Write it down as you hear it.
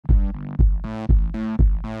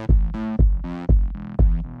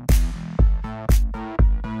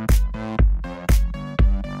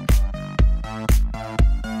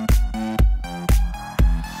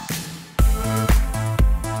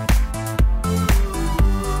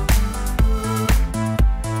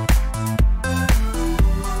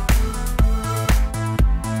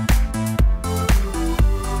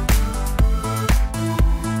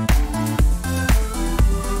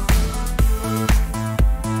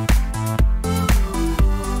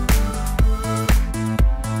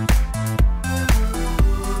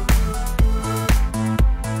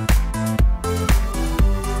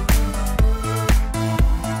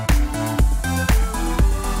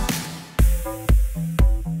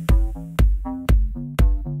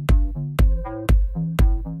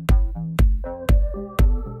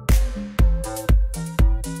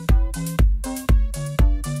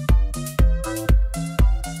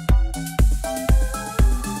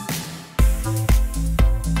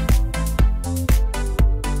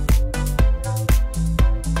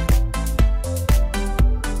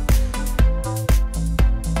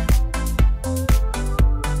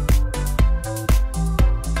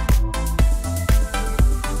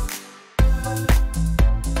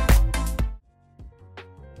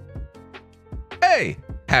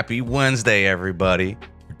Happy Wednesday, everybody.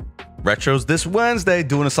 Retro's this Wednesday,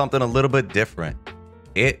 doing something a little bit different.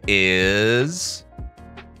 It is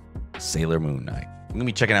Sailor Moon night. I'm gonna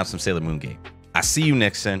be checking out some Sailor Moon game. I see you,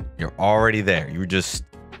 Nixon. You're already there. You were just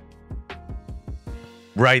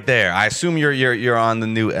right there. I assume you're on the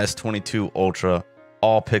new S22 Ultra.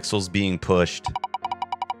 All pixels being pushed.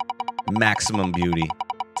 Maximum beauty.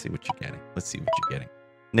 Let's see what you're getting. Let's see what you're getting.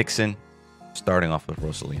 Nixon, starting off with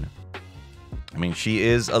Rosalina. I mean, she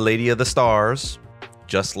is a lady of the stars,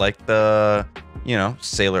 just like the, you know,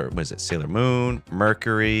 Sailor, what is it? Sailor Moon,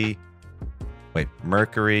 Mercury. Wait,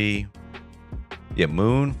 Mercury. Yeah,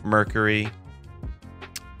 Moon, Mercury,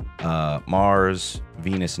 Mars,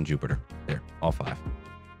 Venus, and Jupiter. There, all 5.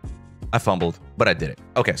 I fumbled, but I did it.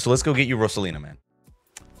 Okay, so let's go get you Rosalina, man.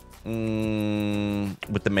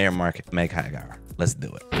 With the Mayor Meg Hagar. Let's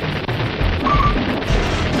do it.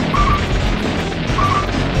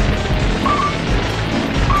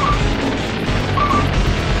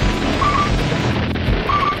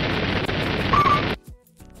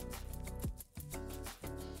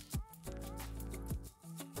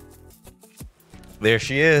 There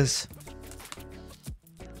she is.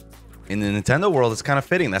 In the Nintendo world, it's kind of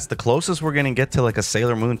fitting. That's the closest we're going to get to like a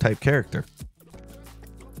Sailor Moon type character.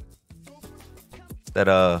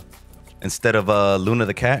 Instead of Luna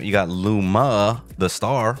the cat, you got Luma the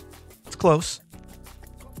star. It's close.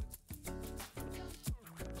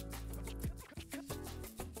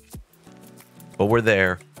 But we're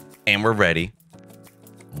there and we're ready.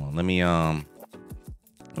 Well, let me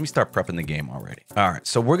start prepping the game already. All right,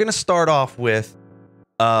 so we're gonna start off with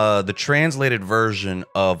the translated version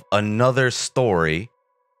of Another Story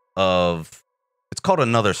of, it's called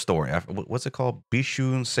Another Story. What's it called?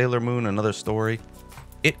 Bishun Sailor Moon Another Story.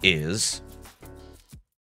 It is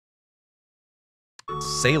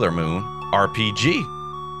Sailor Moon RPG.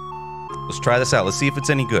 Let's try this out. Let's see if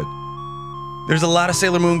it's any good. There's a lot of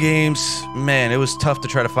Sailor Moon games. Man, it was tough to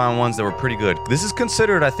try to find ones that were pretty good. This is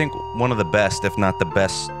considered, I think, one of the best, if not the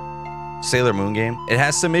best Sailor Moon game. It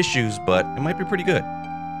has some issues, but it might be pretty good.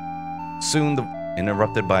 Soon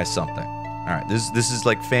interrupted by something. All right, this is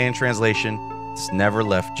like fan translation. It's never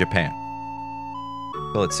left Japan.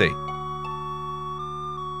 So let's see.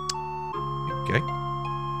 Okay.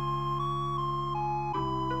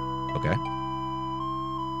 Okay.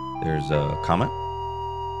 There's a comment.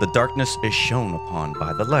 The darkness is shone upon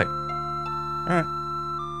by the light. All right.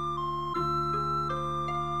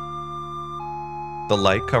 The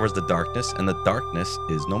light covers the darkness, and the darkness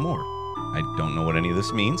is no more. I don't know what any of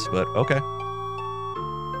this means, but okay.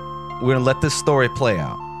 We're gonna let this story play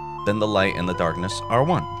out. Then the light and the darkness are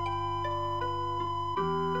one.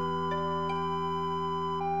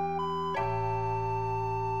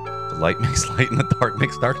 The light makes light and the dark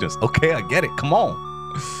makes darkness. Okay, I get it. Come on.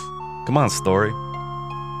 Come on, story.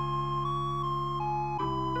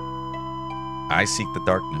 I seek the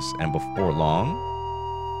darkness, and before long...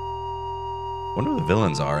 I wonder who the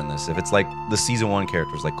villains are in this. If it's like the Season 1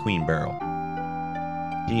 characters, like Queen Beryl.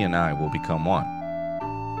 He and I will become one.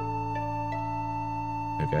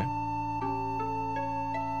 Okay.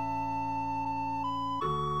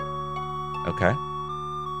 Okay.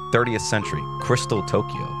 30th century. Crystal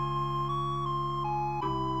Tokyo.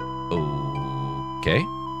 Okay.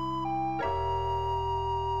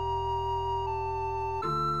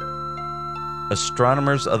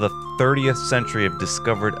 Astronomers of the 30th century have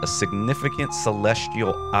discovered a significant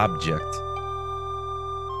celestial object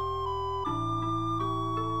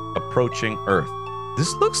approaching Earth.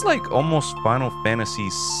 This looks like almost Final Fantasy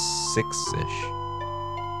VI-ish.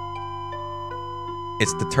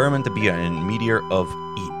 It's determined to be a meteor of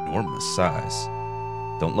enormous size.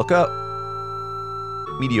 Don't look up.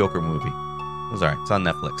 Mediocre movie. It was alright. It's on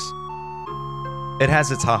Netflix. It has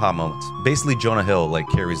its haha moments. Basically, Jonah Hill like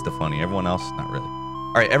carries the funny. Everyone else, not really.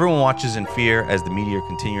 All right, everyone watches in fear as the meteor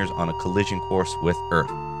continues on a collision course with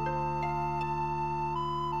Earth.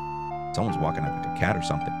 Someone's walking up like a cat or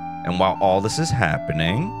something. And while all this is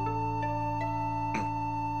happening,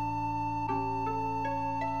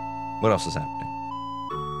 what else is happening?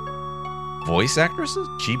 Voice actresses?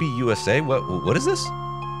 Chibi USA? What is this?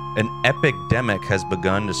 An epidemic has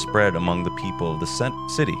begun to spread among the people of the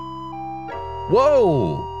city.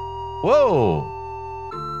 Whoa! Whoa!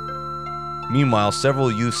 Meanwhile,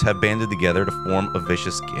 several youths have banded together to form a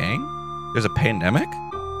vicious gang. There's a pandemic?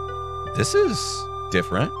 This is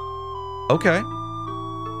different. Okay.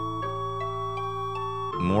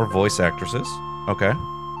 More voice actresses. Okay.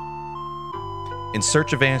 In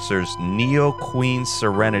search of answers, Neo Queen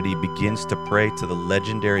Serenity begins to pray to the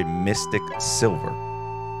legendary mystic Silver.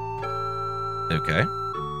 Okay.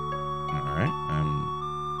 All right.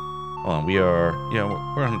 Hold on, we're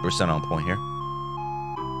 100% on point here.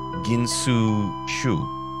 Ginsu Shu.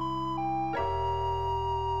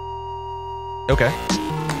 Okay.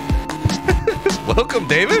 Welcome,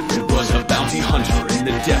 David. Was a bounty hunter in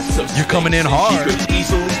the depths of You're coming in hard. She could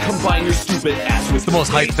easily combine your stupid ass with the most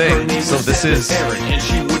hype thing. So this is.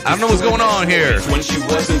 I don't know what's going on here. When she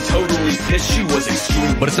wasn't totally pissed, she was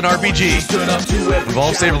extreme. But it's an RPG. Stood up to every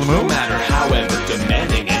Involves Sailor Moon. No matter however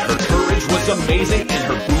demanding, and her courage was amazing, and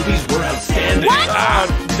her boobies were outstanding. What?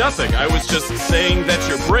 Nothing. I was just saying that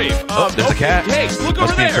you're brave. Oh, there's a cat. Hey, look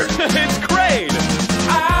Must over be there. It's Crane.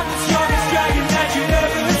 I'm the strongest dragon that you've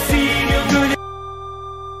ever seen. You're good.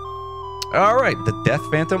 All right, the Death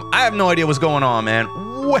Phantom. I have no idea what's going on, man.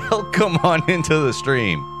 Welcome on into the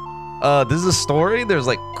stream. This is a story. There's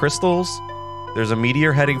like crystals. There's a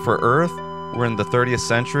meteor heading for Earth. We're in the 30th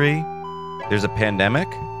century. There's a pandemic.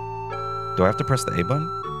 Do I have to press the A button?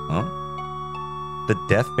 Huh? The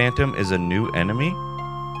Death Phantom is a new enemy.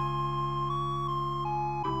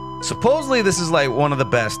 Supposedly, this is like one of the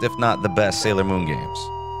best, if not the best, Sailor Moon games.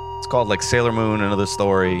 It's called like Sailor Moon, Another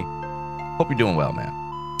Story. Hope you're doing well, man.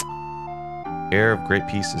 Era of Great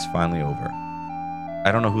Peace is finally over.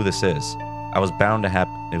 I don't know who this is. I was bound to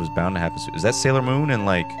happen. It was bound to happen soon. Is that Sailor Moon in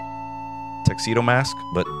like tuxedo mask,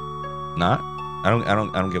 but not? I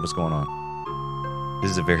don't get what's going on.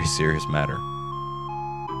 This is a very serious matter.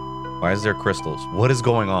 Why is there crystals? What is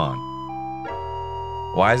going on?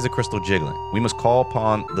 Why is the crystal jiggling? We must call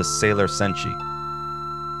upon the Sailor Senshi.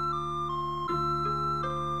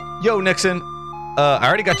 Yo, Nixon. I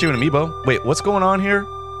already got you an amiibo. Wait, what's going on here?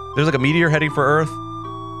 There's like a meteor heading for Earth.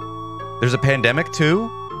 There's a pandemic too.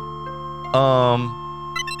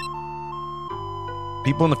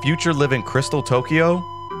 People in the future live in Crystal Tokyo.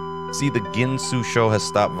 See, the Ginsu show has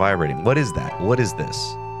stopped vibrating. What is that? What is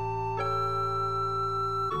this?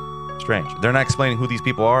 Strange. They're not explaining who these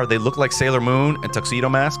people are. They look like Sailor Moon and Tuxedo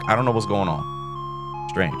Mask. I don't know what's going on.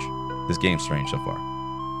 Strange. This game's strange so far.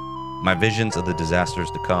 My visions of the disasters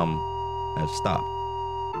to come have stopped.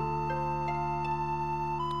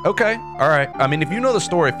 Okay. All right. I mean, if you know the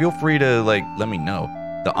story, feel free to, like, let me know.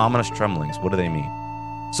 The ominous tremblings. What do they mean?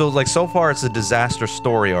 So, like, so far, it's a disaster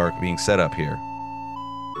story arc being set up here.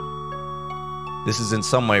 This is in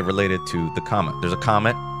some way related to the comet. There's a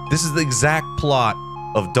comet. This is the exact plot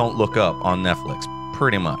of Don't Look Up on Netflix,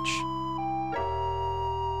 pretty much.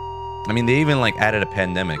 I mean, they even, like, added a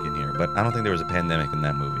pandemic in here, but I don't think there was a pandemic in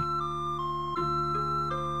that movie.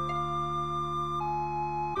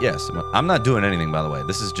 Yes, I'm not doing anything, by the way.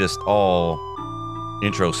 This is just all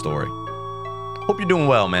intro story. Hope you're doing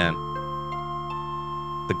well, man.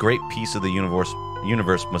 The great peace of the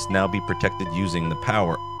universe must now be protected using the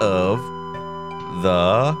power of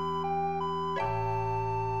the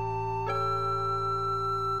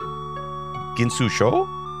Ginsu Show?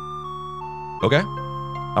 Okay.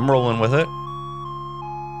 I'm rolling with it.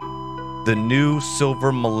 The new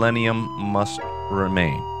silver millennium must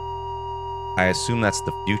remain. I assume that's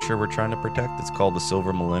the future we're trying to protect. It's called the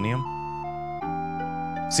Silver Millennium.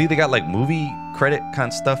 See, they got like movie credit kind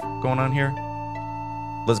of stuff going on here.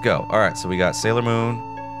 Let's go. All right, so we got Sailor Moon.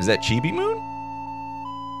 Is that Chibi Moon?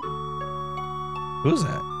 Who's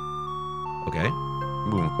that? Okay,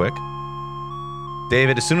 moving quick.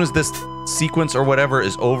 David, as soon as this sequence or whatever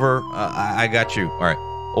is over, I got you. All right,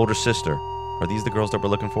 older sister. Are these the girls that we're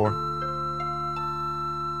looking for?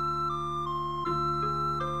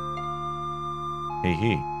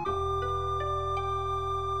 Hey.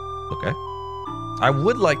 Okay. I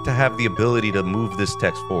would like to have the ability to move this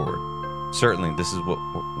text forward. Certainly, this is what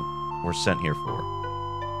we're sent here for.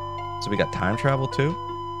 So we got time travel too?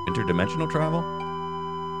 Interdimensional travel?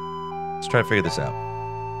 Let's try to figure this out.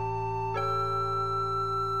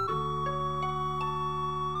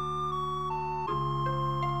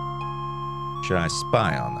 Should I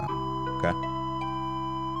spy on them? Okay.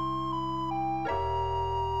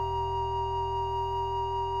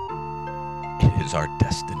 It is our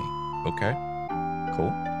destiny. Okay.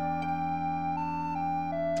 Cool.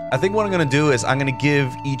 I think what I'm going to do is I'm going to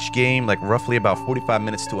give each game like roughly about 45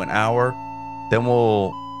 minutes to an hour. Then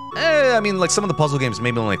we'll... I mean, like some of the puzzle games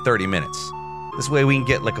maybe only 30 minutes. This way we can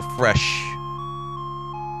get like a fresh...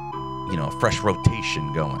 You know, a fresh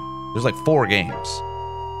rotation going. There's like 4 games.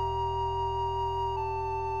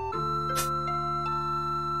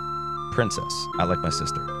 Princess. I like my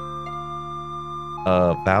sister.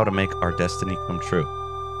 Vow to make our destiny come true.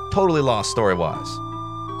 Totally lost story-wise.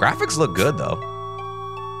 Graphics look good, though.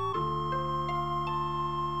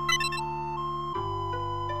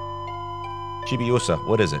 Chibiusa,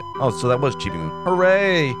 what is it? Oh, so that was Chibi Moon.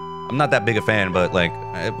 Hooray! I'm not that big a fan, but, like,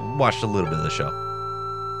 I watched a little bit of the show.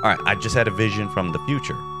 Alright, I just had a vision from the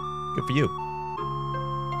future. Good for you.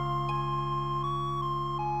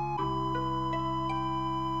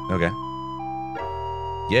 Okay.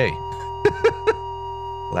 Yay.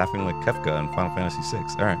 Laughing like Kefka in Final Fantasy VI.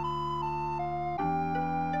 All right.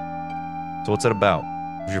 So what's it about?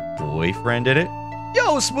 Was your boyfriend did it?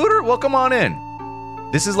 Yo, Spooter, welcome on in.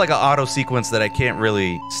 This is like an auto sequence that I can't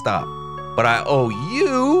really stop. But I owe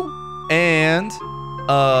you and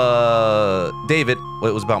David, well,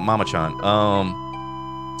 it was about Mama-chan,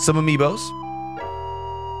 some amiibos.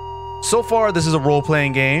 So far, this is a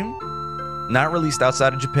role-playing game, not released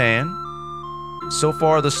outside of Japan. So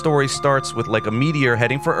far, the story starts with like a meteor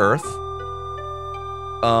heading for Earth.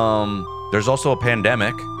 There's also a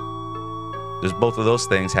pandemic. There's both of those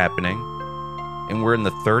things happening. And we're in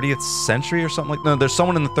the 30th century or something like that. No, there's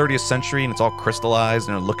someone in the 30th century and it's all crystallized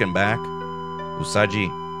and they're looking back. Usagi.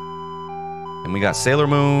 And we got Sailor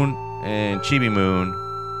Moon and Chibi Moon.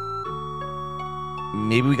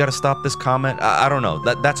 Maybe we got to stop this comment. I don't know.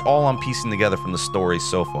 That's all I'm piecing together from the story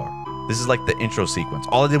so far. This is like the intro sequence.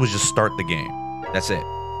 All I did was just start the game. That's it.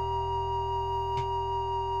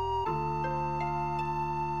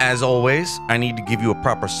 As always, I need to give you a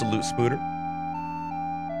proper salute, Spooter.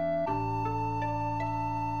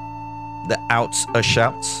 The outs a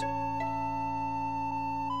shouts.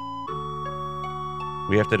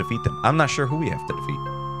 We have to defeat them. I'm not sure who we have to defeat.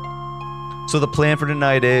 So the plan for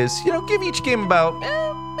tonight is, give each game about,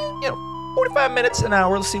 45 minutes, an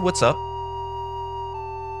hour. Let's see what's up.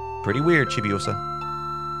 Pretty weird, Chibiosa.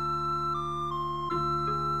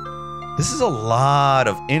 This is a lot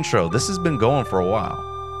of intro. This has been going for a while.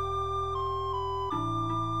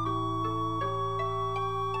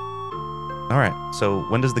 All right, so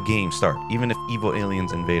when does the game start? Even if evil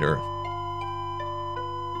aliens invade Earth.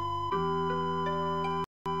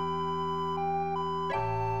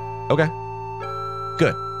 Okay.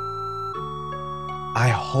 Good. I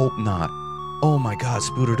hope not. Oh my god,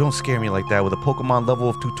 Spooter, don't scare me like that with a Pokemon level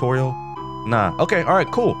of tutorial. Nah. Okay, all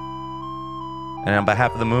right, cool. And on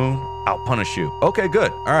behalf of the moon, I'll punish you. Okay,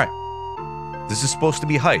 good. All right. This is supposed to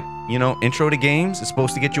be hype. Intro to games is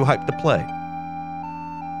supposed to get you hyped to play.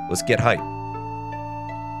 Let's get hype.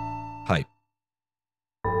 Hype.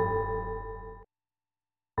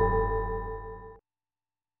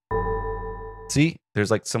 See, there's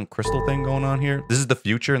like some crystal thing going on here. This is the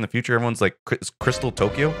future. In the future, everyone's like Crystal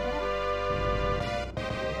Tokyo.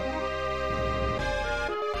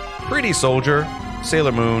 Pretty Soldier,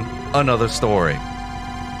 Sailor Moon, another story.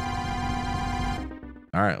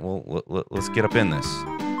 All right, well, let's get up in this.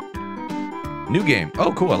 New game.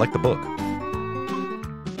 Oh, cool. I like the book.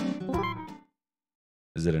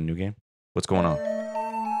 Is it a new game? What's going on?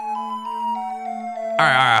 All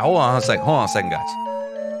right. Hold on a second, guys.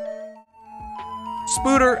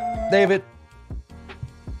 Spooter, David.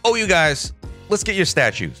 Oh, you guys. Let's get your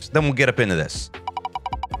statues. Then we'll get up into this.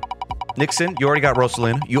 Nixon, you already got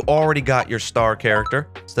Rosalina. You already got your star character.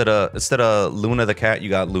 Instead of Luna the cat, you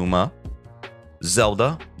got Luma.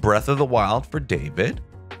 Zelda, Breath of the Wild for David.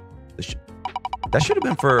 That should have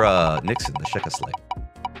been for Nixon, the Sheikah Slate. All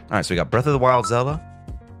right, so we got Breath of the Wild, Zelda.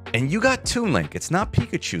 And you got Toon Link. It's not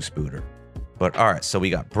Pikachu, Spooter. But all right, so we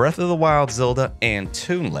got Breath of the Wild, Zelda, and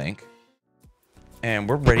Toon Link. And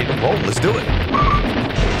we're ready to roll. Let's do it.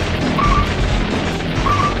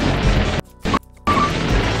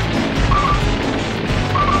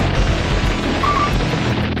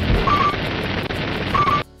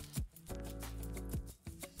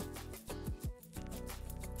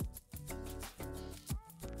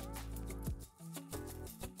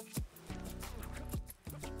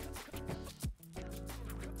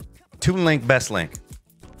 Toon Link, best Link.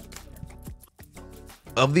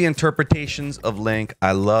 Of the interpretations of Link,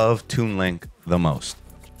 I love Toon Link the most,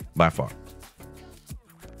 by far.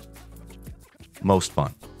 Most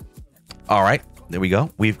fun. All right, there we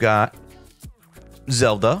go. We've got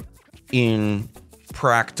Zelda in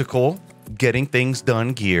practical, getting things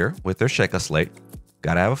done gear with their Sheikah Slate.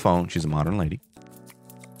 Gotta have a phone. She's a modern lady.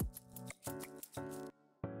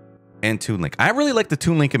 And Toon Link. I really like the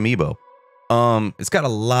Toon Link amiibo. It's got a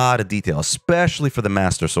lot of detail, especially for the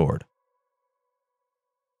Master Sword.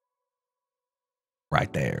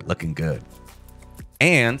 Right there, looking good.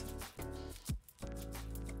 And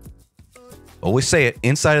always say it,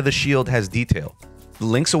 inside of the shield has detail. The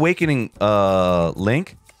Link's Awakening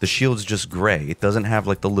Link, the shield's just gray. It doesn't have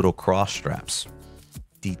like the little cross straps.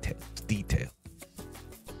 Detail.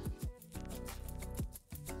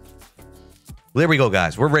 Well, there we go,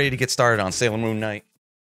 guys. We're ready to get started on Sailor Moon Night.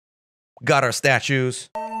 Got our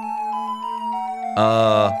statues.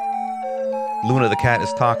 Luna the cat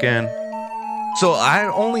is talking. So I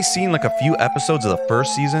only seen like a few episodes of the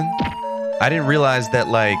first season. I didn't realize that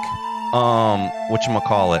like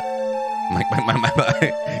Whatchamacallit?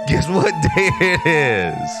 Guess what day it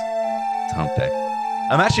is? It's hump day.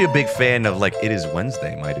 I'm actually a big fan of, like, it is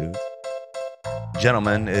Wednesday, my dudes.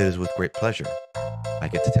 Gentlemen, it is with great pleasure I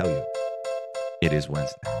get to tell you it is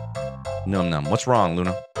Wednesday. Num. What's wrong,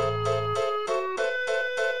 Luna?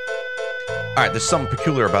 All right, there's something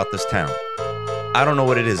peculiar about this town. I don't know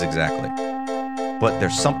what it is exactly, but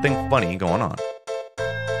there's something funny going on.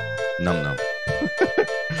 Num.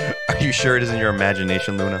 Are you sure it isn't your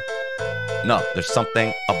imagination, Luna? No, there's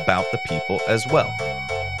something about the people as well.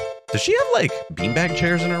 Does she have, like, beanbag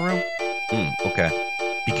chairs in her room? Okay.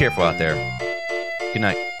 Be careful out there. Good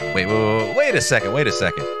night. Wait a second.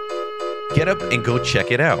 Get up and go check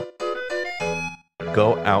it out.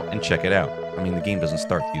 Go out and check it out. I mean, the game doesn't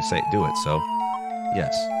start till you say do it, so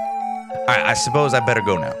yes. All right, I suppose I better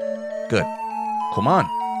go now. Good. Come on.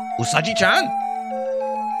 Usagi-chan!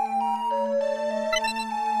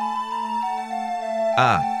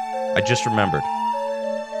 I just remembered.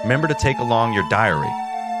 Remember to take along your diary.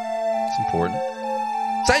 It's important.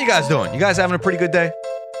 So how you guys doing? You guys having a pretty good day?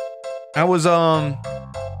 I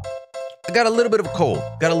got a little bit of a cold.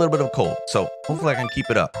 So hopefully I can keep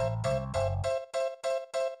it up.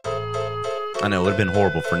 I know it would have been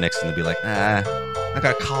horrible for Nixon to be like, I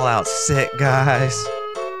gotta call out sick, guys.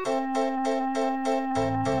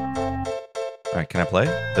 All right, can I play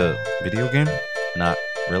the video game? Not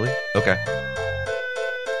really? Okay.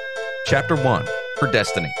 Chapter 1, Her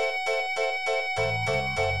Destiny.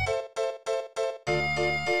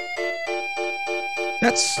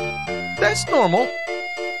 That's normal.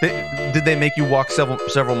 Did they make you walk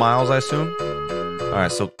several miles, I assume? All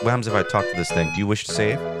right, so what happens if I talk to this thing? Do you wish to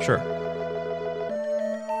save? Sure.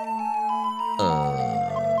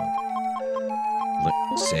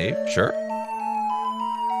 Save? Sure.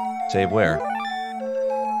 Save where?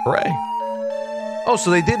 Hooray. Oh,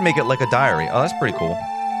 so they did make it like a diary. Oh, that's pretty cool.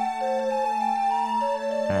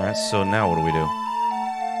 All right, so now what do we do?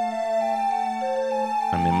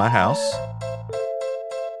 I'm in my house.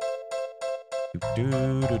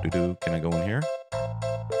 Can I go in here?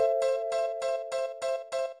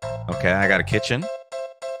 Okay, I got a kitchen.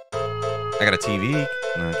 I got a TV.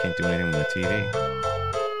 No, I can't do anything with the TV.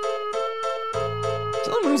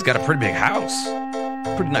 Sailor Moon's got a pretty big house.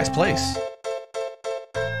 Pretty nice place.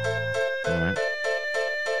 Alright.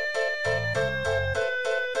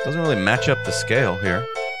 Doesn't really match up the scale here.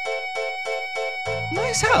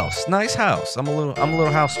 Nice house. I'm a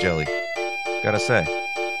little house jelly. Gotta say.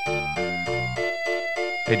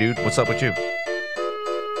 Hey dude, what's up with you?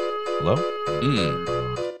 Hello?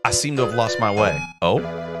 I seem to have lost my way. Oh?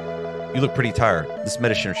 You look pretty tired. This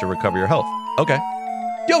medicine should recover your health. Okay.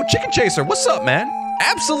 Yo, Chicken Chaser, what's up, man?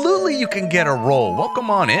 Absolutely you can get a roll. Welcome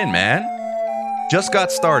on in, man. Just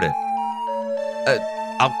got started.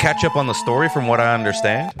 I'll catch up on the story from what I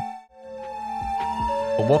understand.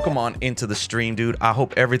 But welcome on into the stream, dude. I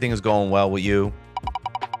hope everything is going well with you.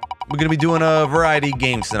 We're going to be doing a variety of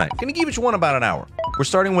games tonight. Going to give each one about an hour. We're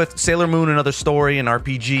starting with Sailor Moon, another story, an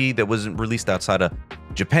RPG that wasn't released outside of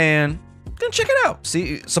Japan. Gonna check it out.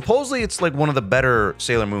 See, supposedly it's like one of the better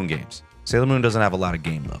Sailor Moon games. Sailor Moon doesn't have a lot of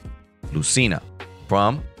game love. Lucina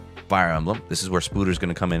from Fire Emblem. This is where Spooder's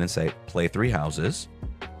gonna come in and say, play 3 houses,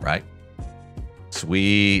 right?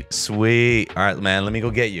 Sweet. All right, man, let me go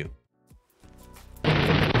get you.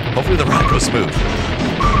 Hopefully the ride goes smooth.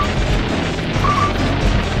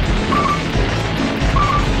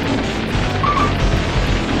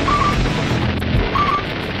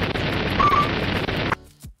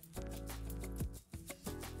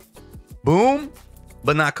 Boom,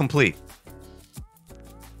 but not complete.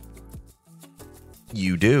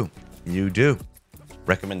 You do.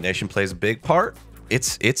 Recommendation plays a big part.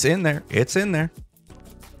 It's in there.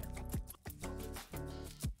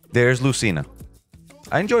 There's Lucina.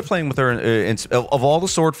 I enjoy playing with her. Of all the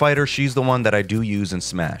sword fighters, she's the one that I do use in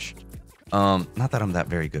Smash. Not that I'm that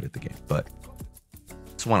very good at the game, but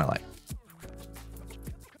it's one I like.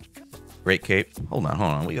 Great cape. Hold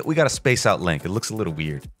on. We got to space out Link. It looks a little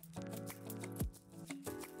weird.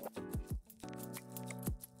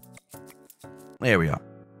 There we are.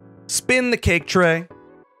 Spin the cake tray.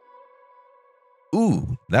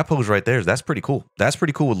 Ooh, that pose right there. That's pretty cool. That's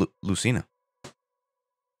pretty cool with Lucina.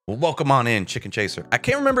 Well, welcome on in, Chicken Chaser. I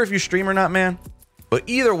can't remember if you stream or not, man. But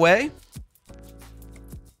either way,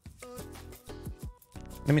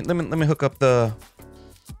 let me hook up the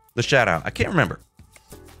shout out. I can't remember.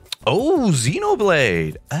 Oh,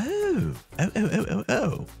 Xenoblade.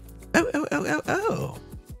 Oh.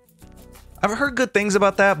 I've heard good things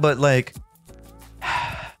about that, but like,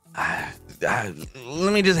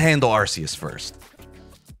 let me just handle Arceus first.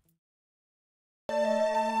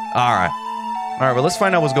 All right. All right, well, let's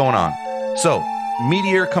find out what's going on. So,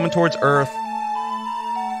 meteor coming towards Earth.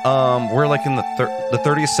 We're like in the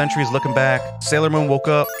 30th century is looking back. Sailor Moon woke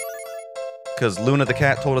up because Luna the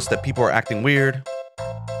cat told us that people are acting weird.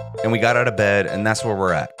 And we got out of bed, and that's where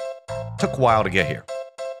we're at. Took a while to get here.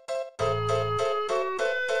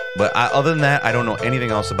 But other than that, I don't know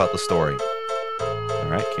anything else about the story. All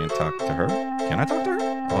right, can't talk to her. Can I talk to her?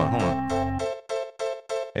 Hold on.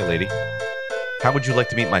 Hey, lady. How would you like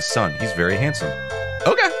to meet my son? He's very handsome.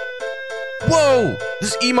 Okay. Whoa!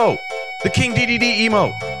 This emote! The King DDD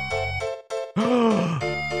emote!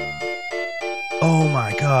 Oh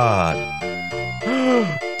my god.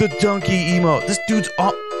 The donkey emote. This dude's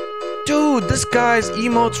all... Dude, this guy's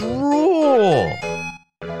emotes rule!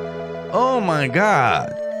 Oh my god.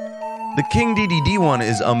 The King DDD one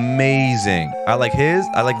is amazing. I like his.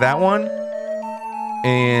 I like that one.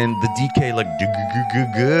 And the DK like...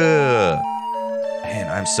 Man,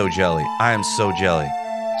 I'm so jelly. I am so jelly.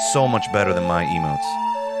 So much better than my emotes.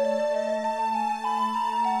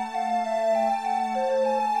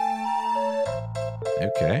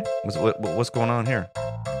 Okay. What's going on here?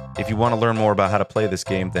 If you want to learn more about how to play this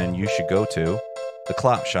game, then you should go to the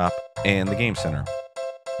Clop Shop and the Game Center.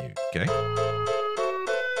 Okay.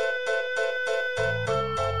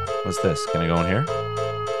 What's this? Can I go in here?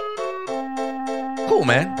 Cool,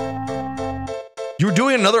 man. You were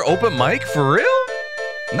doing another open mic? For real?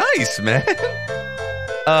 Nice, man.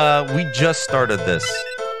 We just started this.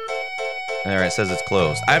 Alright, it says it's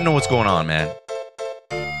closed. I don't know what's going on, man.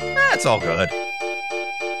 That's all good.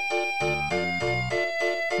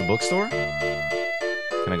 The bookstore?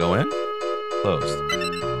 Can I go in? Closed.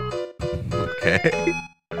 Okay.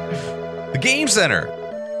 The Game Center.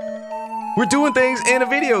 We're doing things in a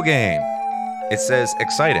video game. It says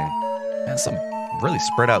exciting. That's some really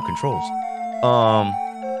spread out controls.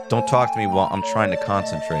 Don't talk to me while I'm trying to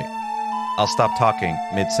concentrate. I'll stop talking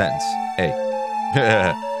mid-sentence. Hey.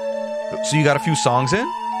 So you got a few songs in?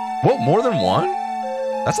 What, more than one?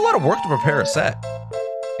 That's a lot of work to prepare a set.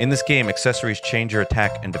 In this game, accessories change your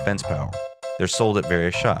attack and defense power. They're sold at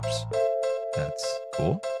various shops. That's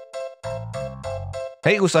cool.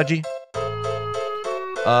 Hey, Usagi.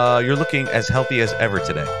 You're looking as healthy as ever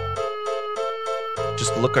today.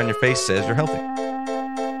 Just the look on your face says you're healthy.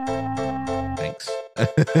 Thanks.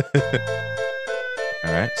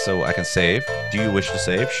 Alright, so I can save. Do you wish to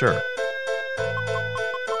save? Sure.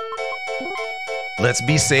 Let's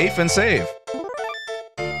be safe and save.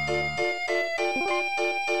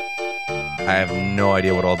 I have no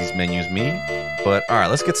idea what all these menus mean. But alright,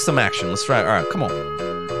 let's get some action. Let's try. Alright, come on.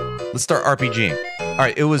 Let's start RPGing.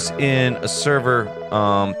 Alright, it was in a server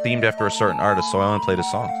themed after a certain artist, so I only played his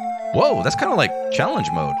songs. Whoa, that's kind of like challenge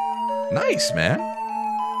mode. Nice, man.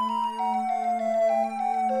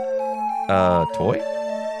 Toy?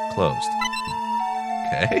 Closed.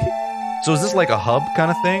 Okay. So is this like a hub kind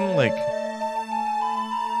of thing? Like...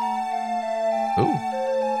 Ooh.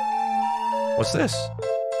 What's this?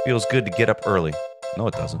 Feels good to get up early. No,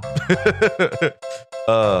 it doesn't.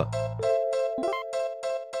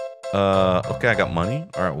 Okay, I got money.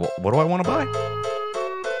 Alright, what do I want to buy?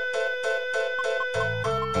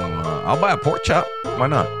 I'll buy a pork chop. Why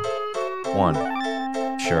not? One.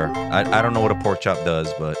 Sure. I don't know what a pork chop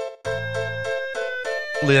does, but...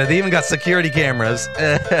 They even got security cameras.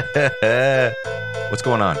 What's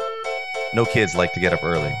going on? No kids like to get up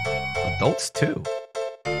early. Adults too.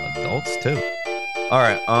 Adults too.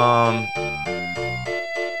 Alright,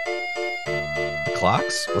 the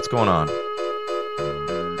clocks? What's going on?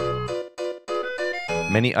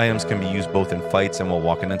 Many items can be used both in fights and while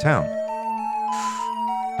walking in town.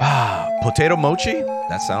 Ah, potato mochi?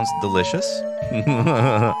 That sounds delicious.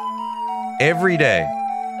 Every day.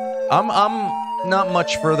 I'm not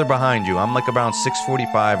much further behind you. I'm like around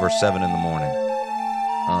 6:45 or 7 in the morning.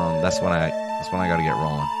 That's when I gotta get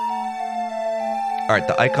rolling. Alright,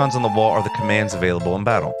 the icons on the wall are the commands available in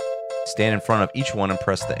battle. Stand in front of each one and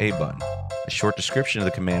press the A button. A short description of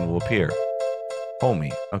the command will appear.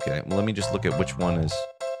 Homie. Okay, well let me just look at which one is...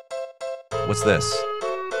 What's this?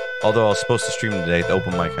 Although I was supposed to stream today, the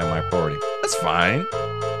open mic had my priority. That's fine.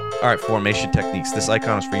 Alright, formation techniques. This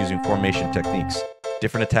icon is for using formation techniques.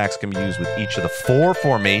 Different attacks can be used with each of the 4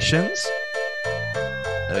 formations.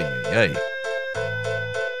 Ay, ay, ay.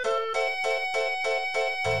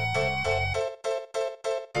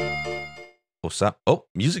 Oh,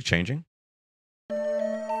 music changing.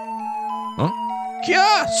 Huh?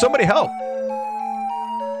 Yeah, somebody help.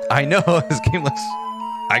 I know, this game looks...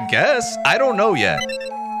 I guess. I don't know yet.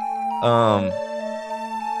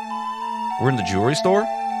 We're in the jewelry store?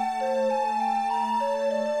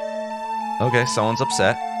 Okay, someone's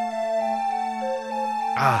upset.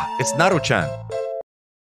 Ah, it's Naru-chan.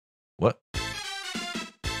 What?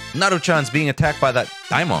 Naru-chan's being attacked by that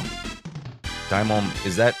Daimon. Daimon,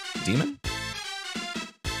 is that demon?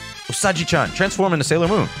 Usagi-chan, transform into Sailor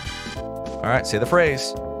Moon. All right, say the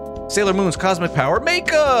phrase. Sailor Moon's cosmic power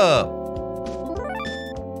makeup.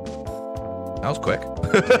 That was quick.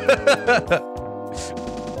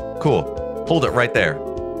 Cool. Hold it right there.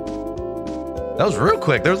 That was real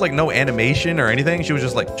quick. There was like no animation or anything. She was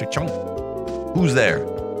just like, cha-chung. Who's there?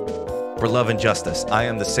 For love and justice, I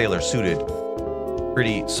am the sailor suited.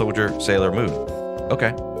 Pretty soldier Sailor Moon.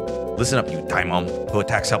 Okay. Listen up, you Daimon who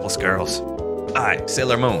attacks helpless girls. I,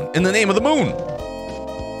 Sailor Moon, in the name of the moon,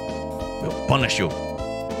 will punish you.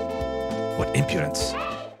 What impudence.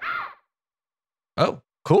 Oh,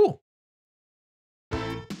 cool.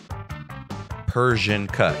 Persian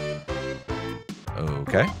cut.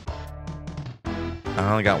 Okay. I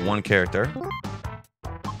only got one character.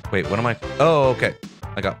 Wait, what am I? Oh, okay.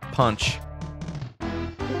 I got punch.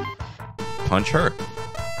 Punch her.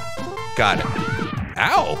 Got it.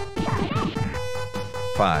 Ow!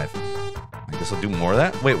 5. I guess I'll do more of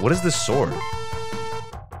that. Wait, what is this sword?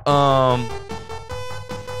 I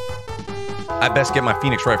best get my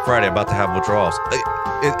Phoenix Wright Friday. About to have withdrawals.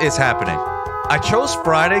 It's happening. I chose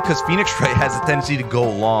Friday because Phoenix Wright has a tendency to go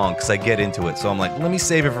long because I get into it. So I'm like, let me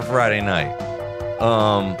save it for Friday night.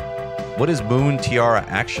 What is Moon Tiara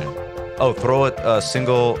action? Oh, throw a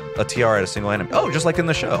tiara at a single enemy. Oh, just like in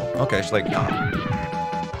the show. Okay, she's like,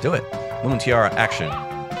 do it. Moon Tiara action.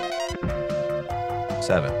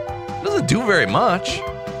 7. It doesn't do very much.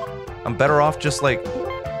 I'm better off just like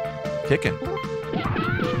kicking.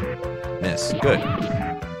 Miss. Good.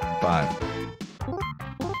 5.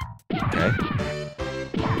 Okay.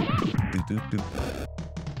 Doop, doop, doop.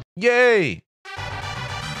 Yay!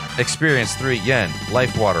 Experience 3 yen.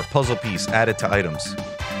 Life water. Puzzle piece added to items.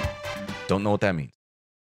 Don't know what that means.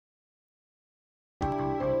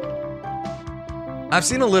 I've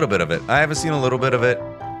seen a little bit of it. I haven't seen a little bit of it,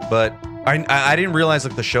 but I didn't realize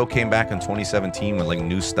like the show came back in 2017 with like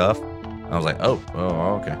new stuff. I was like, oh,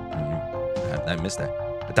 okay. I missed that.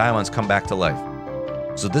 The diamonds come back to life.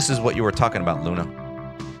 So this is what you were talking about, Luna.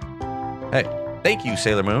 Hey, thank you,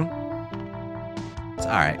 Sailor Moon. It's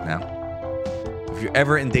all right now. If you're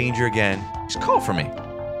ever in danger again, just call for me.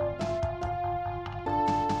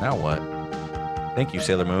 Now what? Thank you,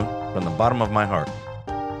 Sailor Moon, from the bottom of my heart.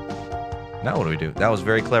 Now what do we do? That was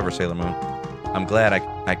very clever, Sailor Moon. I'm glad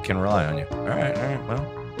I can rely on you. All right, well.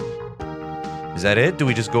 Is that it? Do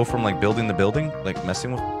we just go from like building to building? Like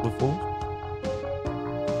messing with fools?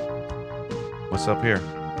 What's up here?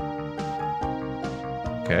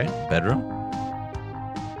 Okay, bedroom.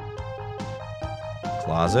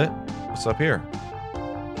 Closet. What's up here?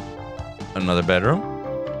 Another bedroom.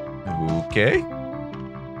 Okay.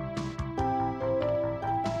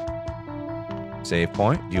 Save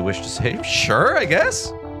point. Do you wish to save? Sure, I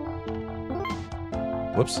guess.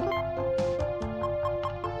 Whoops.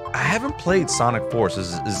 I haven't played Sonic Force.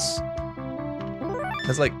 That's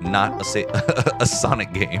like not a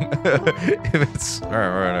Sonic game. If it's all right,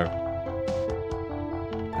 whatever.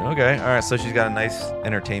 Okay, all right. So she's got a nice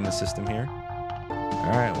entertainment system here.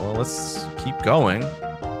 All right. Well, let's keep going.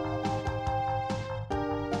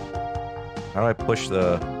 How do I push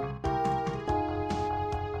the?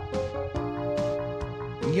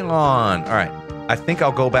 Yawn. All right. I think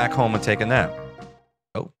I'll go back home and take a nap.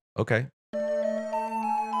 Oh, okay.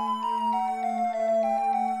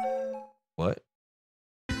 What?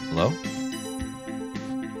 Hello?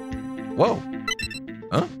 Whoa.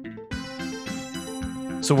 Huh?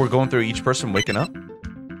 So we're going through each person waking up?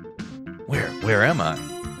 Where am I?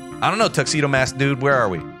 I don't know, Tuxedo Mask dude. Where are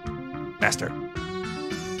we? Master.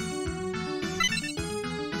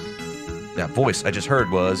 That voice I just heard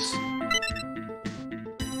was...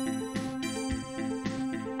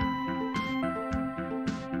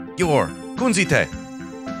 You're Kunzite.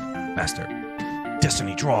 Master.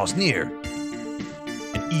 Destiny draws near.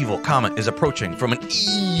 An evil comet is approaching from an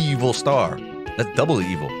evil star. That's double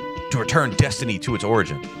evil. To return Destiny to its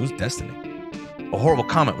origin. Who's Destiny? A horrible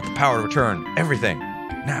comet with the power to return everything.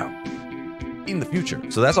 Now. In the future.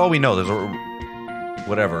 So that's all we know. There's a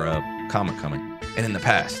comet coming. And in the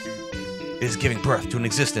past. It is giving birth to an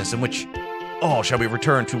existence in which all shall be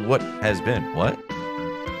returned to what has been. What?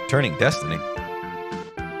 Turning Destiny.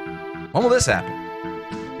 When will this happen?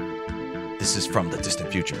 This is from the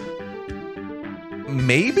distant future.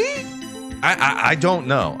 Maybe? I don't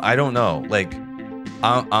know. I don't know. Like,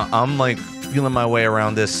 I'm like feeling my way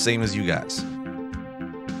around this, same as you guys.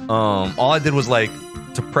 All I did was like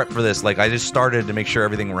to prep for this. Like, I just started to make sure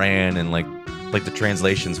everything ran and like the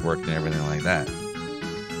translations worked and everything like that.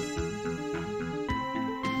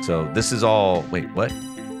 So this is all. Wait, what?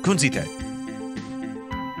 Kunzite.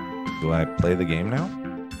 Do I play the game now?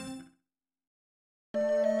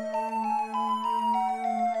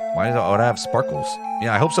 Why does I have sparkles?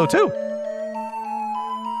 Yeah, I hope so too.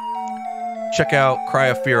 Check out Cry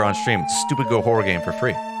of Fear on stream. It's a stupid Go horror game for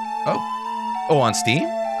free. Oh, on Steam?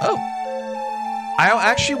 Oh.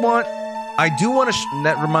 I do want to,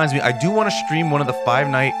 that reminds me, I do want to stream one of the Five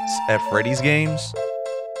Nights at Freddy's games.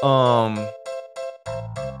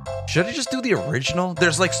 Should I just do the original?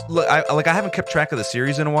 There's like I haven't kept track of the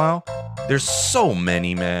series in a while. There's so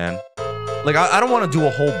many, man. Like, I don't want to do a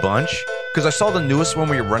whole bunch, because I saw the newest one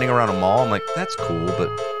where you're running around a mall. I'm like, that's cool, but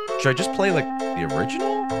should I just play, like, the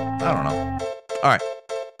original? I don't know. All right.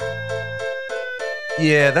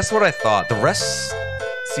 Yeah, that's what I thought. The rest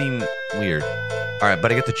seem weird. All right,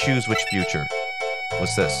 but I get to choose which future.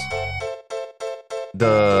 What's this?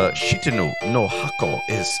 The Shitinu no Hako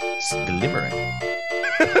is glimmering.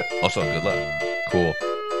 Also, good luck. Cool.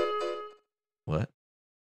 What?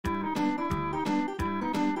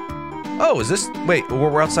 Oh, is this... Wait,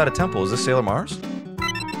 we're outside a temple. Is this Sailor Mars?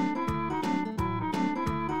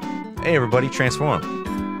 Hey, everybody, transform.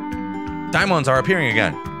 Diamonds are appearing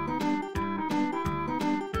again.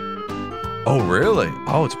 Oh, really?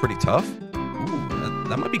 Oh, it's pretty tough? Ooh,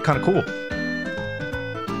 that might be kind of cool.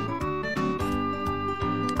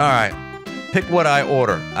 All right. Pick what I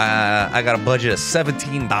order. I got a budget of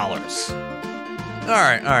 $17. All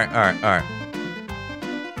right.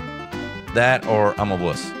 That or I'm a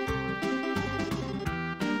wuss.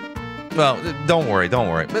 Well, don't worry.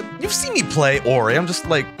 But you've seen me play Ori. I'm just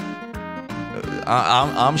like,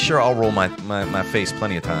 I'm sure I'll roll my face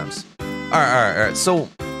plenty of times. All right. So,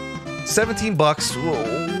 $17.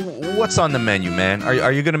 What's on the menu, man?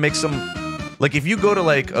 Are you gonna make some? Like, if you go to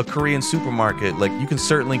like a Korean supermarket, like you can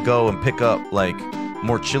certainly go and pick up like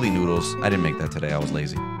more chili noodles. I didn't make that today. I was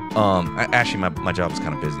lazy. Actually, my job was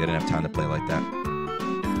kind of busy. I didn't have time to play like that.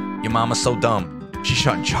 Your mama's so dumb. She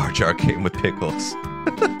shot Jar Jar came with pickles.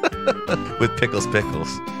 With pickles. I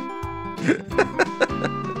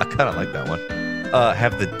kind of like that one.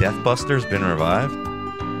 Have the Death Busters been revived?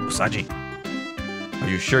 Usagi, are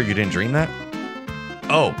you sure you didn't dream that?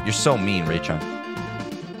 Oh, you're so mean, Ray-chan.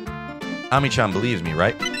 Ami-chan believes me,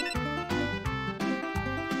 right?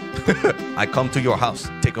 I come to your house,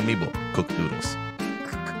 take amiibo, cook noodles.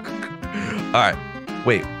 Alright,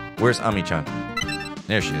 wait, where's Ami-chan?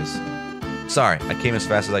 There she is. Sorry, I came as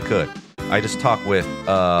fast as I could. I just talked with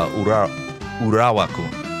Urawa-kun.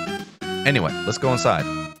 Anyway, let's go inside.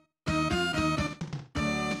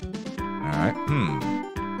 Alright,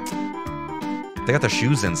 They got their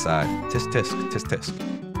shoes inside. Tisk tisk, tisk tisk.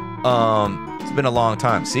 It's been a long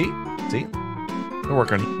time. See? They're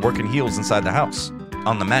working heels inside the house.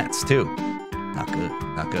 On the mats, too. Not good.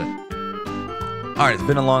 Alright, it's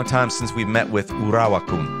been a long time since we met with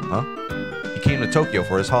Urawa-kun, huh? He came to Tokyo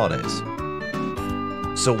for his holidays.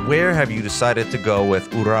 So where have you decided to go with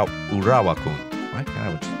Urawa-kun? Why can't I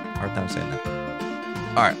have a hard time saying that?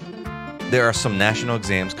 Alright. There are some national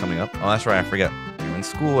exams coming up. Oh, that's right, I forget. You're in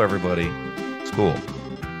school, everybody. School.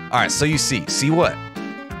 Alright, so you see what?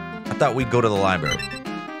 I thought we'd go to the library.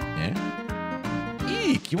 Yeah?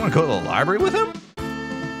 Eek, you want to go to the library with him?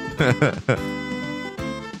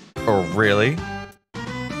 Oh, really?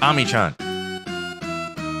 Ami-chan.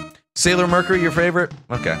 Sailor Mercury, your favorite?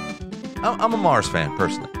 Okay. I'm a Mars fan,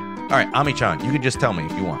 personally. Alright, Ami-chan, you can just tell me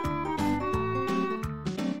if you want.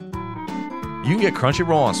 You can get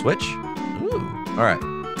Crunchyroll on Switch? Ooh. Alright.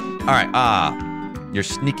 You're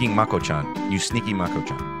sneaking Mako-chan. You sneaky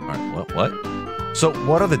Mako-chan. Alright, what? So,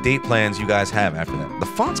 what are the date plans you guys have after that? The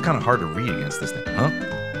font's kind of hard to read against this thing, huh?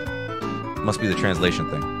 Must be the translation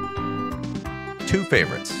thing. 2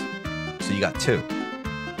 favorites. So you got 2.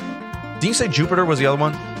 Didn't you say Jupiter was the other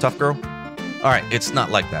one? Tough girl? Alright, it's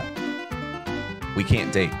not like that. We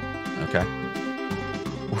can't date, okay?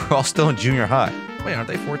 We're all still in junior high. Wait, aren't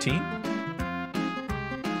they 14?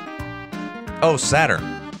 Oh, Saturn.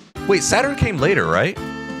 Wait, Saturn came later, right?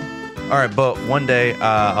 Alright, but one day,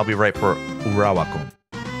 I'll be right for Urawa-kun.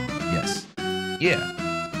 Yes. Yeah.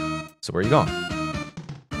 So where are you going?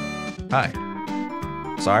 Hi.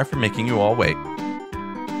 Sorry for making you all wait.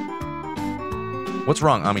 What's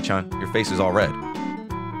wrong, Ami-chan? Your face is all red.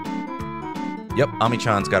 Yep,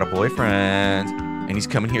 Ami-chan's got a boyfriend. And he's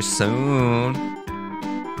coming here soon.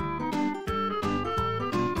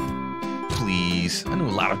 Please. I knew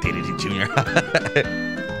a lot of dated in junior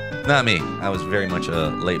high. Not me. I was very much a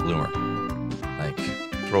late bloomer. Like,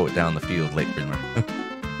 throw it down the field, late bloomer.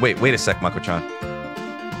 Wait a sec, Mako-chan.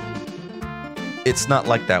 It's not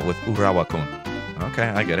like that with Urawa-kun. Okay,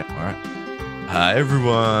 I get it. All right. Hi,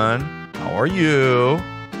 everyone. How are you?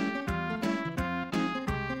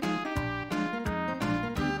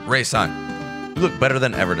 Ray-san, you look better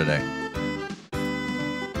than ever today.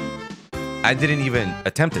 I didn't even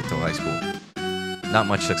attempt it till high school. Not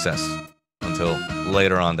much success until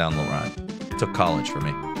later on down the line. It took college for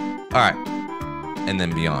me. All right. And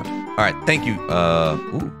then beyond. All right. Thank you.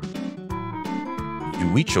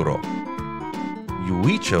 Yuichiro.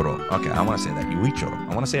 Yuichiro. Okay, I want to say that. Yuichiro.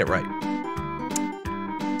 I want to say it right.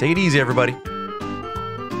 Take it easy, everybody.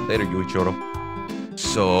 Later, Yuichiro.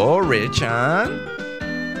 So, Ray-chan.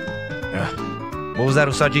 What was that,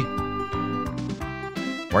 Usagi?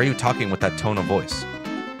 Why are you talking with that tone of voice?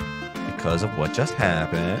 Because of what just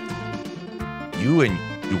happened. You and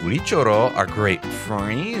Yuichiro are great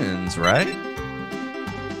friends, right?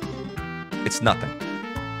 It's nothing.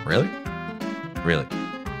 Really? Really?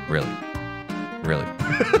 Really? Really?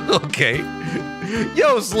 Okay.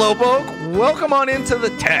 Yo, Slowpoke, welcome on into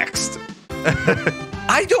the text.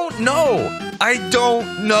 I don't know.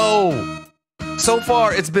 So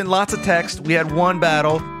far, it's been lots of text. We had one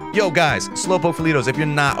battle. Yo, guys, Slowpoke Felitos, if you're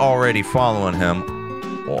not already following him,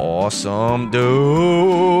 awesome,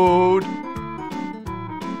 dude.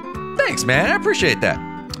 Thanks, man. I appreciate that.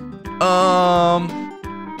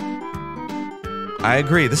 I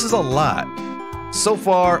agree. This is a lot. So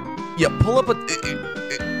far, yeah, pull up a...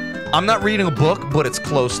 I'm not reading a book, but it's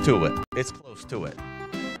close to it. It's close to it.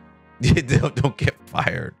 Don't get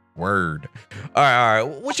fired. Word. All right.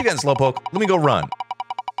 What you getting, Slowpoke? Let me go run.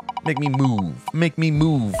 Make me move. Make me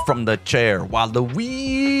move from the chair while Luigi.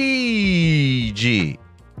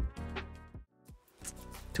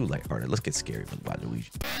 Too lighthearted. Let's get scary with Waluigi.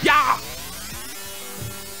 Yeah!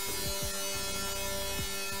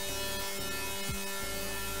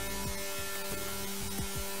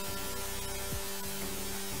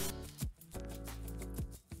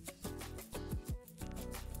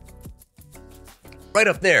 Right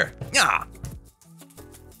up there. Yeah.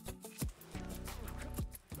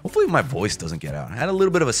 Hopefully my voice doesn't get out. I had a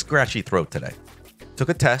little bit of a scratchy throat today. Took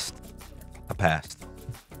a test. I passed.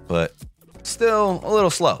 But still a little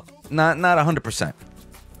slow. Not 100%.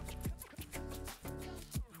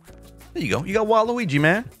 There you go. You got Waluigi,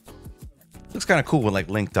 man. Looks kind of cool with like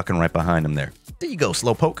Link ducking right behind him there. There you go,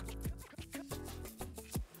 Slowpoke.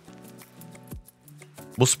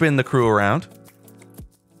 We'll spin the crew around.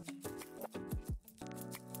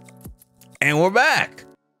 And we're back.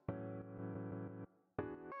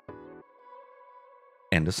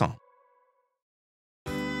 End of song.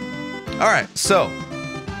 All right, so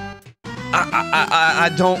I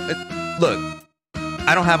don't look.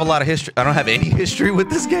 I don't have a lot of history. I don't have any history with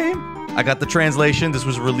this game. I got the translation. This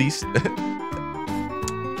was released. Me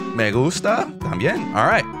gusta también. All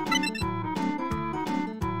right.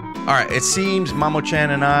 All right. It seems Mamo-chan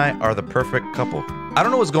and I are the perfect couple. I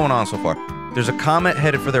don't know what's going on so far. There's a comet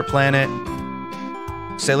headed for their planet.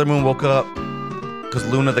 Sailor Moon woke up because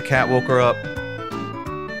Luna the cat woke her up.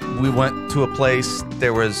 We went to a place.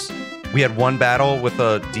 We had one battle with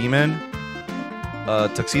a demon.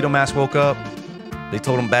 Tuxedo Mask woke up. They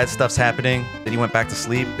told him bad stuff's happening. Then he went back to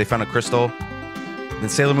sleep. They found a crystal. Then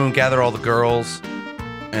Sailor Moon gathered all the girls,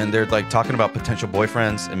 and they're like talking about potential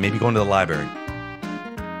boyfriends and maybe going to the library.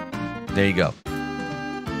 There you go.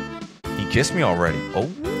 He kissed me already. Oh,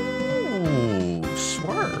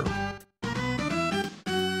 swerve.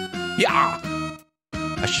 Yeah.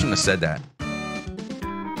 I shouldn't have said that.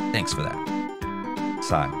 Thanks for that.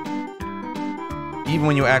 Sigh. Even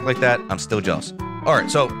when you act like that, I'm still jealous. All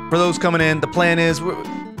right, so for those coming in, the plan is we're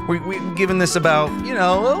giving this about,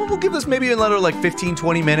 we'll give this maybe another like 15,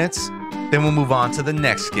 20 minutes. Then we'll move on to the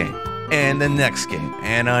next game and the next game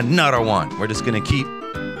and another one. We're just going to keep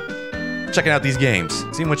checking out these games.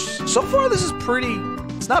 Seeing which, so far this is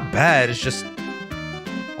it's not bad. It's just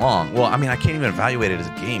long. Well, I mean, I can't even evaluate it as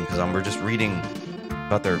a game because we're just reading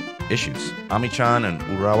about their issues. Ami-chan and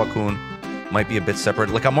Urawa-kun might be a bit separate.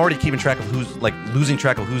 Like, I'm already keeping track of losing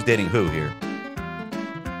track of who's dating who here.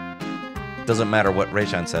 Doesn't matter what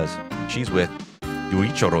Ray-chan says. She's with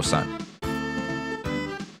Yuichiro-san.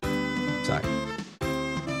 Sorry.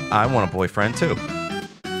 I want a boyfriend too.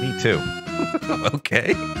 Me too.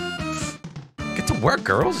 Okay. Get to work,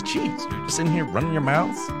 girls. Jeez, you're just in here running your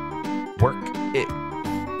mouths. Work it.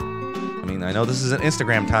 I mean, I know this isn't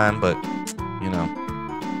Instagram time, but,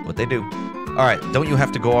 what they do. All right, don't you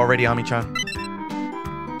have to go already, Ami-chan?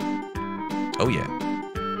 Oh, yeah.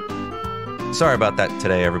 Sorry about that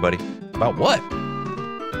today, everybody. About what?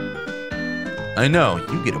 I know,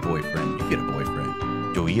 you get a boyfriend. You get a boyfriend.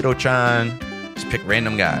 Yohiro-chan. Just pick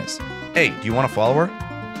random guys. Hey, do you want to follow her?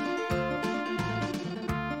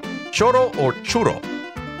 Choro or churro?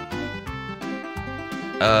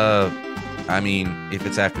 I mean, if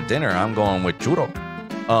it's after dinner, I'm going with churro.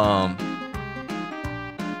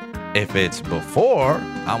 If it's before,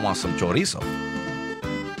 I want some chorizo.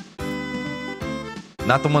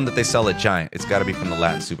 Not the one that they sell at Giant. It's got to be from the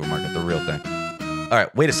Latin supermarket, the real thing. All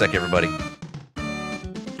right, wait a sec, everybody.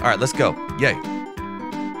 All right, let's go. Yay.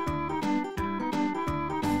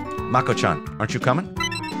 Mako-chan, aren't you coming?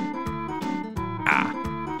 Ah.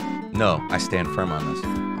 No, I stand firm on this.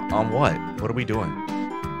 On what? What are we doing?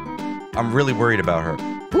 I'm really worried about her.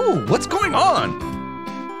 Ooh, what's going on?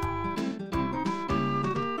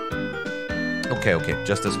 Okay,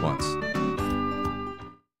 just this once.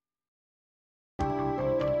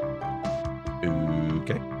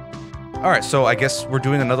 Okay. All right, so I guess we're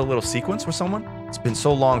doing another little sequence with someone? It's been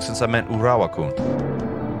so long since I met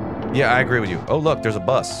Urawa-kun. Yeah, I agree with you. Oh, look, there's a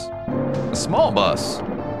bus. A small bus.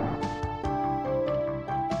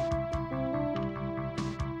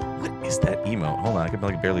 What is that emote? Hold on, I can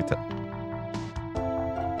like barely tell.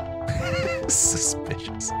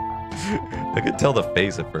 Suspicious. I could tell the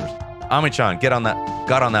face at first. Ami-chan, got on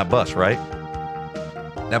that bus, right?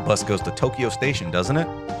 That bus goes to Tokyo Station, doesn't it?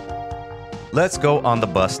 Let's go on the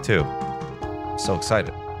bus too. So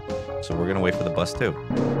excited. So we're gonna wait for the bus too.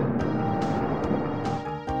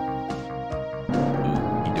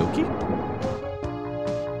 Okie dokie.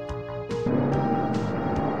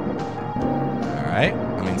 Alright.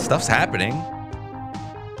 I mean, stuff's happening.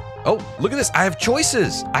 Oh, look at this. I have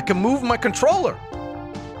choices. I can move my controller.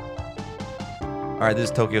 Alright,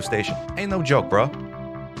 this is Tokyo Station. Ain't no joke, bro.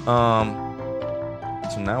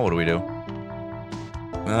 So now what do we do?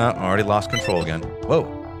 Already lost control again. Whoa.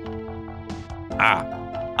 Ah.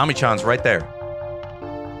 Ami-chan's right there.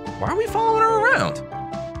 Why are we following her around?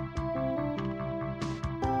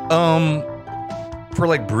 For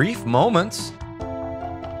like brief moments.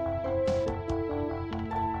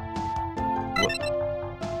 What?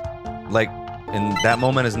 Like, and that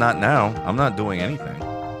moment is not now. I'm not doing anything.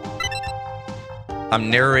 I'm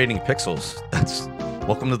narrating pixels. That's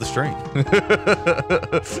welcome to the stream.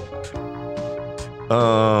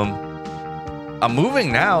 I'm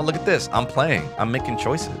moving now. Look at this. I'm playing. I'm making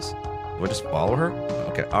choices. Do I just follow her?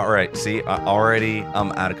 Okay. All right. See,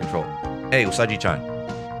 I'm out of control. Hey,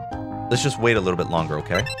 Usagi-chan. Let's just wait a little bit longer,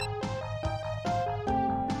 okay?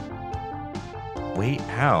 Wait,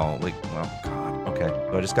 how? Like, oh god. Okay.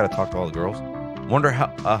 So I just gotta talk to all the girls. Wonder how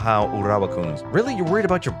Urawa-kun is. Really? You're worried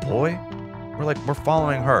about your boy? We're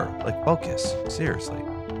following her. Like, focus. Seriously.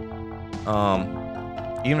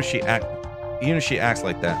 Even if she acts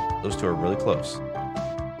like that, those two are really close.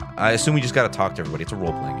 I assume we just gotta talk to everybody. It's a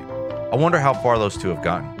role-playing game. I wonder how far those two have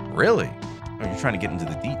gotten. Really? Oh, you're trying to get into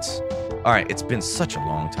the deets. All right, it's been such a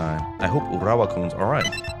long time. I hope Urawa-kun's all right.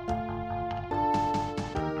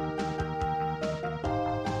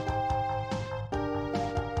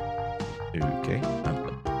 Okay.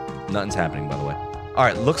 Nothing's happening, by the way. All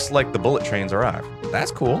right, looks like the bullet trains arrived.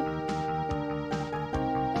 That's cool.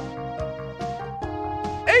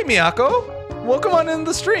 Hey, Miyako. Welcome on in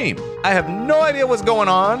the stream. I have no idea what's going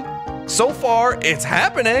on. So far, it's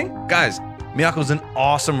happening. Guys, Miyako's an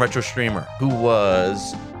awesome retro streamer who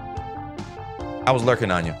was... I was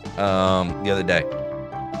lurking on you the other day.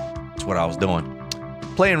 That's what I was doing.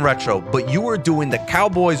 Playing retro, but you were doing the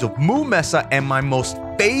Cowboys of Moo Mesa and my most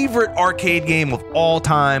favorite arcade game of all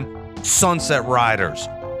time, Sunset Riders.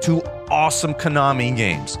 Two awesome Konami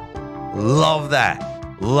games. Love that.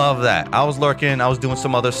 Love that. I was lurking. I was doing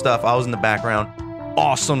some other stuff. I was in the background.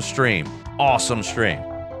 Awesome stream. Awesome stream.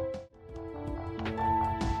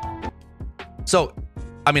 So,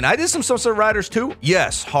 I mean, I did some Sunset Riders too.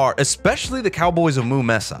 Yes, hard. Especially the Cowboys of Moo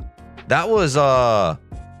Mesa. That was a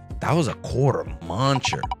quarter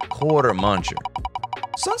muncher. Quarter muncher.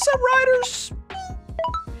 Sunset Riders,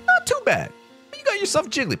 not too bad. You got yourself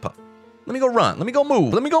Jigglypuff. Let me go run. Let me go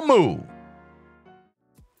move. Let me go move.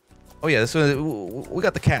 Oh yeah, this we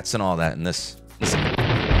got the cats and all that in this.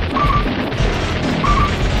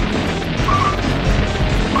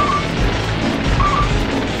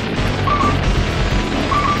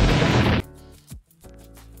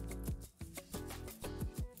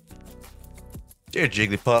 Dear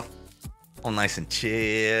Jigglypuff, all nice and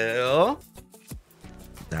chill.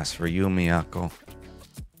 That's for you, Miyako.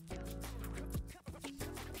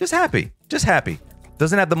 Just happy. Just happy.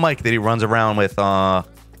 Doesn't have the mic that he runs around with on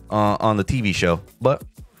the TV show, but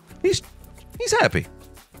he's happy.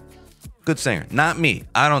 Good singer. Not me.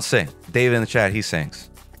 I don't sing. David in the chat, he sings.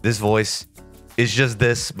 This voice is just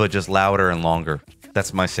this, but just louder and longer.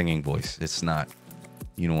 That's my singing voice. It's not.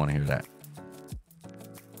 You don't want to hear that.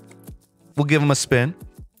 We'll give him a spin.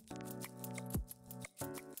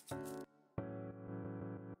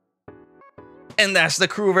 And that's the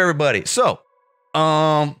crew of everybody. So,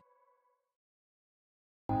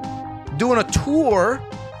 doing a tour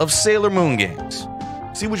of Sailor Moon games.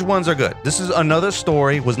 See which ones are good. This is another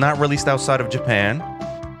story, was not released outside of Japan.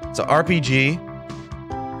 It's an RPG.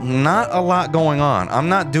 Not a lot going on. I'm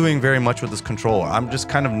not doing very much with this controller. I'm just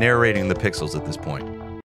kind of narrating the pixels at this point.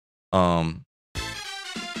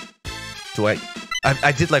 So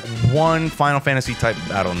I did like one Final Fantasy type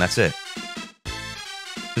battle and that's it.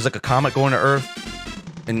 There's like a comet going to Earth,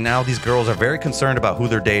 and now these girls are very concerned about who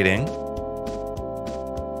they're dating.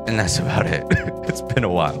 And that's about it. It's been a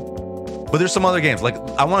while. But there's some other games. Like,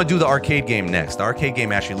 I want to do the arcade game next. The arcade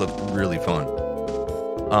game actually looked really fun.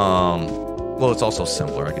 Well, it's also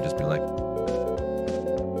simpler. I could just be like,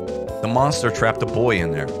 the monster trapped a boy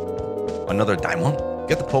in there. Another diamond?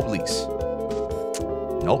 Get the police.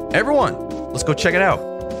 Nope. Everyone, let's go check it out.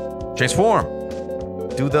 Transform.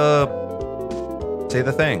 Do the... Say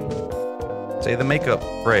the thing. Say the makeup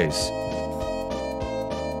phrase.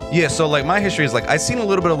 Yeah, so like my history is like, I've seen a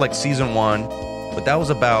little bit of like season 1, but that was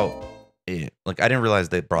about it. Like, I didn't realize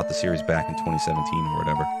they brought the series back in 2017 or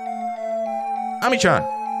whatever. Ami-chan.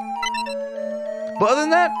 But other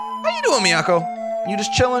than that, how you doing, Miyako? You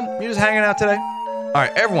just chilling? You just hanging out today? All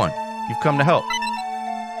right, everyone, you've come to help.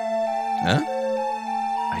 Huh?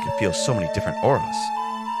 I can feel so many different auras.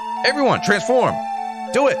 Everyone, transform.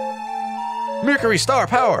 Do it. Mercury, star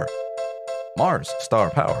power. Mars,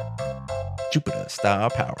 star power. Jupiter, star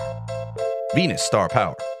power. Venus, star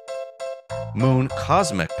power. Moon,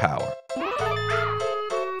 cosmic power.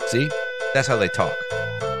 See? That's how they talk.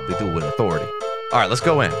 They do it with authority. All right, let's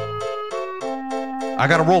go in. I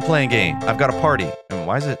got a role-playing game. I've got a party. And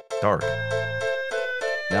why is it dark?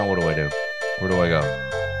 Now what do I do? Where do I go?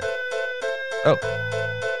 Oh.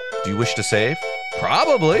 Do you wish to save?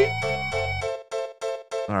 Probably.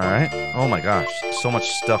 All right. Oh my gosh. So much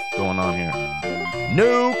stuff going on here.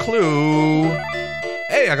 No clue.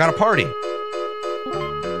 Hey, I got a party.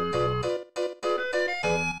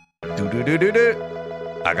 Do-do-do-do-do.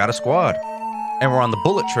 I got a squad. And we're on the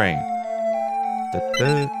bullet train.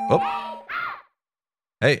 Da-da. Oh.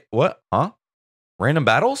 Hey, what? Huh? Random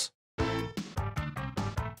battles?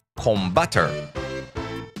 Combatter.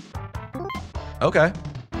 Okay.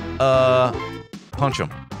 Punch him.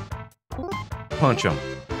 Punch him.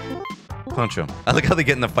 Punch him. I like how they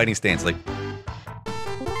get in the fighting stance. Like,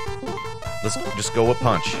 let's just go with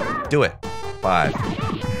punch. Do it. 5,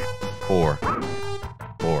 4,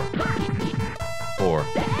 4, 4,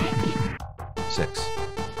 6.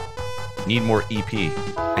 Need more EP.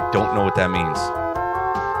 I don't know what that means.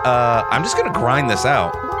 I'm just gonna grind this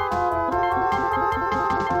out.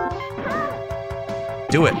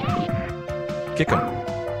 Do it. Kick him.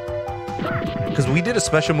 Because we did a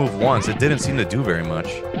special move once. It didn't seem to do very much.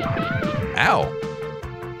 Ow.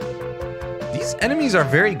 These enemies are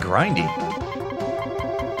very grindy.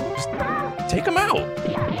 Just take them out.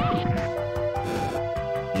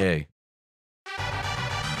 Yay.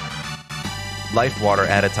 Life water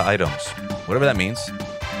added to items. Whatever that means.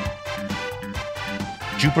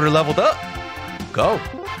 Jupiter leveled up. Go.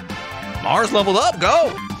 Mars leveled up.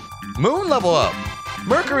 Go. Moon level up.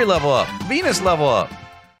 Mercury level up. Venus level up.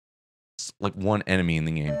 It's like one enemy in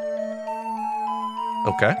the game.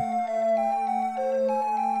 Okay.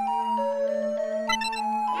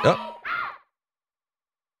 Oh.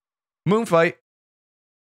 Moon fight.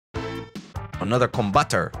 Another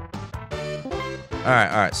combatter. All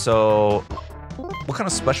right. So, what kind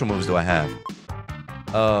of special moves do I have?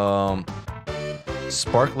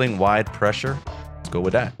 Sparkling wide pressure. Let's go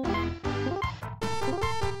with that.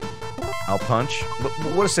 I'll punch.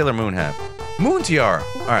 What does Sailor Moon have? Moon Tiara.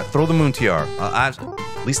 All right, throw the Moon Tiara. At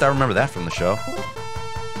least I remember that from the show.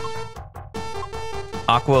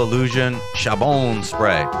 Aqua Illusion Shabon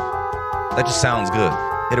Spray. That just sounds good.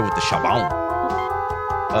 Hit it with the Shabon.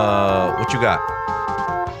 What you got?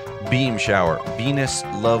 Beam Shower. Venus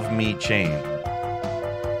Love Me Chain.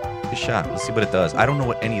 Good shot. Let's see what it does. I don't know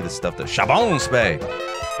what any of this stuff does. Shabon Spray.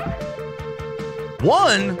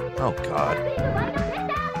 1? Oh, God.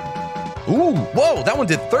 Ooh, whoa, that one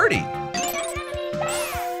did 30.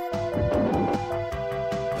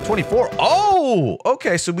 24. Oh,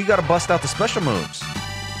 okay, so we got to bust out the special moves.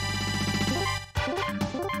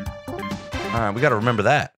 All right, we got to remember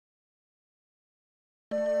that.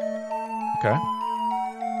 Okay.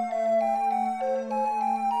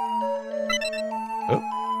 Oh.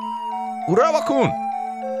 Urawa-kun.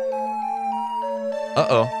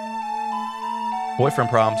 Uh-oh. Boyfriend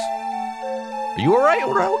problems. Are you all right,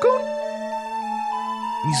 Urawa-kun?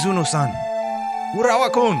 Mizuno-san.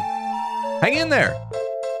 Urawa-kun. Hang in there.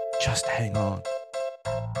 Just hang on.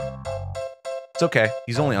 It's okay.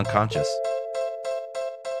 He's only unconscious.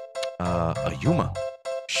 Ayuma.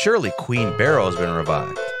 Surely Queen Barrow has been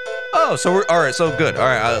revived. Oh, so we're all right. So good. All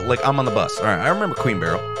right, like I'm on the bus. All right, I remember Queen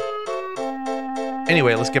Barrel.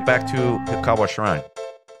 Anyway, let's get back to Hikawa Shrine.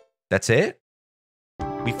 That's it?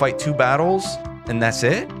 We fight 2 battles, and that's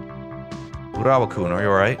it? Urawa-kun, are you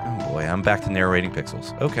all right? Oh boy, I'm back to narrating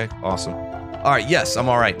pixels. Okay, awesome. All right, yes, I'm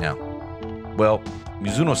all right now. Well,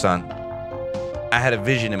 Mizuno-san, I had a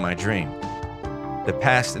vision in my dream. The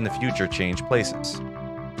past and the future change places.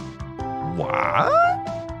 What?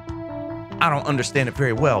 I don't understand it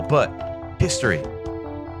very well, but history.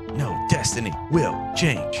 No, destiny will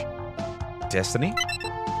change. Destiny?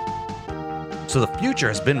 So the future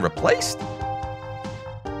has been replaced?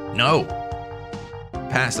 No.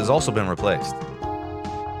 Past has also been replaced.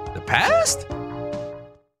 The past?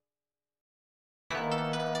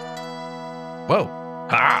 Whoa.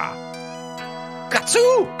 Ha!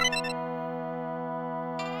 Katsu!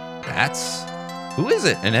 That's... Who is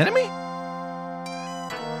it? An enemy?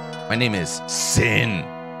 My name is Sin.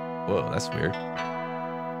 Whoa, that's weird.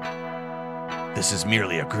 This is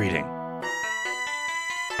merely a greeting.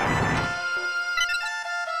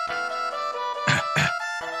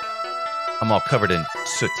 I'm all covered in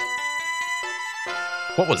soot.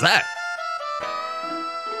 What was that?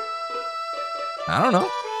 I don't know.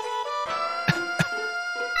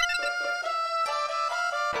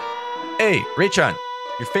 Hey, Ray-chan,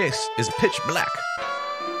 your face is pitch black.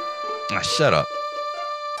 Ah, shut up.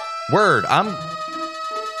 Word,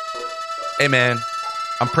 Hey man,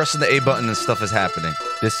 I'm pressing the A button and stuff is happening.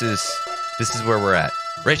 This is where we're at.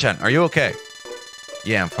 Ray-chan, are you okay?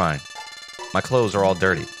 Yeah, I'm fine. My clothes are all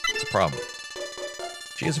dirty. It's a problem.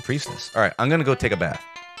 She is a priestess. All right, I'm gonna go take a bath.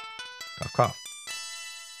 Cough, cough.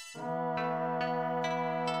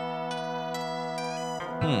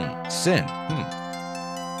 Sin.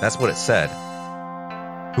 That's what it said.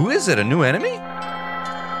 Who is it? A new enemy?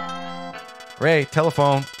 Ray,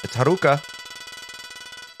 telephone. It's Haruka.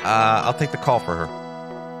 I'll take the call for her.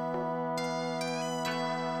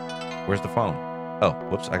 Where's the phone? Oh,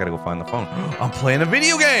 whoops, I gotta go find the phone. I'm playing a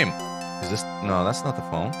video game! Is this... No, that's not the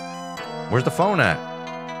phone. Where's the phone at?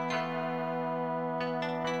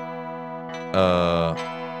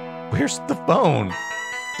 Where's the phone?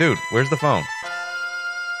 Dude, where's the phone?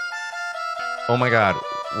 Oh my god.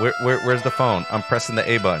 Where's the phone? I'm pressing the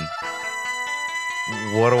A button.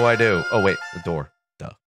 What do I do? Oh, wait. The door.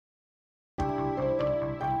 Duh.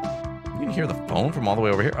 You can hear the phone from all the way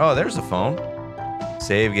over here? Oh, there's the phone.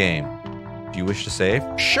 Save game. Do you wish to save?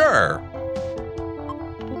 Sure.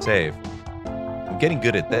 Save. I'm getting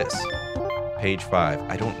good at this. Page 5.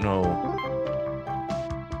 I don't know.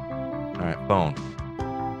 Alright, phone.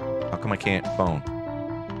 How come I can't phone?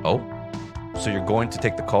 Oh? So you're going to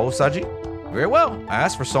take the call, Saji? Very well. I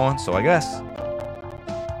asked for someone, so I guess.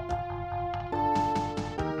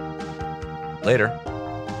 Later.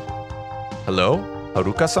 Hello?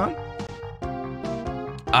 Haruka-san?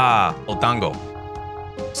 Ah, Odango.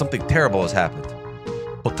 Something terrible has happened.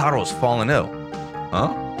 Otaro's fallen ill. Huh?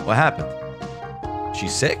 What happened?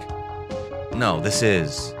 She's sick? No, this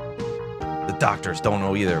is... The doctors don't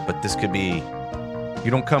know either, but this could be...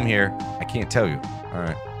 You don't come here, I can't tell you.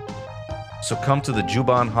 Alright. So come to the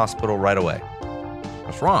Juban hospital right away.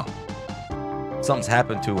 What's wrong? Something's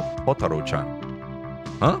happened to Hotaro-chan.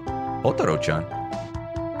 Huh? Hotaro-chan?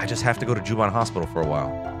 I just have to go to Juban hospital for a while.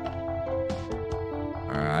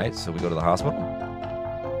 Alright, so we go to the hospital.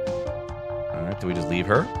 Alright, do we just leave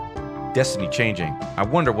her? Destiny changing. I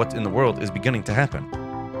wonder what in the world is beginning to happen.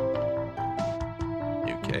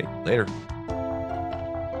 Okay, later.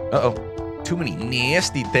 Uh-oh. Too many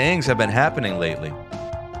nasty things have been happening lately.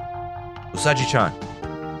 Usagi-chan,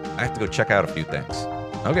 I have to go check out a few things.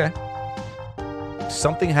 Okay. If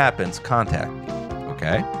something happens, contact me.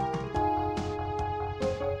 Okay.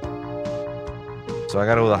 So I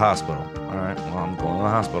gotta go to the hospital. Alright, well, I'm going to the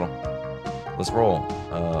hospital. Let's roll.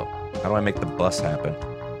 How do I make the bus happen?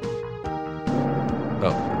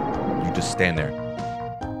 Oh, you just stand there.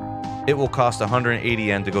 It will cost 180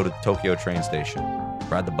 yen to go to the Tokyo train station.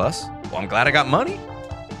 Ride the bus? Well, I'm glad I got money.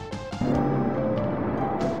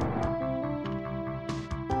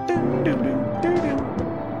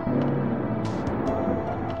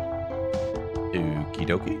 Okie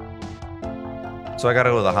dokie. So I gotta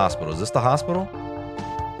go to the hospital. Is this the hospital?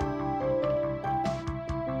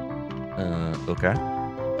 Okay.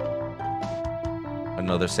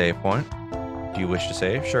 Another save point. Do you wish to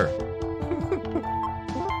save? Sure.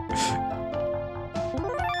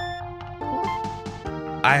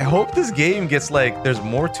 I hope this game gets like, there's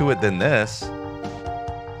more to it than this.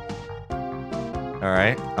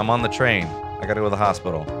 Alright, I'm on the train. I gotta go to the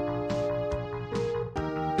hospital.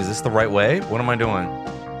 Is this the right way? What am I doing?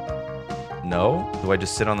 No? Do I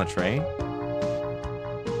just sit on the train?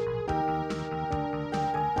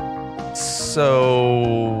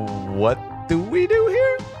 So, what do we do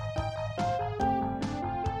here?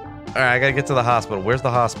 All right, I gotta get to the hospital. Where's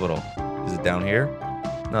the hospital? Is it down here?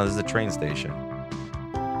 No, this is the train station.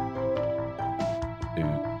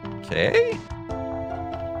 Okay. All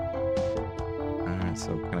right,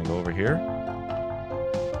 so can I go over here?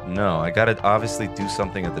 No, I gotta obviously do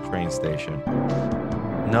something at the train station.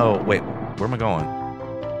 No, wait, where am I going?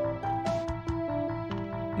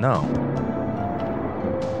 No.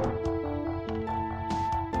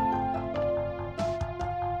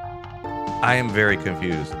 I am very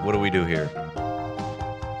confused. What do we do here?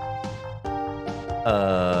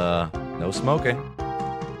 No smoking.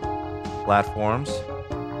 Platforms.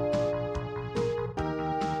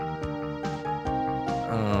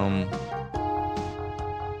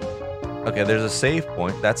 Okay, there's a save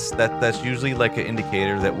point. That's usually like an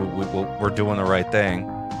indicator that we're doing the right thing.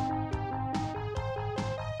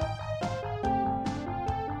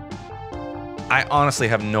 I honestly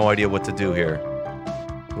have no idea what to do here.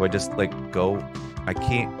 Do I just like go? I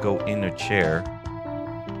can't go in a chair.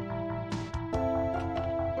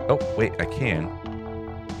 Oh wait, I can.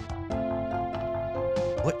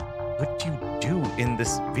 What do you do in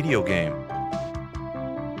this video game?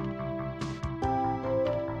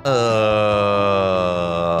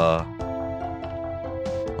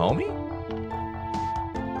 Homie?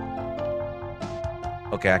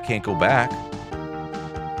 Okay, I can't go back.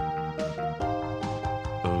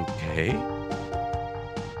 Okay.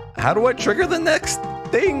 How do I trigger the next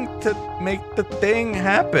thing to make the thing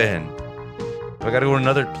happen? Do I gotta go to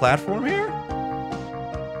another platform here?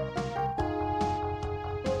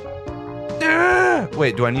 Ah!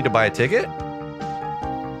 Wait, do I need to buy a ticket?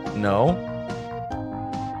 No.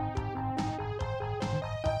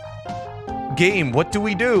 Game, what do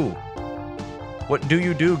we do? What do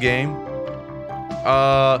you do, game?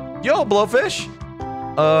 Yo, Blowfish.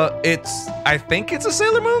 I think it's a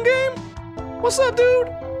Sailor Moon game? What's up, dude?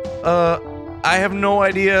 I have no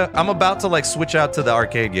idea. I'm about to like switch out to the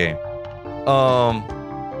arcade game.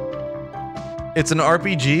 It's an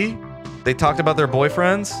RPG. They talked about their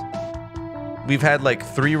boyfriends. We've had like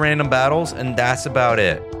 3 random battles, and that's about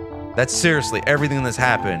it. That's seriously everything that's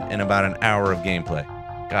happened in about an hour of gameplay.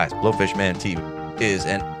 Guys, Blowfish Man TV is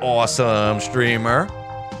an awesome streamer.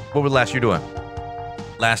 What was last year doing?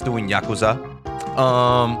 Last doing Yakuza.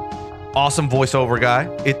 Awesome voiceover guy.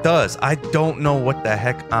 It does. I don't know what the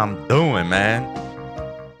heck I'm doing, man.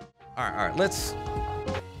 All right. Let's.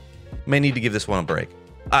 May need to give this one a break.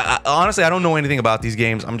 Honestly, I don't know anything about these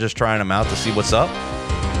games. I'm just trying them out to see what's up.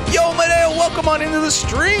 Yo, Madeo, welcome on into the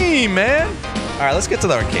stream, man. All right, let's get to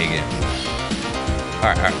the arcade game.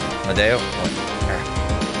 All right. Madeo.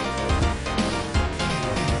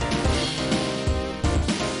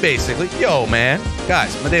 Basically, yo, man.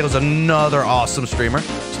 Guys, Madeo's another awesome streamer.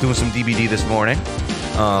 Just doing some DBD this morning.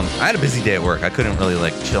 I had a busy day at work. I couldn't really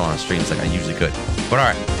like chill on streams like I usually could. But all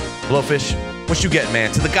right, Blowfish, what you get,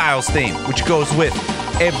 man? To the Guiles theme, which goes with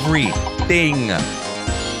everything.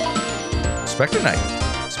 Spectre Knight.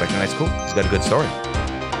 Spectre Knight's cool. He's got a good story.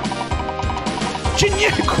 Jinya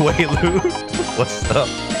Quaalude. What's up?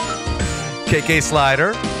 KK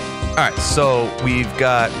Slider. All right, so we've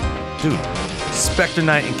got, dude, Spectre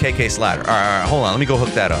Knight and KK Slider. All right, hold on. Let me go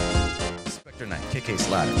hook that up. Spectre Knight, KK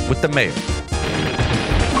Slider with the mayor.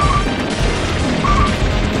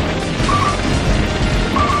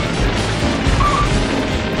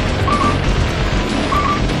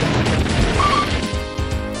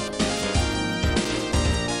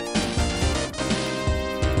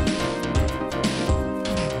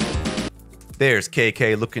 There's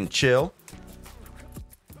KK looking chill.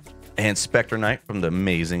 And Spectre Knight from the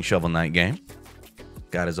amazing Shovel Knight game.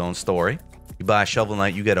 Got his own story. You buy Shovel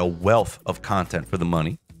Knight, you get a wealth of content for the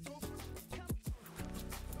money.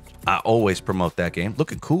 I always promote that game.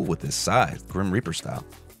 Looking cool with his size, Grim Reaper style.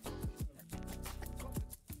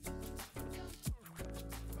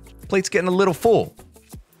 Plate's getting a little full.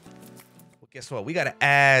 Well, guess what? We got to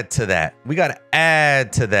add to that.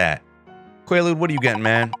 Quaalude, what are you getting,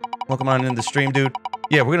 man? Welcome on in the stream, dude.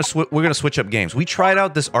 Yeah, we're gonna switch up games. We tried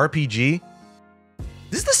out this RPG.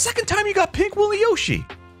 This is the second time you got Pink Willy Yoshi.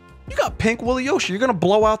 You got Pink Willy Yoshi. You're gonna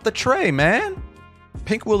blow out the tray, man.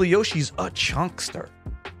 Pink Willy Yoshi's a chunkster.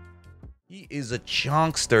 He is a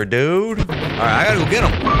chunkster, dude. All right, I gotta go get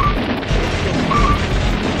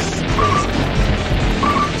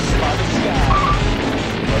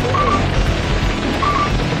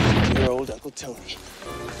him. Your old Uncle Tony.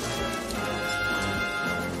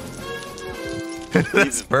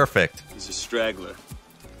 That's perfect. He's a straggler.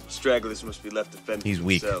 Stragglers must be left to fend He's for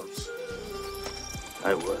weak. themselves.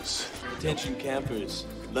 I was. Attention campers.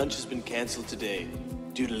 Lunch has been canceled today.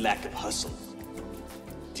 due to lack of hustle.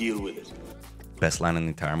 Deal with it. Best line in the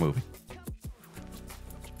entire movie.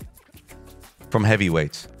 From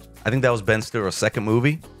Heavyweights. I think that was Ben Stiller's second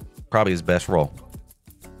movie. Probably his best role.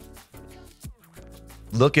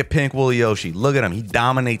 Look at Pink Willie Yoshi. Look at him. He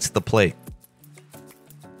dominates the plate.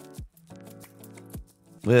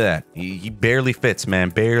 Look at that. He barely fits, man.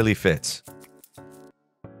 Barely fits.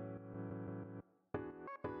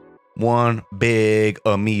 One big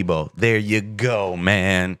amiibo. There you go,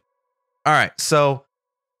 man. All right, so,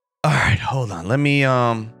 all right, hold on. Let me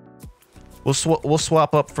we'll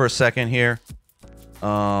swap up for a second here.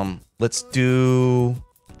 Let's do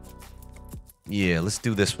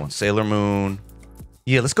this one. Sailor Moon.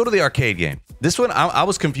 Yeah, let's go to the arcade game. This one, I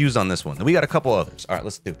was confused on this one. We got a couple others. All right,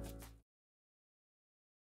 let's do it.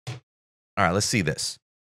 All right, let's see this.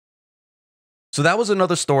 So that was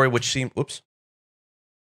another story which seemed,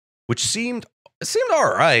 it seemed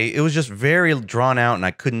all right. It was just very drawn out, and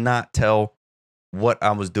I could not tell what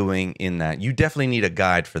I was doing in that. You definitely need a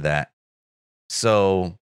guide for that.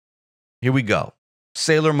 So here we go.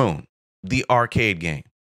 Sailor Moon, the arcade game,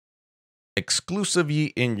 exclusively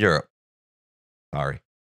in Europe. Sorry.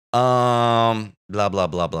 Blah blah blah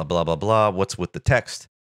blah blah blah blah. What's with the text?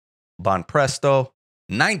 Bon Presto,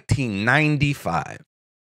 1995.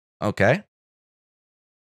 Okay.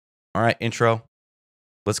 All right, intro.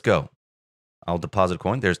 Let's go. I'll deposit a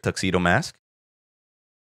coin. There's Tuxedo Mask.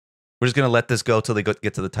 We're just going to let this go till they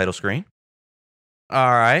get to the title screen.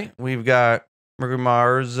 All right. We've got Mercury,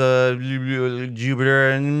 Mars,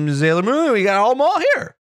 Jupiter, and Sailor Moon. We got them all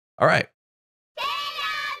here. All right.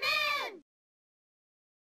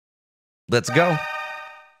 Let's go.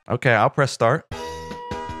 Okay, I'll press start.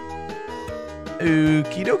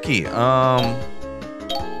 Okie dokie.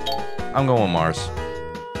 I'm going with Mars.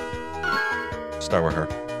 Start with her.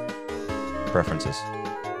 Preferences.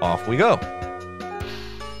 Off we go.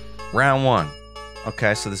 Round one.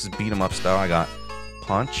 Okay, so this is beat 'em up style. I got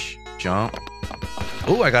punch, jump.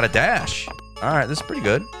 Ooh, I got a dash. All right, this is pretty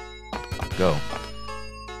good. Go.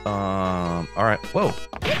 All right. Whoa.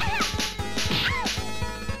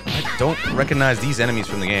 I don't recognize these enemies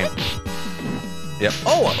from the game. Yep.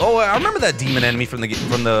 Oh, I remember that demon enemy from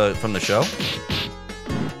the show.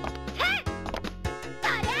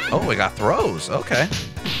 Oh, we got throws. Okay.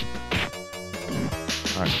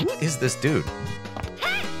 All right. Who is this dude? All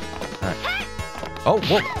right. Oh,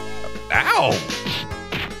 whoa. Ow.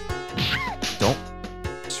 Don't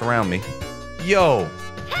surround me. Yo.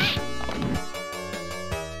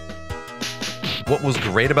 What was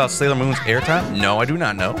great about Sailor Moon's airtime? No, I do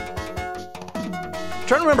not know. I'm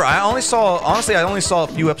trying to remember. I only saw a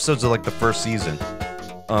few episodes of like the first season.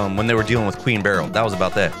 When they were dealing with Queen Beryl. That was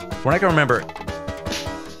about that. When I can remember,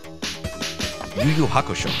 Yu Yu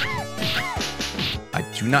Hakusho. I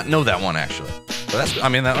do not know that one actually. But that's, I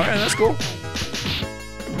mean, all right, that's cool.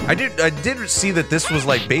 I did see that this was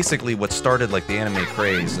like basically what started like the anime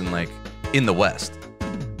craze and like in the West.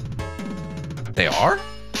 They are?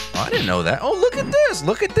 Oh, I didn't know that. Oh, look at this.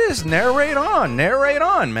 Look at this. Narrate on,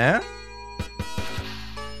 man.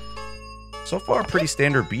 So far, pretty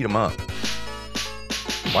standard beat 'em up.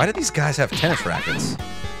 Why do these guys have tennis rackets?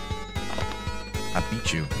 I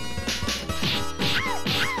beat you.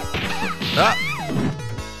 Ah!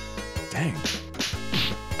 Dang.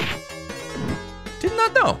 Did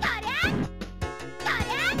not know.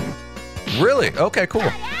 Really? Okay,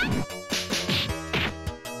 cool.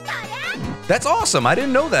 That's awesome. I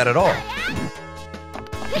didn't know that at all.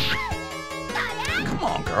 Come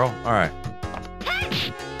on, girl. All right.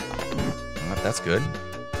 That's good.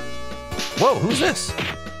 Whoa, who's this?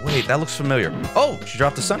 Wait, that looks familiar. Oh, she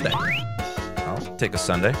dropped a sundae. I'll take a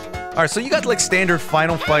sundae. All right, so you got like standard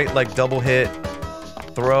final fight, like double hit,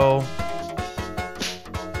 throw.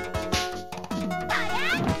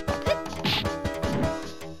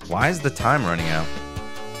 Why is the time running out?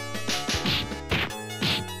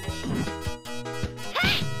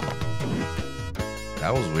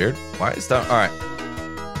 That was weird. Why is that? All right.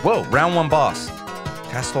 Whoa, round one boss.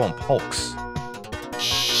 Castle and Pulks.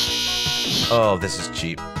 Oh, this is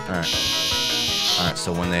cheap. All right. All right,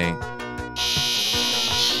 so when they...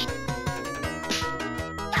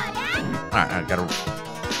 All right, I gotta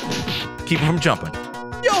keep him from jumping.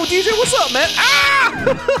 Yo, DJ, what's up, man?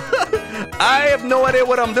 Ah! I have no idea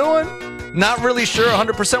what I'm doing. Not really sure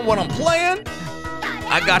 100% what I'm playing.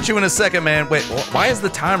 I got you in a second, man. Wait, why is the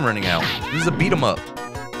time running out? This is a beat 'em up.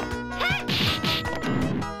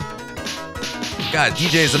 God,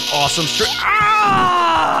 DJ is an awesome stream.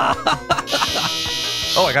 Ah!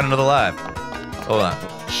 Oh, I got another live. Hold on.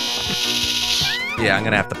 Yeah, I'm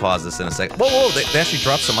gonna have to pause this in a second. Whoa, they actually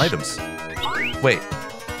dropped some items. Wait.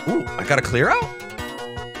 Ooh, I got a clear out?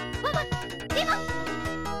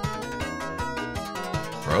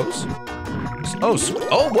 froze? Oh,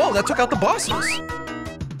 oh, whoa, that took out the bosses.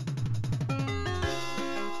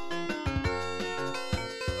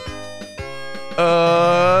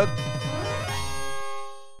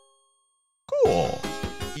 Cool.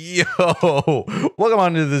 Yo, welcome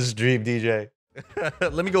on to this stream, DJ.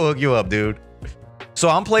 Let me go hook you up, dude. So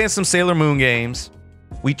I'm playing some Sailor Moon games.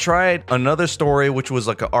 We tried another story, which was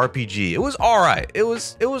like an RPG. It was all right. It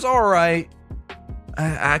was all right.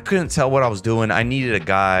 I couldn't tell what I was doing. I needed a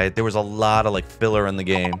guide. There was a lot of like filler in the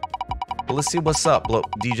game. But let's see what's up. Look,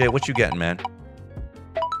 DJ, what you getting, man?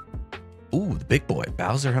 Ooh, the big boy,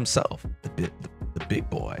 Bowser himself. The big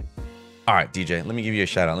boy. All right, DJ, let me give you a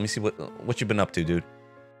shout out. Let me see what you've been up to, dude.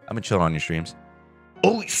 I've been chilling on your streams.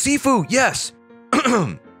 Oh, Sifu, yes.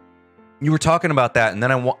 You were talking about that, and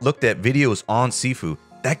then I looked at videos on Sifu.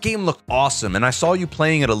 That game looked awesome, and I saw you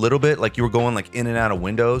playing it a little bit, like you were going like in and out of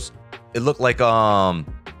windows. It looked like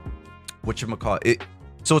whatchamacallit.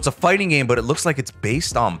 So it's a fighting game, but it looks like it's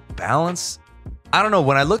based on balance. I don't know.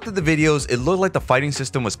 When I looked at the videos, it looked like the fighting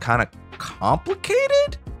system was kind of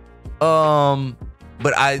complicated. But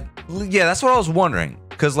yeah, that's what I was wondering.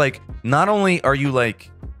 Because like, not only are you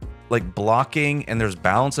like blocking and there's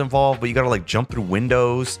balance involved, but you gotta like jump through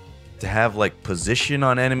windows to have like position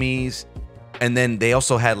on enemies. And then they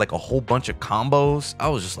also had like a whole bunch of combos. I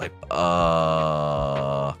was just like,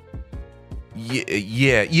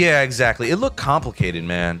 yeah, exactly. It looked complicated,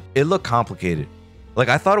 man. It looked complicated. Like,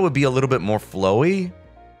 I thought it would be a little bit more flowy,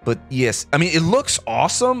 but yes. I mean, it looks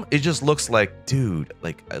awesome. It just looks like, dude,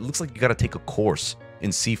 like, it looks like you gotta take a course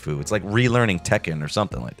in Sifu. It's like relearning Tekken or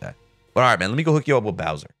something like that. But all right, man, let me go hook you up with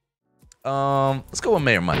Bowser. Let's go with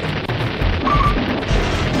Mayor Mike.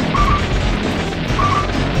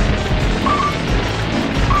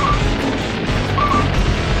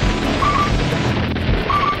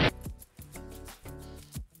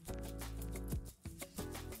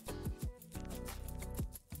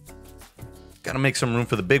 Gotta make some room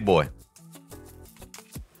for the big boy.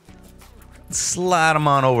 Slide him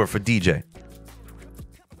on over for DJ.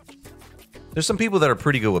 There's some people that are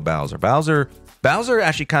pretty good with Bowser. Bowser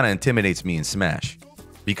actually kind of intimidates me in Smash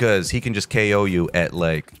because he can just KO you at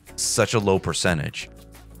like such a low percentage.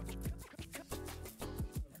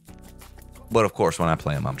 But of course, when I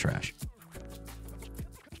play him, I'm trash.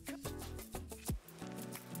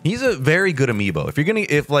 He's a very good amiibo.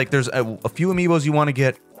 If like there's a few amiibos you want to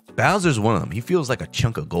get, Bowser's one of them. He feels like a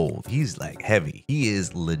chunk of gold. He's like heavy. He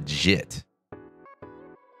is legit.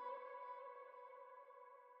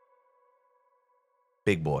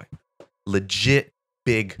 Big boy. Legit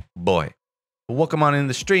big boy. Welcome on in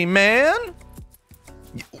the stream, man.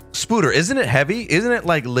 Spooter, isn't it heavy? Isn't it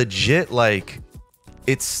like legit? Like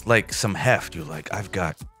it's like some heft. You're like, I've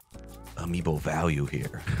got amiibo value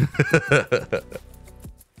here.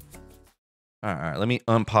 All right, let me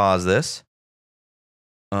unpause this.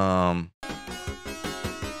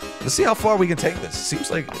 Let's see how far we can take this.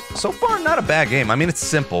 Seems like so far not a bad game. I mean, it's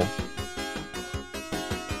simple.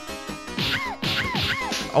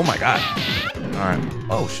 Oh my god. All right.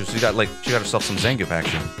 Oh, she got herself some Zangief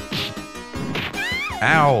action.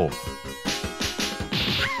 Ow.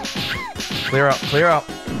 Clear out, clear out.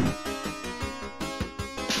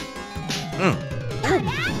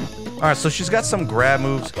 All right, so she's got some grab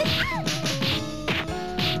moves.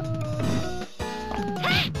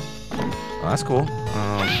 Oh, that's cool.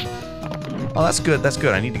 Oh, that's good. That's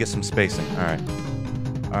good. I need to get some spacing. All right.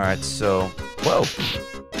 All right. So, whoa.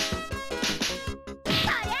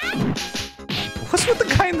 What's with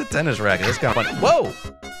the guy in the tennis racket? That's kind of funny. Whoa.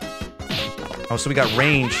 Oh, so we got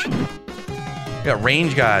range. We got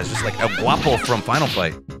range guys, just like El Guapo from Final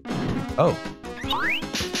Fight. Oh.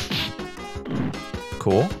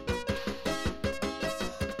 Cool.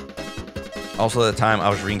 Also, at the time, I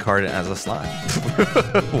was reincarnated as a slime.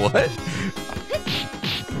 What?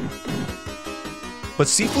 But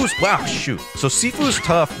Sifu's, wow, shoot. So Sifu's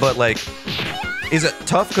tough, but like, is it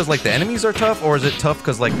tough because like the enemies are tough, or is it tough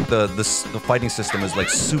because like the fighting system is like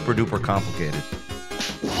super duper complicated?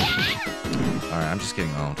 All right, I'm just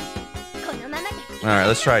getting owned. All right,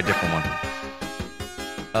 let's try a different one.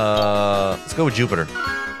 Let's go with Jupiter.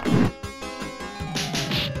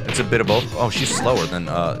 It's a bit of both. Oh, she's slower than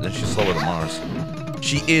Mars.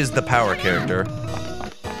 She is the power character.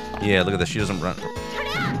 Yeah, look at this. She doesn't run.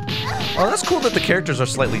 Oh, that's cool that the characters are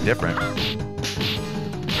slightly different.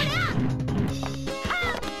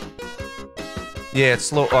 Yeah, it's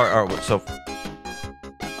slow. So.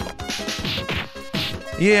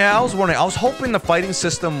 Yeah, I was wondering. I was hoping the fighting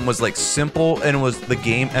system was like simple and the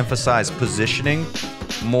game emphasized positioning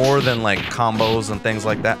more than like combos and things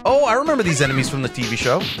like that. Oh, I remember these enemies from the TV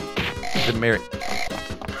show. Good Mary.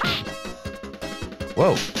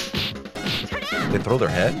 Whoa. They throw their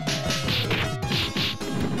head?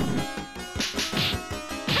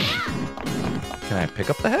 Can I pick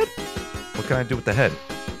up the head? What can I do with the head?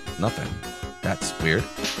 Nothing. That's weird.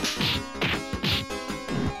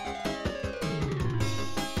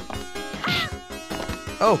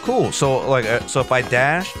 Oh, cool. So, like, so if I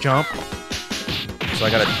dash, jump. So I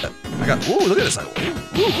got. Ooh, look at this. Ooh,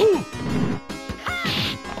 ooh, ooh.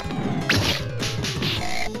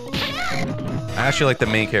 I actually like the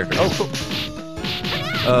main character. Oh, cool.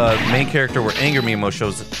 Main character where Anger Me Emo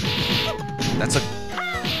shows. That's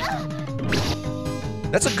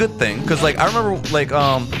a good thing, because like I remember like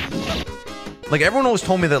everyone always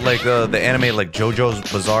told me that like the anime like JoJo's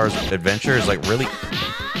Bizarre Adventure is like really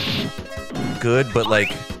good, but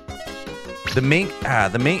like the main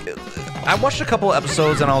I watched a couple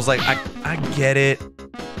episodes and I was like I get it,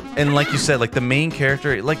 and like you said, like the main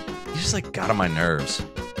character, like he just like got on my nerves.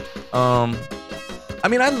 I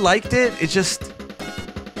mean, I liked it. It's just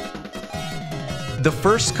the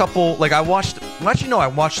first couple, like I watched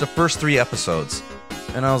the first 3 episodes.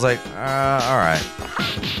 And I was like, all right.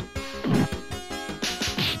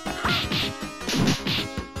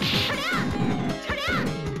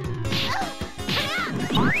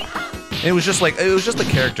 It was just the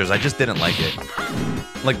characters. I just didn't like it.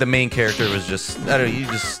 Like the main character was just, I don't know,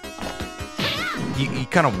 you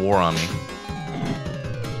kind of wore on me.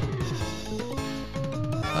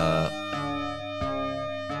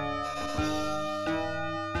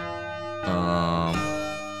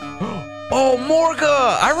 Oh,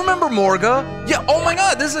 Morga! I remember Morga. Yeah, oh my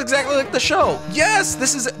god, this is exactly like the show. Yes,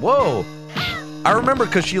 this is it. Whoa. I remember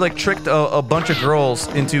because she like tricked a bunch of girls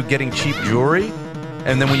into getting cheap jewelry.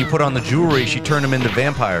 And then when you put on the jewelry, she turned them into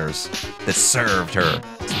vampires that served her.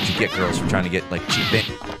 That's what you get girls for trying to get like cheap, get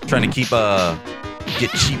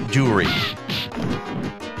cheap jewelry.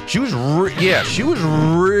 She was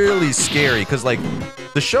really scary because like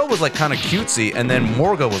the show was like kind of cutesy, and then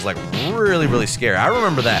Morga was like really, really scary. I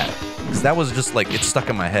remember that. Because that was just like, it stuck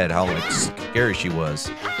in my head how like scary she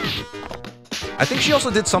was. I think she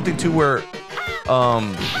also did something too where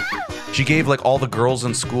she gave like all the girls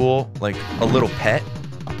in school like a little pet.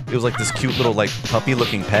 It was like this cute little like puppy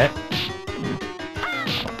looking pet.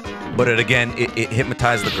 But it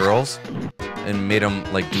hypnotized the girls and made them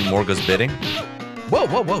like do Morga's bidding. Whoa,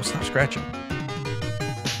 whoa, whoa, stop scratching.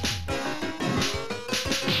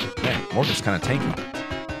 Man, Morga's kind of tanky.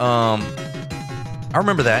 I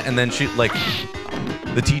remember that, and then she, like,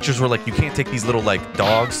 the teachers were like, you can't take these little, like,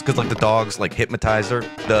 dogs, because, like, the dogs, like, hypnotized her,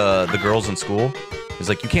 the girls in school. It's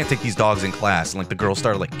like, you can't take these dogs in class, and, like, the girls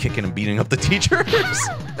started, like, kicking and beating up the teachers.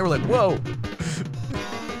 They were like, whoa.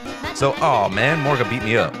 So, oh, man, Morga beat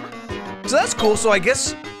me up. So that's cool, so I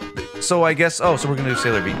guess, oh, so we're gonna do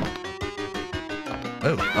Sailor Beat.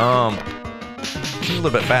 Oh, she's a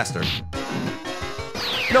little bit faster.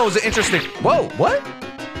 No, it was an interesting, whoa, what?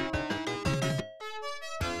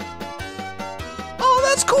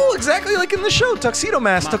 That's cool, exactly like in the show. Tuxedo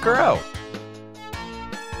Mask took her out.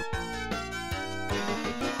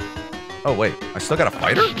 Oh wait, I still gotta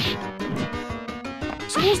fight her?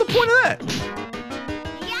 So what was the point of that?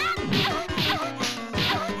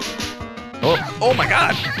 Oh my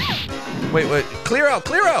god! Wait, clear out,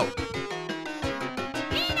 clear out!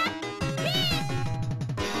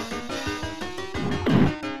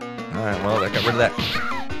 Alright, well, that got rid of that.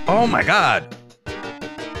 Oh my god!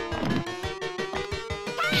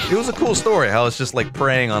 It was a cool story, how it's just like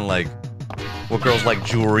preying on like what girls like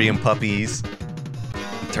jewelry and puppies,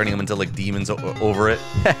 and turning them into like demons over it.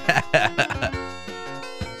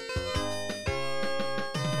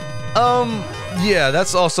 Yeah,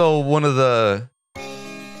 that's also one of the.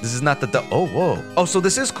 This is not the. Oh, whoa. Oh, so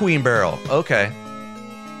this is Queen Beryl. Okay.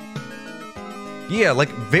 Yeah, like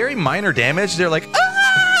very minor damage. They're like,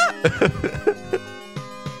 ah!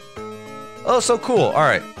 Oh, so cool. All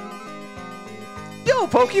right. Yo,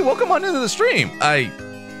 Pokey, welcome on into the stream. I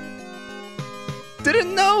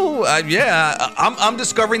didn't know. Yeah, I'm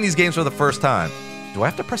discovering these games for the first time. Do I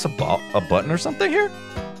have to press a button or something here?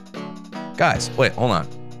 Guys, wait, hold on.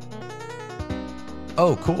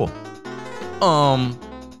 Oh, cool.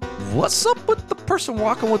 What's up with the person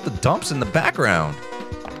walking with the dumps in the background?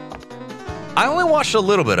 I only watched a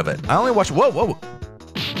little bit of it. I only watched. Whoa, whoa.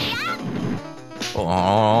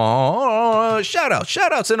 Oh,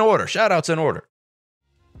 shout-outs in order. Shout-outs in order.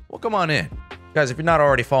 Well, come on in. Guys, if you're not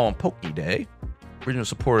already following PokeDay, original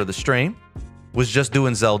supporter of the stream, was just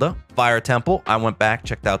doing Zelda, Fire Temple. I went back,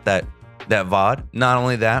 checked out that VOD. Not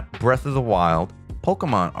only that, Breath of the Wild,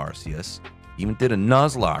 Pokemon Arceus, even did a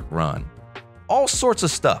Nuzlocke run. All sorts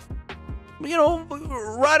of stuff. you know,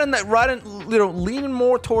 leaning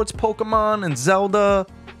more towards Pokemon and Zelda.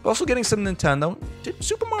 Also getting some Nintendo. Did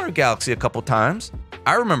Super Mario Galaxy a couple times.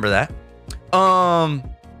 I remember that.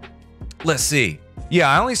 Let's see. Yeah,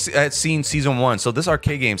 I only had seen season 1, so this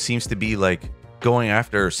arcade game seems to be like going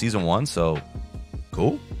after season 1. So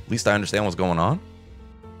cool. At least I understand what's going on.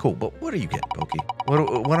 Cool. But what do you get, Pokey?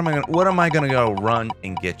 What am I gonna go run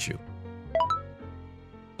and get you?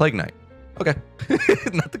 Plague Knight. Okay.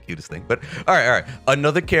 Not the cutest thing, but all right.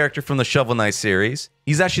 Another character from the Shovel Knight series.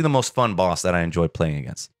 He's actually the most fun boss that I enjoy playing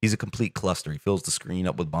against. He's a complete cluster. He fills the screen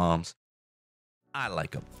up with bombs. I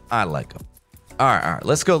like him. All right.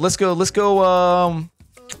 Let's go with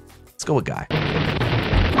Guy.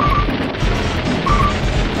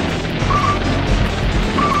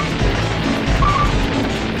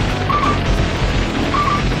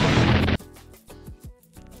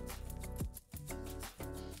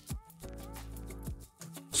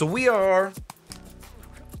 So we are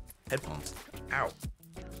headphones. Ow.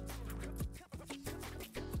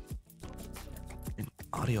 And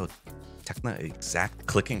audio techno exact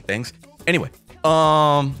clicking things. Anyway,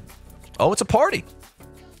 oh, it's a party.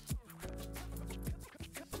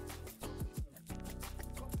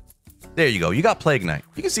 There you go. You got Plague Knight.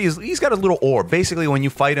 You can see he's got a little orb. Basically, when you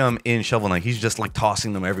fight him in Shovel Knight, he's just like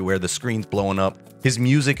tossing them everywhere. The screen's blowing up. His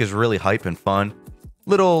music is really hype and fun.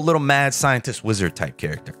 Little mad scientist wizard type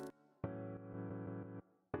character.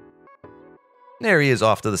 There he is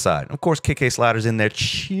off to the side. Of course, KK Slider's in there.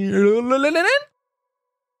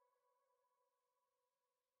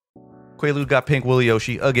 Quaalude got Pink Willy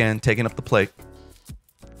Yoshi again, taking up the plate.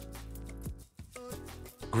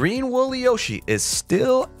 Green Willy Yoshi is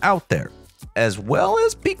still out there, as well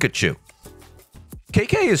as Pikachu.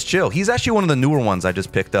 KK is chill. He's actually one of the newer ones I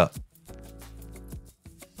just picked up.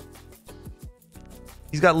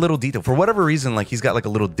 He's got little detail. For whatever reason, like he's got like a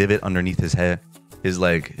little divot underneath his head. His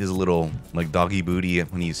little like doggy booty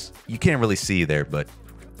when he's, you can't really see there, but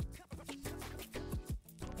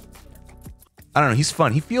I don't know, he's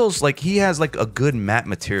fun. He feels like he has like a good matte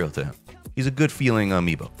material to him. He's a good feeling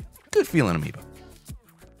amiibo. Good feeling amiibo.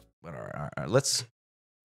 But all right, let's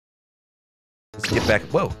get back.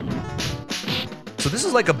 Whoa. So this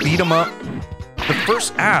is like a beat 'em up. The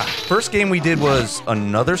first game we did was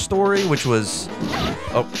Another Story, which was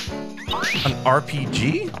an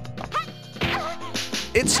RPG.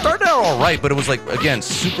 It started out all right, but it was like, again,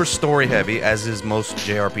 super story heavy, as is most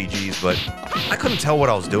JRPGs. But I couldn't tell what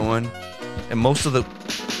I was doing, and most of the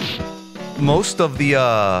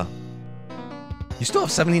you still have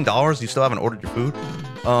 $17. You still haven't ordered your food.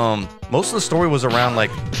 Most of the story was around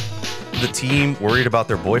like the team worried about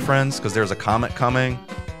their boyfriends because there's a comet coming.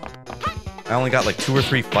 I only got like 2 or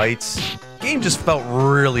 3 fights. Game just felt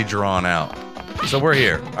really drawn out. So we're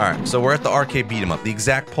here. All right, so we're at the arcade beat 'em up, the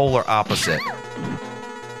exact polar opposite.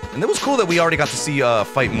 And it was cool that we already got to see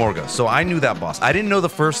fight Morga. So I knew that boss. I didn't know the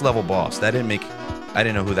first level boss. I didn't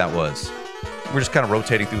know who that was. We're just kind of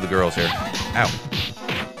rotating through the girls here. Ow.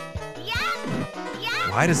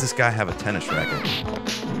 Why does this guy have a tennis racket?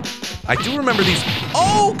 I do remember these.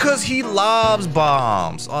 Oh, because he lobs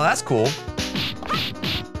bombs. Oh, that's cool.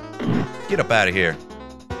 Get up out of here.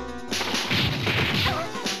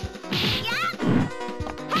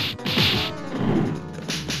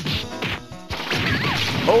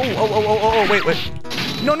 Oh, wait.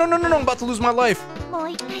 No, I'm about to lose my life.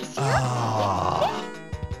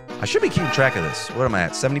 I should be keeping track of this. What am I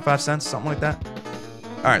at, 75 cents? Something like that?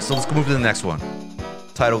 All right, so let's move to the next one.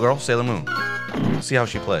 Title girl, Sailor Moon. Let's see how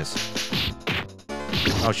she plays.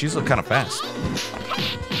 Oh, she's kind of fast.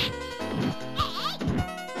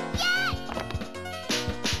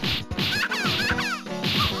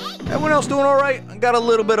 Everyone else doing all right? I got a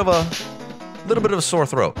little bit of a sore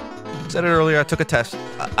throat. Said it earlier. I took a test.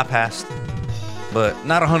 I passed, but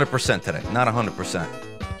not 100% today. Not 100%.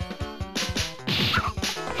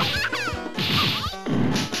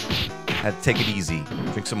 Had to take it easy.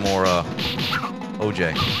 Drink some more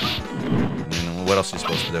OJ. And what else are you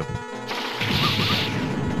supposed to do?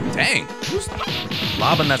 Dang, who's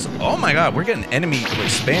lobbing that? Oh my God, we're getting enemy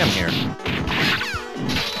like spam here.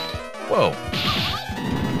 Whoa.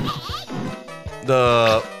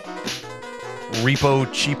 The Repo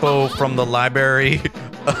Cheapo from the library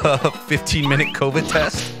 15-minute COVID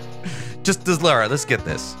test. Just does Lara, let's get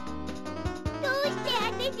this.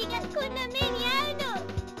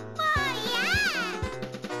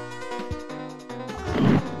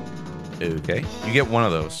 Okay, you get one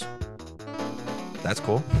of those. That's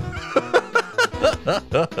cool.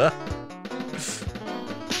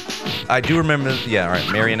 I do remember, yeah, all right,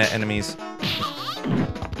 marionette enemies.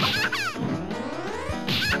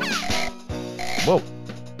 Whoa.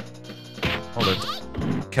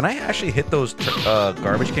 Can I actually hit those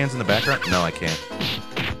garbage cans in the background? No, I can't.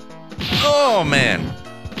 Oh, man.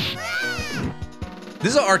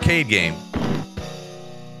 This is an arcade game.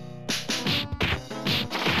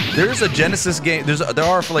 There's a Genesis game. There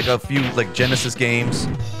are like a few like Genesis games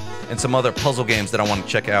and some other puzzle games that I want to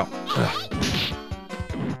check out. Ugh.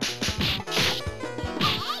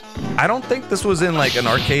 I don't think this was in like an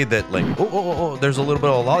arcade that like, oh, there's a little bit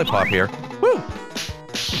of a lollipop here. Woo!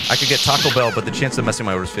 I could get Taco Bell, but the chance of messing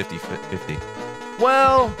my order is 50-50.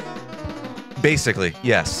 Well, basically,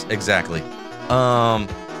 yes, exactly. Oh,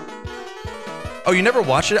 you never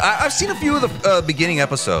watched it? I've seen a few of the beginning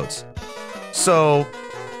episodes. So,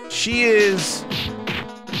 she is,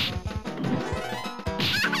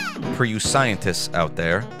 for you scientists out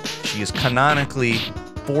there, she is canonically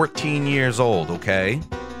 14 years old, okay?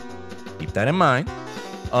 Keep that in mind.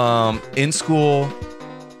 In school,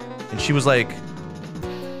 and she was like,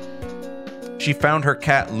 she found her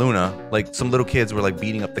cat Luna. Like some little kids were like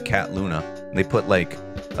beating up the cat Luna, and they put like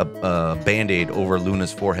a Band-Aid over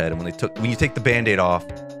Luna's forehead. And when you take the Band-Aid off,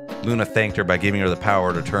 Luna thanked her by giving her the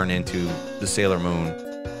power to turn into the Sailor Moon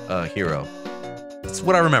hero. That's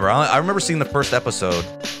what I remember. I remember seeing the first episode,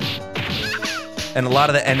 and a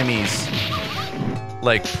lot of the enemies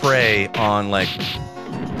like prey on like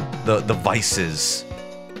the vices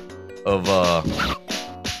of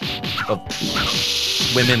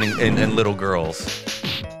women and little girls.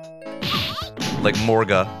 Like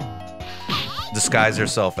Morga disguised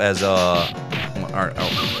herself as we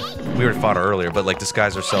already fought her earlier, but like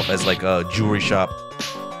disguised herself as like a jewelry shop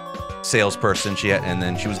salesperson. And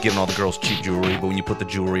then she was giving all the girls cheap jewelry, but when you put the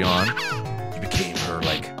jewelry on, you became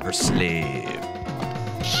her slave.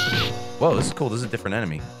 Whoa, this is cool. This is a different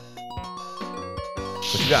enemy.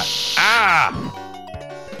 What you got? Ah!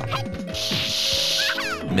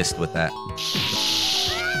 Missed with that.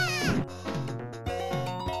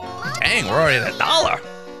 Dang, we're already at $1.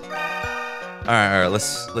 All right.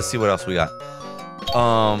 Let's see what else we got.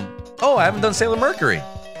 Oh, I haven't done Sailor Mercury.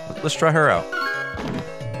 Let's try her out.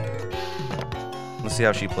 Let's see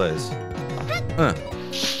how she plays.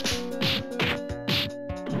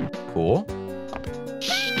 Cool.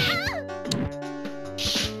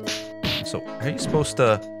 So, how are you supposed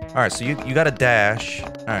to... Alright, so you got to dash.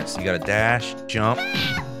 Alright, so you got to dash, jump.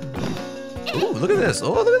 Ooh, look at this.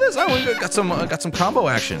 Oh, look at this. Oh, we got some combo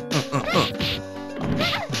action.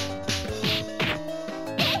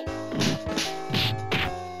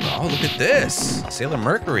 Oh, look at this. Sailor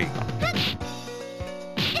Mercury.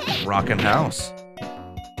 Rockin' house.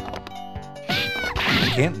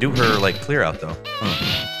 I can't do her, like, clear out, though.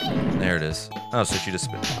 There it is. Oh, so she just...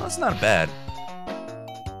 Oh, that's not bad.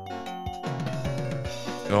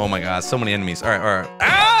 Oh my god, so many enemies. Alright.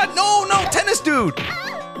 Ah! No! Tennis dude!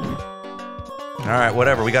 Alright,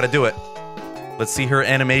 whatever. We gotta do it. Let's see her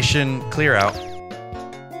animation clear out.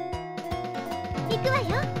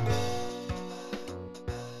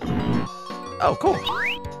 Oh, cool.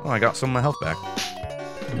 Oh, I got some of my health back.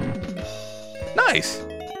 Nice!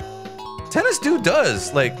 Tennis dude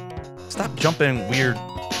does, like, stop jumping weird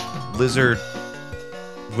lizard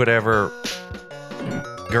whatever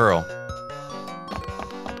girl.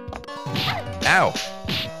 Ow.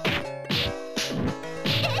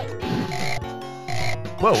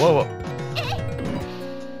 Whoa.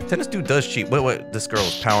 Tennis dude does cheat. Wait. This girl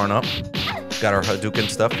is powering up. Got her Hadouken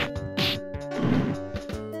stuff.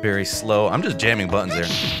 Very slow. I'm just jamming buttons there.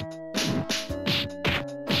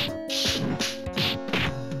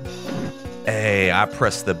 Hey, I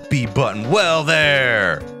pressed the B button. Well,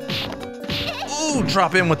 there. Ooh,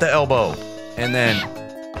 drop in with the elbow. And then...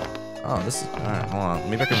 Oh, this is... Alright, hold on.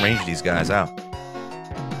 Maybe I can range these guys out.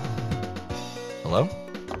 Hello?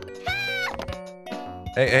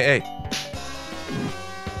 Hey.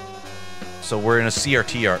 So we're in a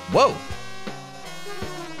CRT art. Whoa!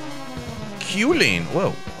 Q-Lane.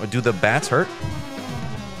 Whoa. Do the bats hurt?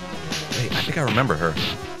 Wait, I think I remember her.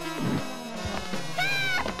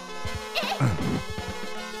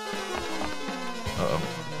 Uh-oh.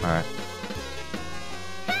 Alright.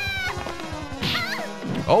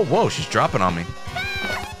 Oh, whoa, she's dropping on me.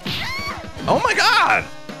 Oh my god!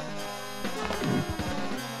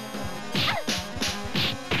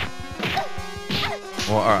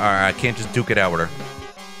 Well, alright, I can't just duke it out with her.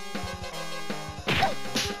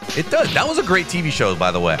 It does. That was a great TV show,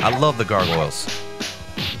 by the way. I love the Gargoyles.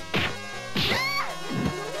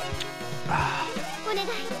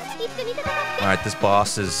 Alright, this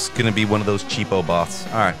boss is gonna be one of those cheapo boss.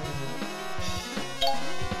 Alright.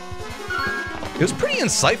 It was pretty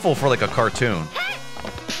insightful for like a cartoon.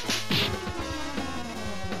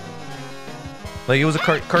 Like it was a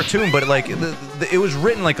cartoon, but like it was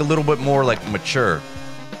written like a little bit more like mature.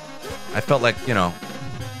 I felt like, you know,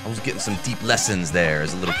 I was getting some deep lessons there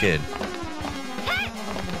as a little kid.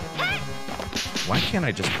 Why can't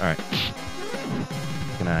I just... Alright.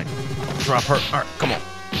 Can I drop her? Alright, come on.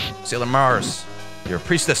 Sailor Mars. You're a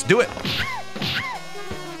priestess. Do it.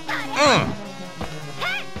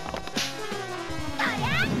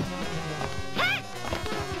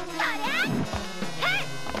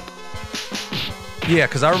 Yeah,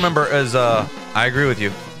 because I remember as... I agree with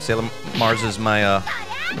you. Sailor Mars is my...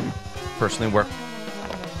 personally work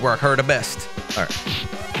her the best. Alright.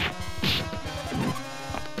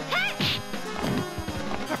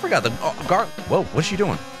 I forgot the... Oh, whoa, what's she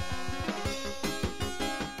doing?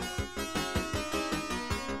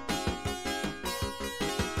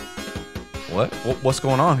 What's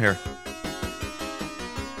going on here?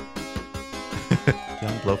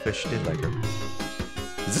 Young Blowfish did like her.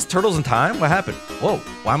 Is this Turtles in Time? What happened? Whoa,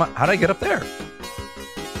 why am I... How'd I get up there?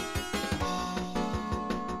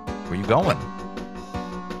 Where you going?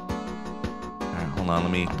 Alright, hold on,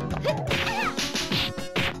 let me...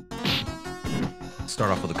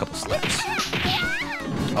 start off with a couple slips.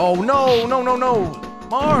 Oh, no, no, no, no!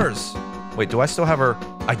 Mars! Wait, do I still have her...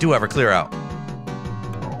 I do have her clear out.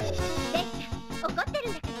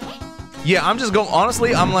 Yeah, I'm just going...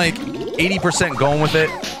 Honestly, I'm like 80% going with it.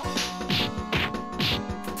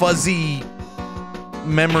 Fuzzy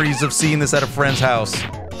memories of seeing this at a friend's house.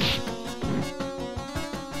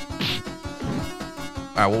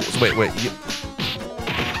 Alright, well, so wait.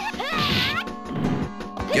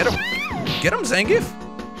 Get him. Get him, Zangief.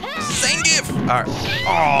 Zangief! Alright.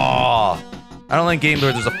 Aww. I don't like games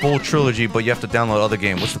where there's a full trilogy, but you have to download other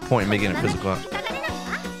games. What's the point in making it physical?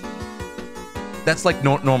 That's like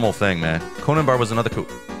normal thing, man. Conan Bar was another cool...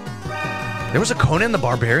 There was a Conan the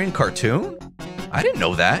Barbarian cartoon? I didn't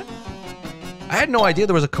know that. I had no idea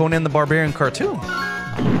there was a Conan the Barbarian cartoon.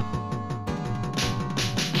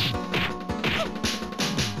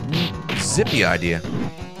 Zippy idea.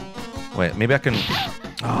 Wait, maybe I can...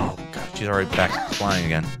 Oh, God, she's already back flying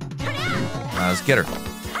again. Let's get her.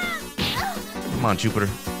 Come on, Jupiter.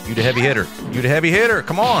 You the heavy hitter. You the heavy hitter.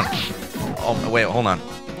 Come on. Oh, wait, hold on.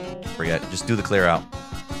 Forget. Just do the clear out.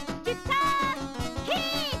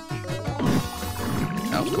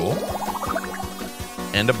 That was cool.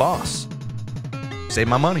 And a boss. Save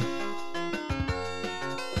my money.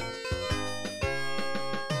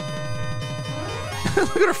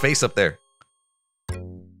 Look at her face up there.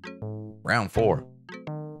 Round 4.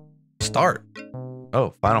 Start.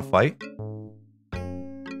 Oh, final fight?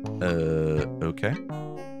 Okay.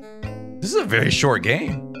 This is a very short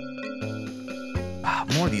game. Ah,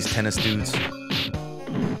 more of these tennis dudes.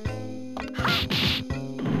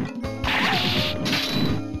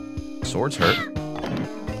 Swords hurt.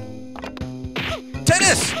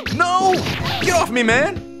 Tennis! No! Get off me,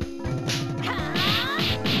 man!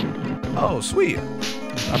 Oh, sweet.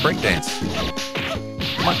 A breakdance.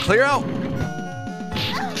 Come on, clear out!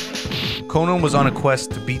 Conan was on a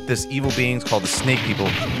quest to beat this evil beings called the Snake People.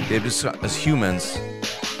 They just as humans.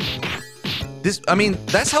 I mean,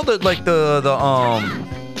 that's how that's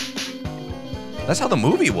how the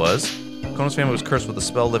movie was. Conan's family was cursed with a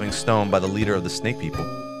spell living stone by the leader of the Snake People.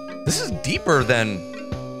 This is deeper than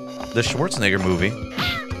the Schwarzenegger movie.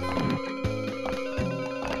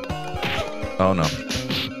 Oh no.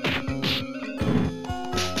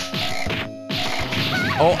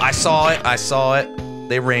 Oh, I saw it. I saw it.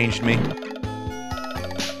 They ranged me.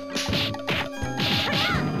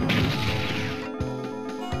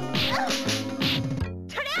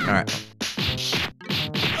 All right.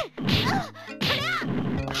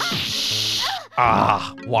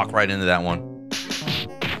 Ah, walk right into that one.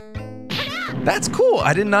 That's cool.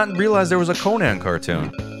 I did not realize there was a Conan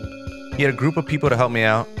cartoon. He had a group of people to help me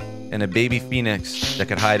out, and a baby phoenix that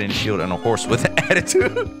could hide and shield, and a horse with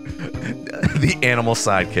attitude. The animal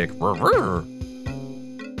sidekick.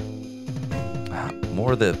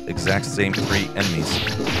 More of the exact same 3 enemies.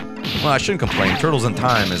 Well, I shouldn't complain. Turtles in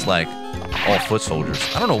Time is like all foot soldiers.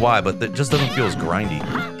 I don't know why, but it just doesn't feel as grindy.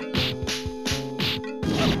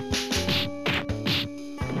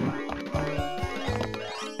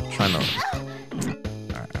 Trying to...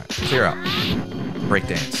 Alright. Clear out.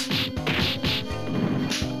 Breakdance.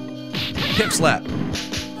 Hip slap.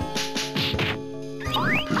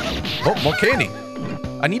 Oh, more candy.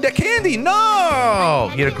 I need that candy. No!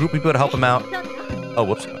 He had a group of people to help him out. Oh,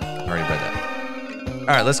 whoops. I already read that.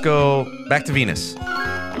 Alright, let's go back to Venus.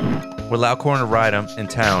 We allow Conan to ride him in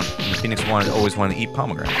town, and the Phoenix always wanted to eat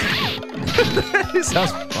pomegranates. This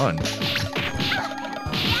sounds fun.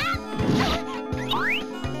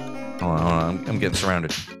 Hold on. I'm getting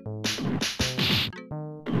surrounded.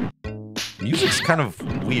 Music's kind of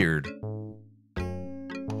weird.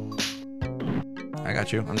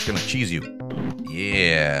 got you. I'm just gonna cheese you.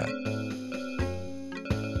 Yeah.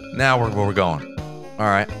 Now where we're going. All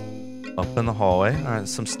right. Up in the hallway. All right,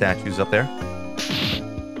 some statues up there.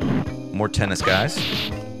 More tennis guys.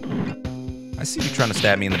 I see you trying to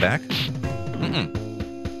stab me in the back.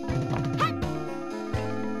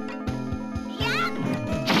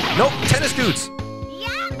 Nope, tennis dudes.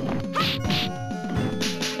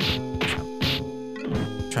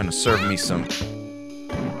 Trying to serve me some...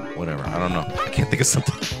 whatever, I don't know. I can't think of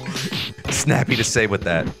something snappy to say with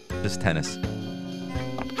that. Just tennis.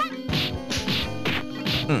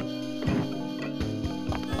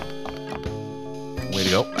 Way to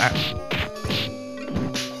go. Ah.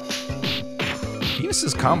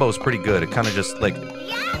 Venus's combo is pretty good. It kind of just, like,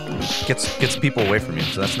 gets people away from you,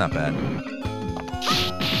 so that's not bad.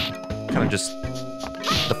 Kind of just...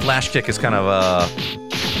 the flash kick is kind of,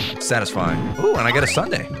 satisfying. Ooh, and I get a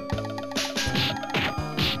sundae.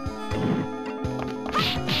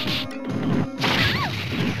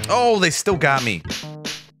 Oh, they still got me.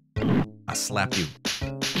 I slap you.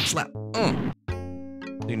 Slap. You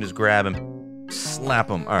can just grab him. Slap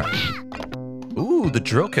him. All right. Ooh, the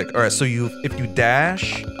drill kick. All right, so if you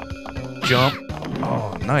dash, jump.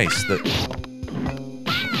 Oh, nice.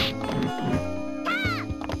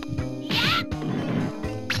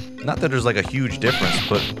 Not that there's like a huge difference,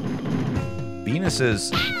 but Venus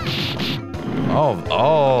is...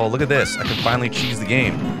 Oh, look at this. I can finally cheese the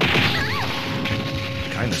game.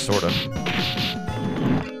 Kinda, sorta.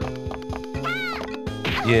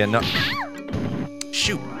 Yeah, no.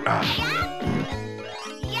 Shoot. Ah.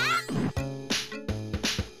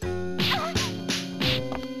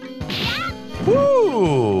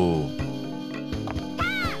 Woo!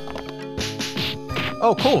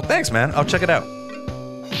 Oh, cool. Thanks, man. I'll check it out.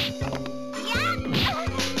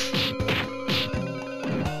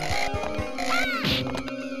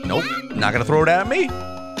 Nope. Not gonna throw it at me.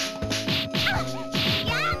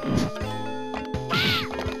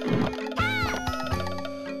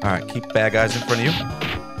 Alright, keep bad guys in front of you.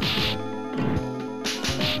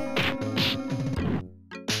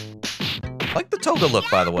 I like the toga look,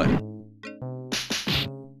 by the way.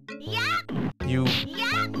 You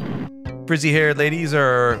frizzy-haired ladies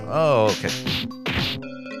are... Oh, okay.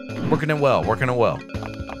 Working it well, working it well.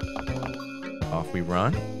 Off we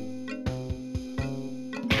run.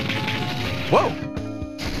 Whoa!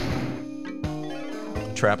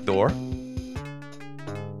 Trap door.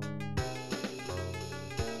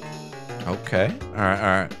 Okay.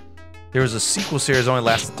 Alright. There was a sequel series only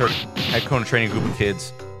lasted 30. Had Conan training a group of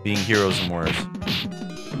kids being heroes and warriors.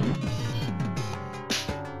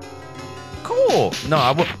 Cool!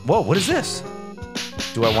 No, whoa, what is this?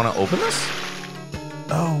 Do I want to open this?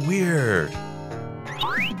 Oh, weird.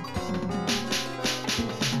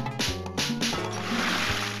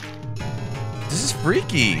 This is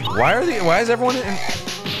freaky. Why is everyone in...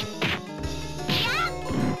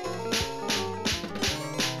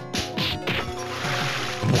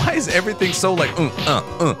 Why is everything so like Alright,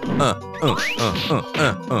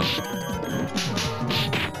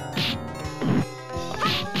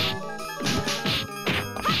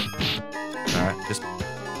 just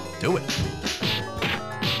do it.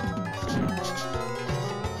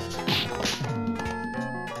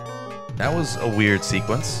 That was a weird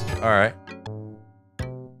sequence. Alright.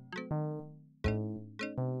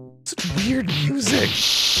 Such weird music.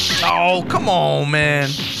 Oh, come on, man.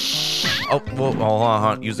 Oh, well, hold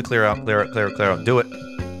on. Use the clear out. Clear out. Do it.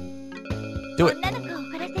 Do it.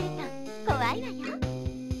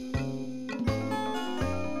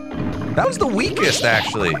 That was the weakest,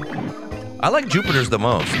 actually. I like Jupiter's the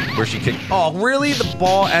most, where she kicked. Oh, really? The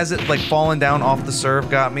ball, as it, like, falling down off the serve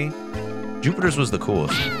got me? Jupiter's was the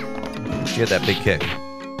coolest. She had that big kick.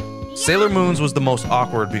 Sailor Moon's was the most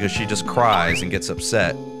awkward because she just cries and gets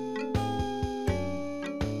upset.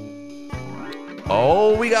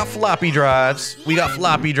 Oh, we got floppy drives. We got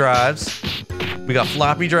floppy drives. We got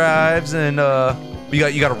floppy drives, and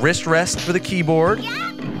you got a wrist rest for the keyboard.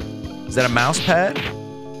 Is that a mouse pad?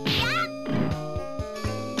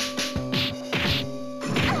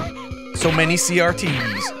 So many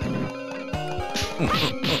CRTs.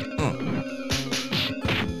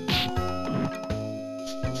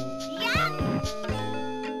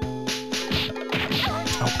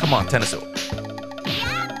 Oh, come on, tennis. Oh,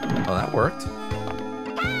 that worked.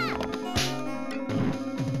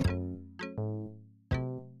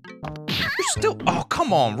 Still, oh,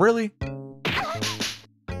 come on, really?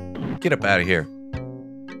 Get up out of here.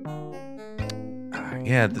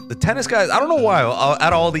 Yeah, the tennis guys, I don't know why. Out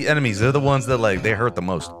of all the enemies, they're the ones that, like, they hurt the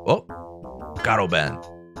most. Oh, Garoban.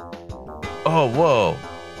 Oh, whoa.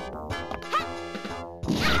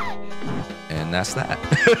 And And that's that.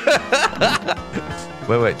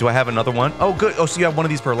 Wait. Do I have another one? Oh, good. Oh, so you have one of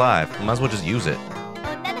these per live. Might as well just use it.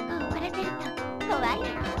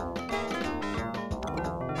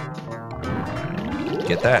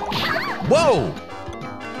 Get that. Whoa!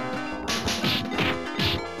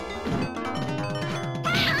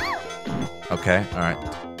 Okay, alright.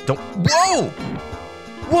 Don't. Whoa!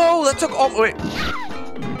 Whoa, that took all. Wait.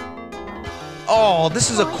 Oh, this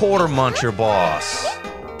is a quarter muncher boss.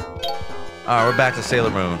 Alright, we're back to Sailor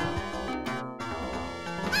Moon.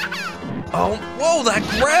 Oh, whoa, that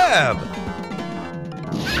grab!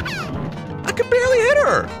 I could barely hit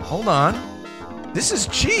her. Hold on. This is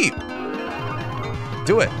cheap.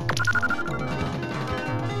 Do it.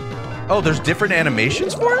 Oh, there's different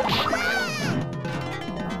animations for it?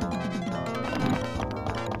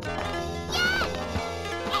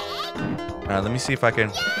 Alright, let me see if I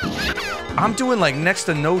can... I'm doing like next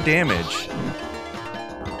to no damage.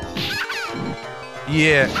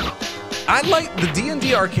 Yeah. I like the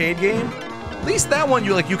D&D arcade game. At least that one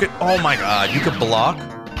you could... Oh my god, you could block.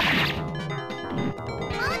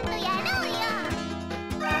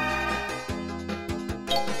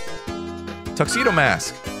 Tuxedo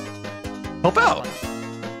Mask. Help out.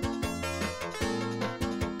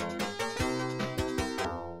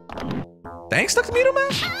 Thanks, Tuxedo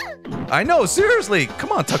Mask. I know, seriously.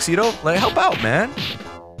 Come on, Tuxedo. Like, help out, man.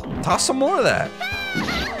 Toss some more of that.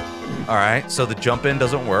 Alright, so the jump in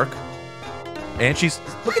doesn't work. And she's...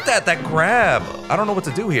 Look at that grab. I don't know what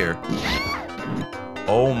to do here.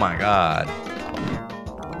 Oh my god.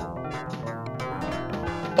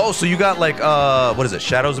 Oh, so you got like, what is it?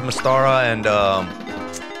 Shadows of Mystara and,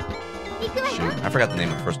 shoot, I forgot the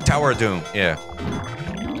name of the first. Tower of Doom, yeah.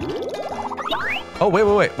 Oh,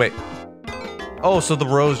 wait. Oh, so the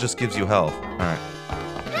rose just gives you health. Alright.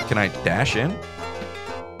 Can I dash in?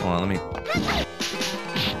 Hold on, let me...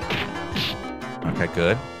 Okay,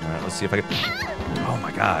 good. Alright, let's see if I can... Oh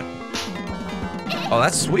my god. Oh,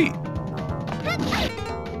 that's sweet.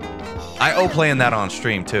 I owe playing that on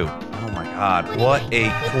stream, too. Oh my god, what a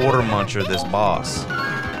quarter muncher this boss.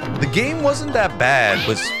 The game wasn't that bad,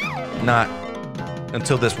 was not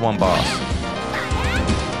until this one boss.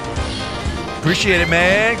 Appreciate it,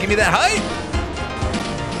 man. Give me that hype.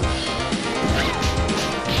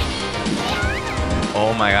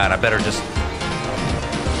 Oh my god, I better just...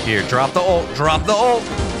 Here, drop the ult, drop the ult.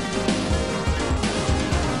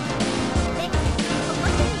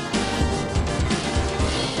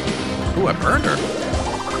 Ooh, I burned her.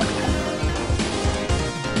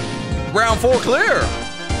 Round 4 clear.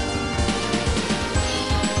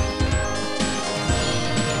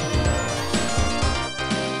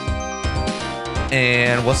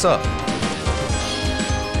 And what's up?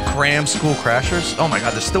 Cram School Crashers? Oh my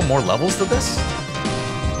god, there's still more levels to this?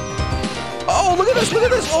 Oh, look at this, look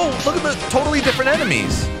at this. Oh, look at the totally different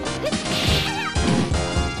enemies.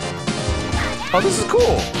 Oh, this is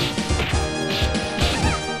cool.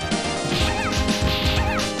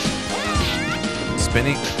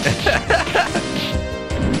 Spinning.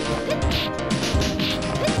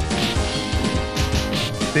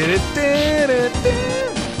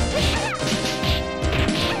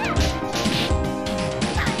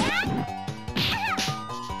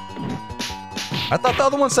 I thought the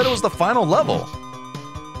other one said it was the final level.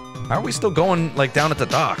 How are we still going, like, down at the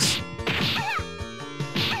docks?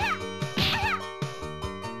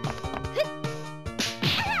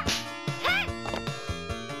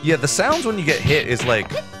 Yeah, the sounds when you get hit is, like,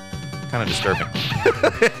 kind of disturbing.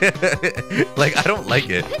 Like, I don't like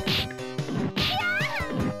it.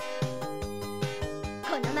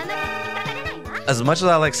 As much as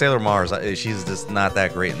I like Sailor Mars, she's just not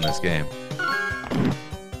that great in this game.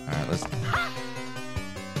 Alright, let's...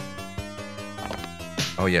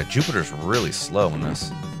 Oh yeah, Jupiter's really slow in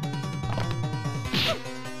this.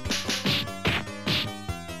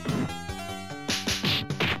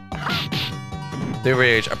 Their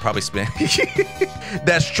age, I probably spin.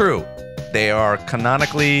 That's true. They are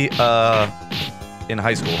canonically in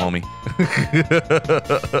high school, homie.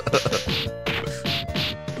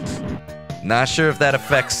 Not sure if that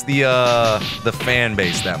affects the fan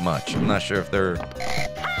base that much. I'm not sure if they're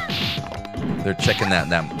checking that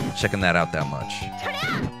out that much.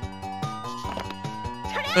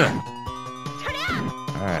 All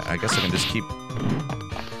right, I guess I can just keep.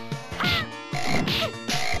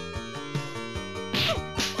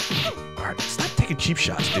 All right, stop taking cheap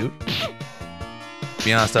shots, dude.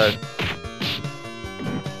 Be honest,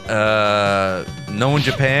 no in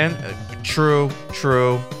Japan. True.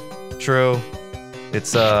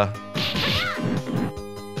 It's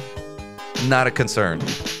not a concern.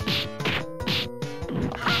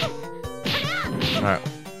 All right,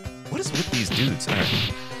 what is with these dudes? dudes. All right.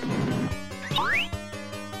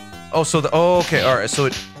 Oh, so okay, all right. So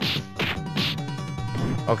it.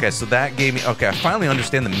 Okay, so that gave me. Okay, I finally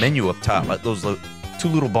understand the menu up top. Like those two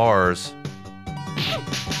little bars.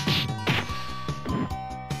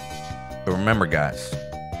 But remember, guys,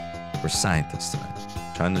 we're scientists tonight,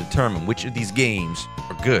 trying to determine which of these games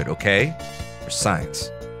are good. Okay, for science.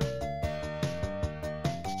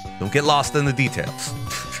 Don't get lost in the details.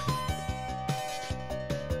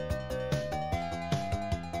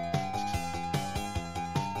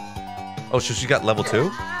 Oh, so she got level 2?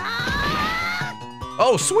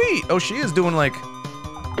 Oh, sweet! Oh, she is doing like...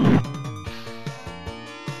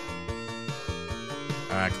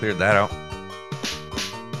 Alright, cleared that out.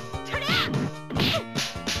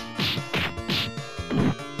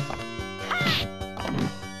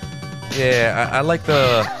 Yeah, I like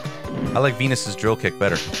Venus's drill kick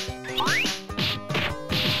better.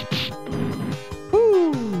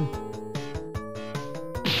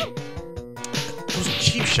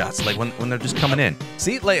 Shots like when they're just coming in.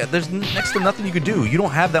 See, like there's next to nothing you could do. You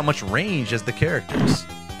don't have that much range as the characters.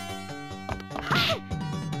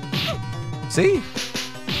 See?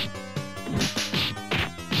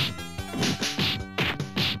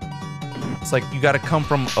 It's like you got to come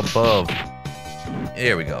from above.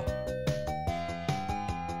 There we go.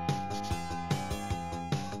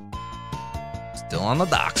 Still on the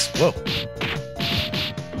docks. Whoa.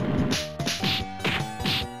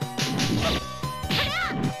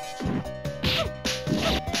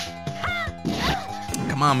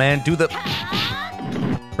 Come on, man, do the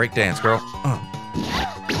break dance, girl.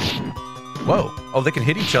 Whoa. Oh, they can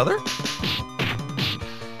hit each other?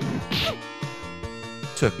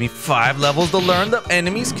 Took me 5 levels to learn the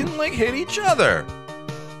enemies can, like, hit each other.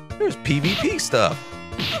 There's PvP stuff.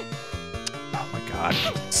 Oh, my God.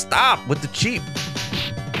 Stop with the cheap.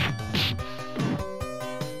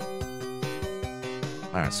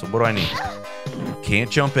 All right, so what do I need?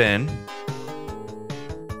 Can't jump in.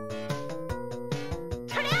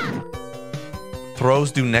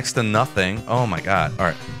 Throws do next to nothing. Oh my God. All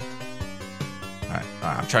right. All right.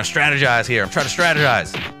 I'm trying to strategize here. I'm trying to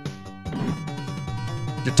strategize.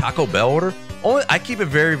 Your Taco Bell order? Only I keep it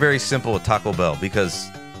very, very simple with Taco Bell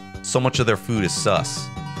because so much of their food is sus.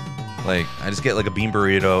 Like, I just get like a bean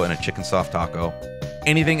burrito and a chicken soft taco.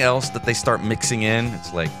 Anything else that they start mixing in,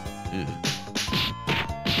 it's like, ugh.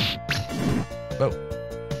 Whoa.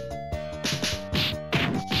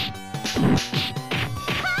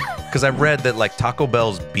 Because I read that like Taco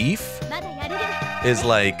Bell's beef is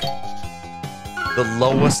like the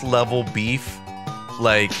lowest level beef,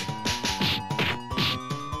 like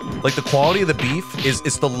the quality of the beef is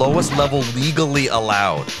the lowest level legally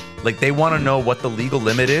allowed. Like they want to know what the legal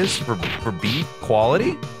limit is for beef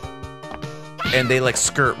quality, and they like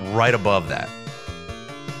skirt right above that.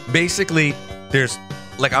 Basically, there's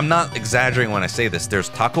like, I'm not exaggerating when I say this, there's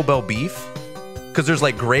Taco Bell beef. Because there's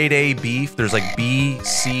like grade A beef, there's like B,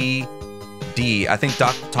 C, D. I think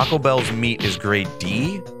Taco Bell's meat is grade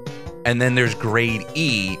D. And then there's grade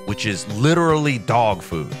E, which is literally dog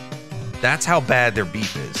food. That's how bad their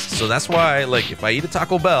beef is. So that's why, like, if I eat a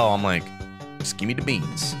Taco Bell, I'm like, just give me the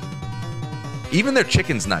beans. Even their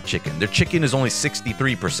chicken's not chicken. Their chicken is only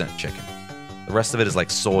 63% chicken. The rest of it is like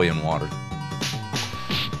soy and water.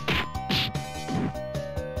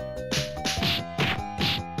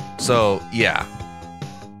 So, yeah.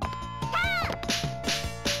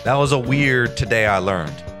 That was a weird today I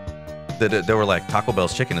learned. That they were like, Taco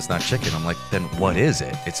Bell's chicken is not chicken. I'm like, then what is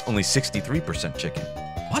it? It's only 63% chicken.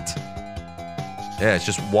 What? Yeah, it's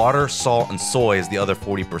just water, salt, and soy is the other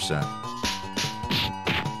 40%.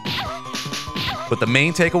 But the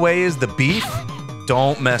main takeaway is the beef,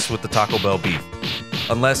 don't mess with the Taco Bell beef.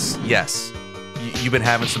 Unless, yes, you've been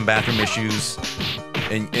having some bathroom issues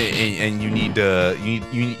and you need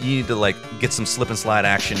to like get some slip and slide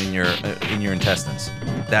action in your intestines.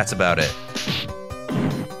 That's about it.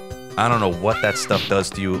 I don't know what that stuff does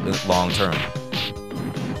to you long term.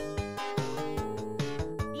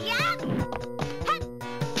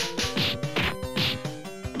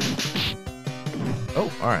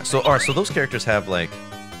 Oh, all right. So those characters have like,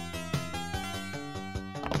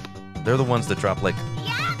 they're the ones that drop like.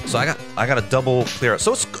 So I got a double clear out.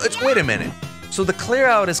 So it's wait a minute. So the clear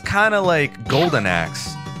out is kind of like Golden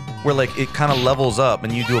Axe, where like it kind of levels up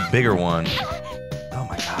and you do a bigger one. Oh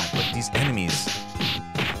my God! But these enemies.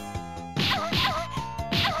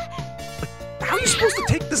 Like, how are you supposed to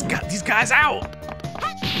take these guys out?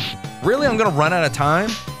 Really? I'm gonna run out of time?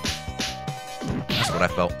 That's what I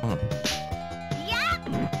felt. Well,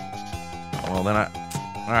 then all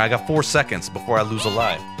right, I got 4 seconds before I lose a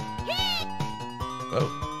life. Oh.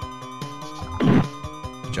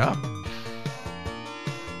 Good job.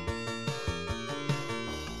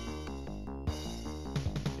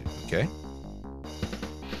 Okay.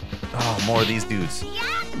 Oh, more of these dudes.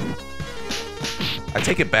 I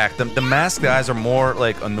take it back. The masked guys are more,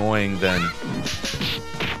 like, annoying than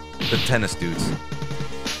the tennis dudes.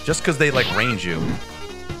 Just because they, like, range you.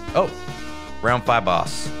 Oh. Round 5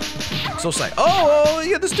 boss. So excited. Oh,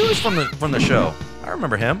 yeah, this dude is from the show. I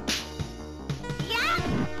remember him.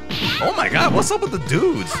 Oh my god, what's up with the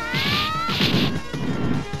dudes?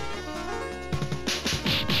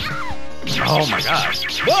 Oh my god.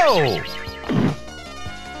 Whoa!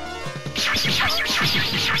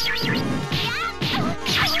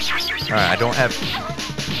 Alright, I don't have...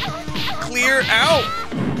 Clear out!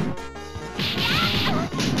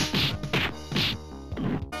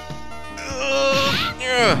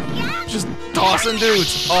 Just tossing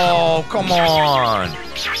dudes. Oh, come on.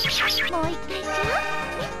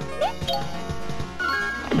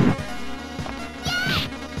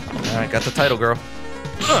 Alright, got the title, girl.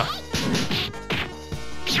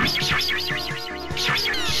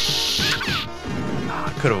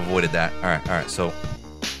 I could have avoided that. Alright, so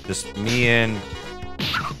just me and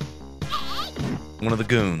one of the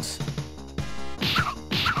goons.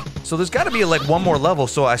 So there's got to be like one more level,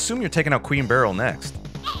 so I assume you're taking out Queen Beryl next.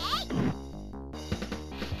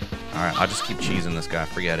 Alright, I'll just keep cheesing this guy.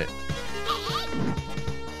 Forget it.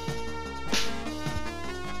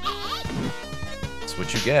 That's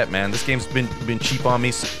what you get, man. This game's been cheap on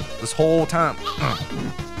me this whole time.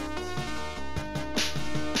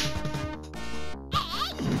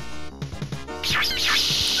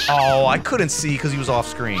 Oh, I couldn't see because he was off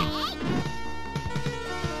screen.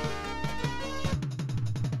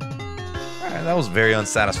 Alright, that was very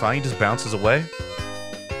unsatisfying. He just bounces away.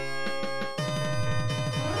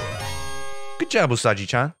 Good job,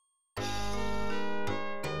 Usagi-chan.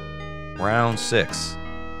 Round 6.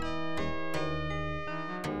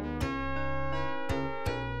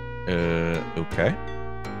 Okay.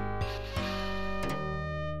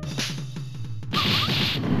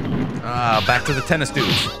 Back to the tennis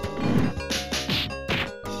dudes.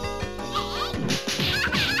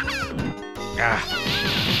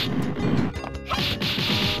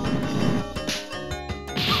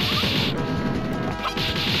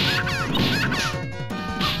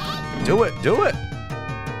 Do it, do it.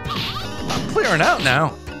 I'm clearing out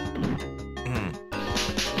now.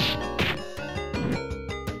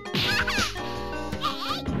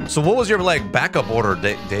 So what was your, like, backup order,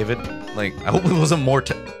 David? Like, I hope it wasn't more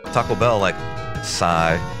Taco Bell, like,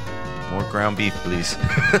 sigh. More ground beef, please.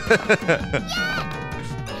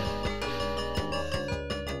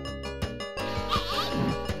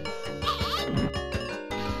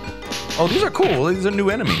 Oh, these are cool. These are new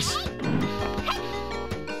enemies.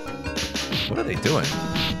 What are they doing?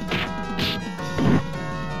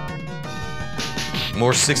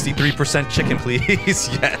 More 63% chicken, please.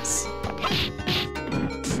 Yes.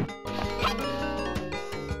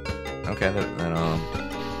 Okay, then,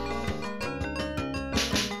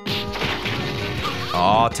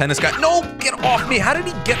 oh, tennis guy. No, get off me. How did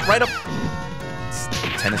he get right up?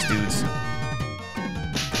 Tennis dudes.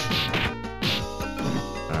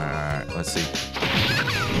 Alright, let's see.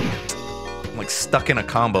 I'm like stuck in a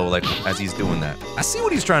combo, like, as he's doing that. I see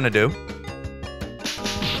what he's trying to do.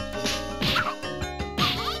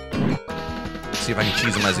 See if I can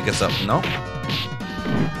cheese him as he gets up. No?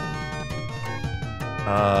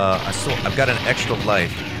 I've got an extra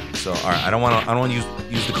life, so all right. I don't want to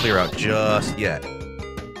use the clear out just yet.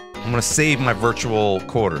 I'm gonna save my virtual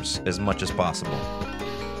quarters as much as possible.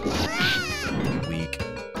 Weak.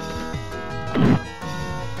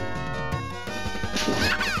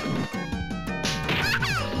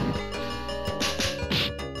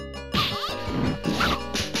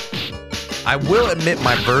 I will admit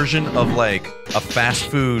my version of like a fast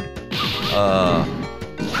food,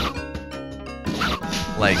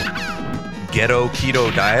 like ghetto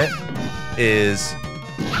keto diet is,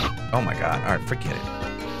 oh my god, all right, forget it.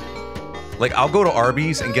 Like, I'll go to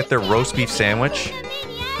Arby's and get their roast beef sandwich.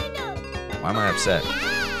 Why am I upset?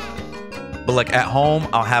 But like at home,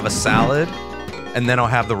 I'll have a salad and then I'll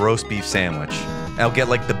have the roast beef sandwich. And I'll get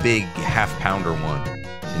like the big half-pounder one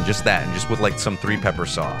and just that, and just with like some 3-pepper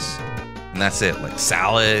sauce. And that's it, like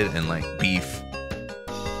salad and like beef.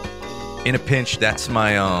 In a pinch, that's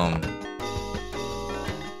my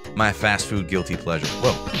my fast food guilty pleasure.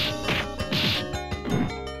 Whoa.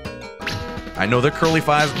 I know their curly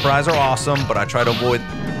fries are awesome, but I try to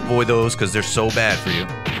avoid those because they're so bad for you.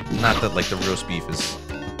 Not that like the roast beef is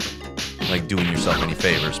like doing yourself any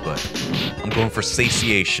favors, but I'm going for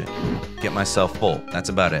satiation. Get myself full. That's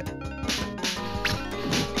about it.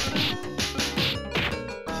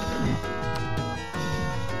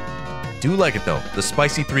 Do like it though. The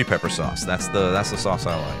spicy 3-pepper sauce. That's the sauce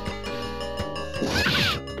I like.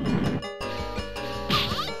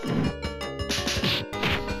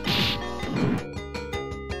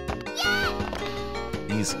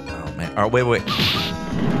 These, oh man. All right, wait.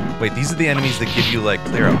 Wait, these are the enemies that give you like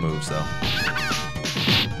clear out moves though.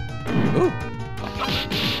 Ooh.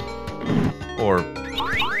 Or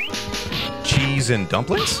cheese and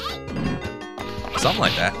dumplings? Something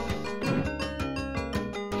like that.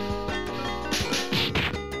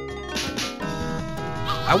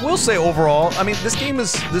 I will say overall, I mean, this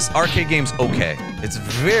arcade game's okay. It's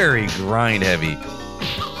very grind heavy.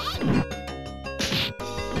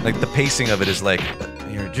 Like the pacing of it is like,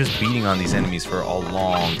 you're just beating on these enemies for a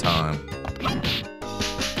long time.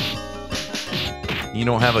 You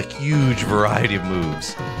don't have a huge variety of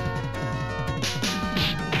moves.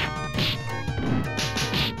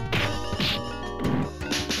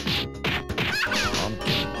 I'm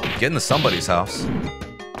getting to somebody's house.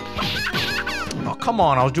 Oh, come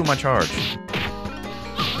on, I was doing my charge.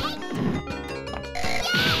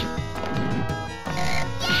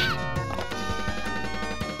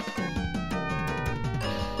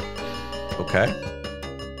 Okay.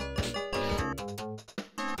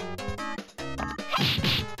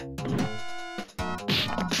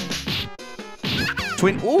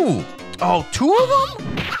 Twin. Ooh. Oh, 2 of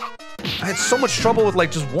them? I had so much trouble with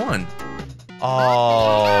like just one.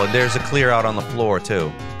 Oh, there's a clear out on the floor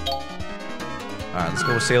too. All right, let's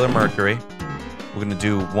go with Sailor Mercury. We're gonna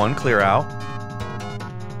do 1 clear out.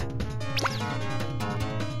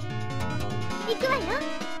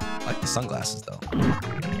 I like the sunglasses though.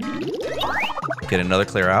 Get another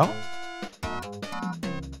clear out.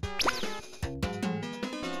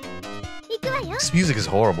 This music is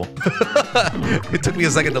horrible. It took me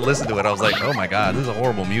a second to listen to it. I was like, oh my god, this is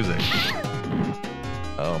horrible music.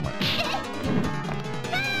 Oh my.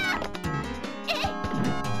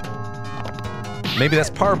 Maybe that's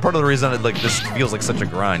part of the reason it, like this feels like such a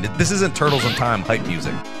grind. This isn't Turtles in Time hype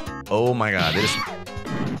music. Oh my god,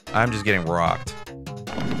 I'm just getting rocked.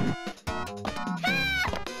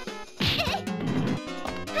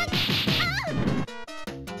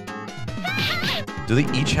 Do they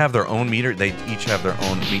each have their own meter? They each have their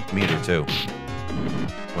own meter too.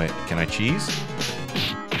 Wait, can I cheese?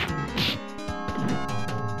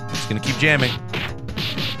 I'm just gonna keep jamming.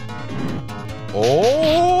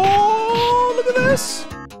 Oh, look at this!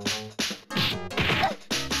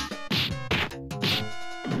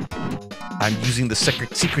 I'm using the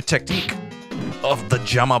secret technique of the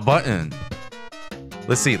Jamma button.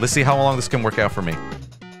 Let's see how long this can work out for me.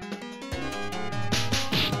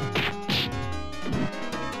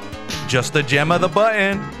 Just the gem of the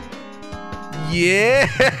button. Yeah!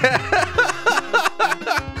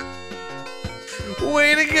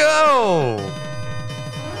 Way to go!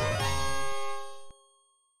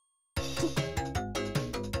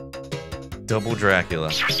 Double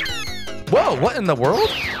Dracula. Whoa, what in the world?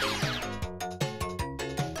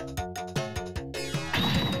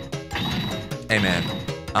 Hey man,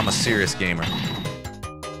 I'm a serious gamer.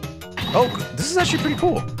 Oh, this is actually pretty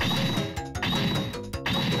cool.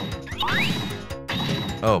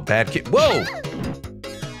 Oh, bad kid. Whoa!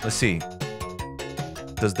 Let's see.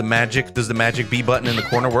 Does the magic B button in the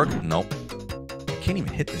corner work? Nope. I can't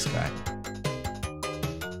even hit this guy.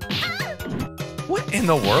 What in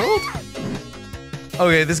the world?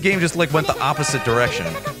 Okay, this game just like went the opposite direction.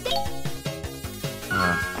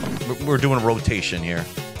 We're doing a rotation here.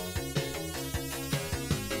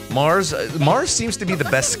 Mars seems to be the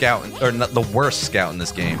best scout, or not the worst scout in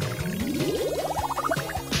this game.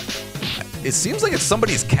 It seems like it's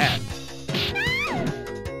somebody's cat.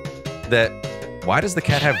 Why does the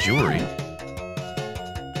cat have jewelry?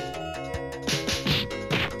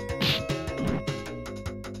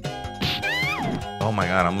 Oh my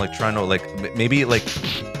god, I'm like trying to like, maybe like,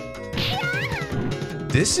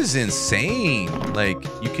 this is insane. Like,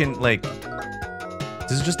 you can like,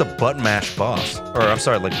 this is just a button mash boss. Or I'm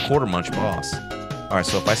sorry, like quarter munch boss. All right,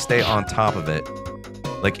 so if I stay on top of it,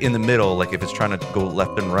 like in the middle, like if it's trying to go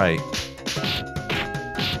left and right.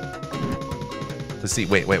 Let's see,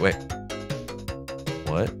 wait. What?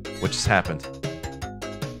 What just happened?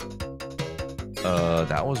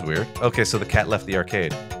 That was weird. Okay, so the cat left the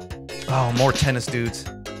arcade. Oh, more tennis dudes.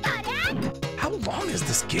 How long is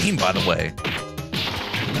this game, by the way?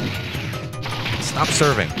 Stop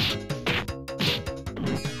serving.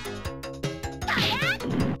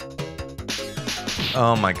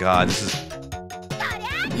 Oh my god, this is...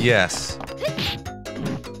 Yes.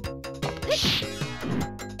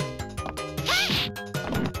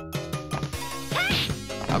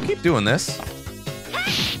 I'll keep doing this.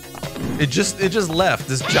 It just left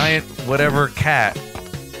this giant whatever cat.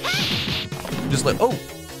 Just like, oh,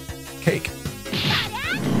 cake.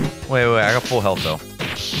 Wait, I got full health though.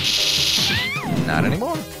 Not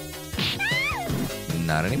anymore.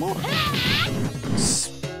 Not anymore.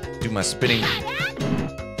 Do my spinning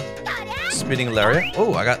lariat.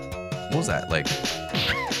 Oh, I got, what was that? Like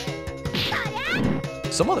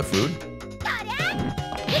some other food.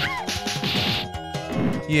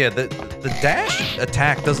 Yeah, the dash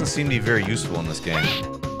attack doesn't seem to be very useful in this game.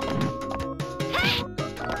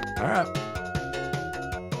 Alright.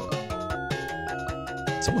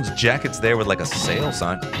 Someone's jacket's there with like a sale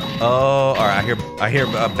sign. Oh, alright, I hear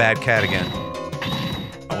a bad cat again.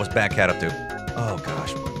 Oh, what's bad cat up to? Oh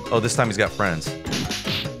gosh. Oh, this time he's got friends.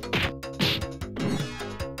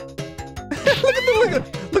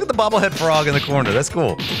 Look at the bobblehead frog in the corner. That's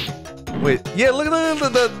cool. Wait, yeah, look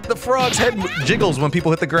at the frog's head jiggles when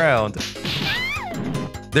people hit the ground.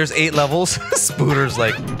 There's 8 levels. Spooter's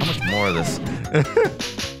like, how much more of this?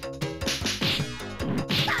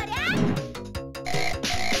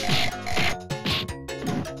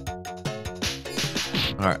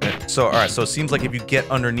 Alright, so it seems like if you get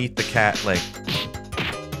underneath the cat, like,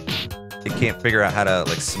 it can't figure out how to,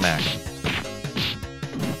 like, smack.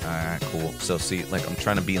 Alright, cool. So, see, like, I'm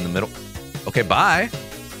trying to be in the middle. Okay, bye.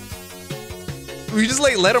 We just,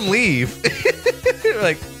 like, let him leave.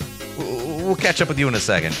 Like, we'll catch up with you in a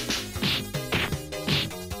second.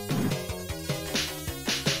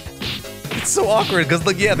 It's so awkward, because,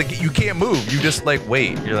 like, yeah, you can't move. You just, like,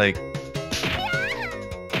 wait. You're like...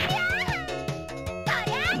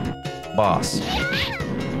 Boss.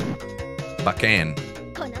 Bacan.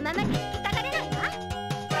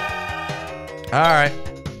 Alright.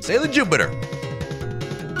 Sailor Jupiter.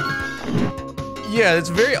 Yeah, it's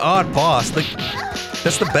a very odd boss. Like,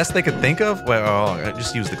 that's the best they could think of? Well, oh,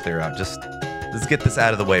 just use the clear out. Let's get this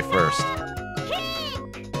out of the way first.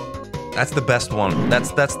 That's the best one.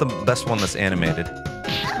 That's the best one that's animated.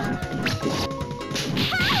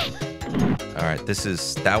 Alright,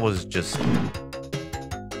 that was just...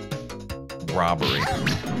 robbery.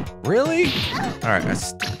 Really? Alright,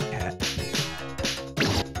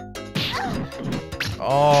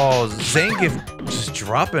 oh, Zangief just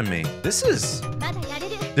dropping me. This is...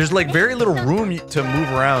 There's like very little room to move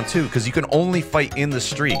around too, because you can only fight in the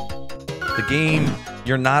street. The game,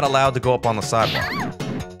 you're not allowed to go up on the sidewalk.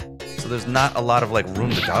 So there's not a lot of like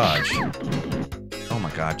room to dodge. Oh my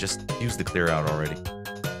god, just use the clear out already.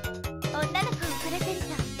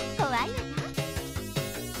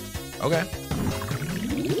 Okay.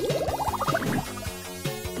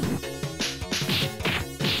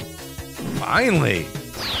 Finally!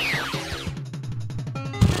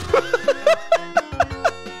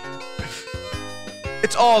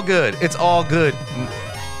 It's all good. It's all good.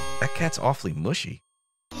 That cat's awfully mushy.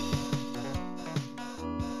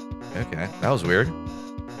 Okay, that was weird.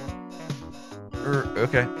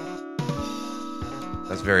 Okay.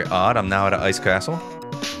 That's very odd. I'm now at an ice castle.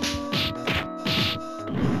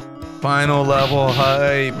 Final level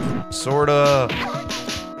hype. Sorta.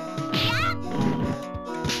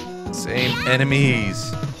 Same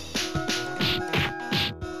enemies.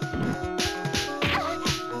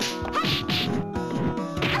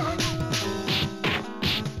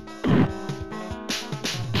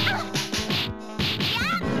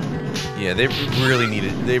 Yeah, they really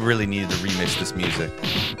needed to remix this music.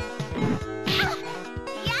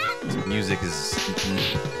 This music is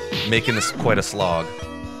making this quite a slog.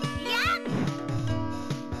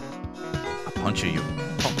 I'll punch you.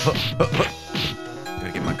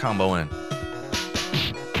 Gotta get my combo in.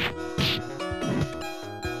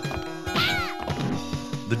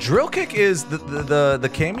 The drill kick is the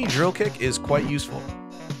Kami drill kick is quite useful.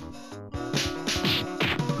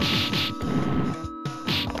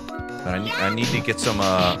 I need to get some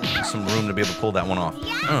room to be able to pull that one off.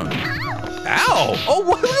 Ow! Oh,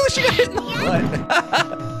 what? Look at she got hit in the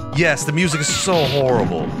butt. Yes, the music is so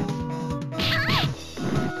horrible.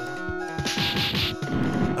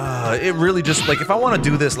 It really just, like, if I want to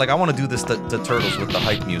do this, like, I want to do this to Turtles with the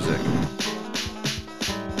hype music.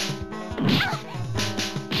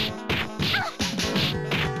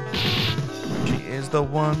 She is the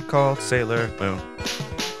one called Sailor Moon.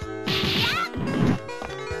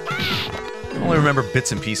 I only remember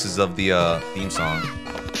bits and pieces of the theme song.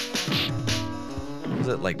 Was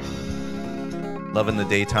it like Love in the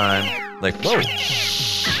Daytime? Like, whoa.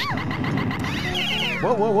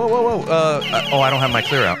 Whoa, whoa, whoa, whoa, whoa. Oh, I don't have my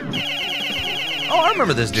clear out. Oh, I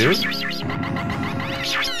remember this dude.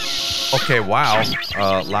 Okay, wow.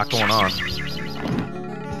 Lot going on.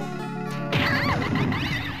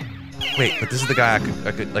 Wait, but this is the guy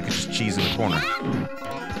I could just cheese in the corner.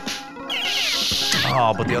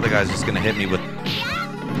 Oh, but the other guy's just gonna hit me with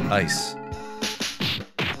ice.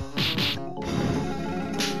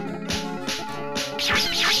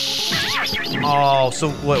 Oh, so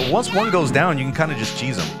what, once one goes down, you can kind of just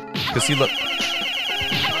cheese him. Because see, look.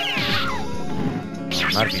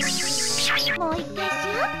 Might be...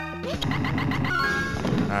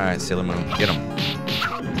 Alright, Sailor Moon, get him.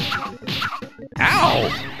 Ow!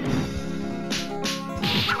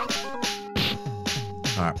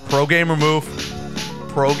 Alright, pro gamer move.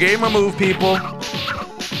 Pro gamer move, people.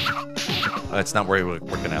 It's not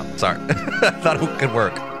working out. Sorry. I thought it could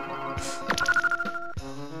work.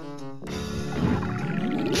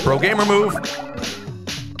 Pro gamer move.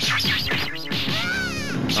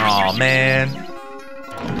 Oh man.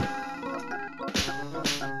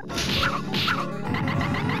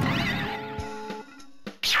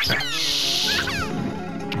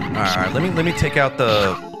 Alright, let me take out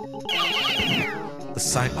the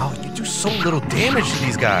side. Oh, you do so little damage to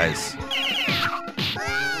these guys.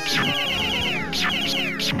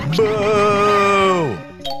 Boo!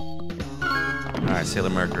 Alright, Sailor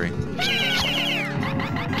Mercury.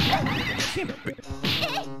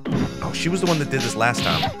 Oh, she was the one that did this last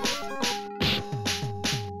time.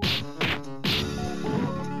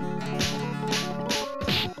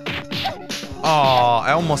 Oh,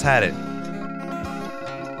 I almost had it.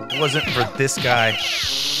 It wasn't for this guy.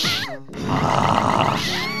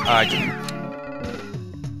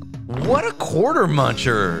 What a quarter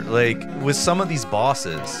muncher, like, with some of these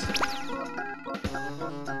bosses.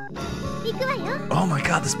 Oh my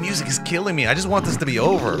god, this music is killing me. I just want this to be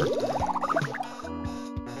over.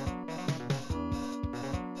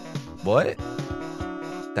 What?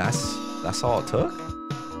 That's all it took?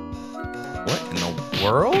 What in the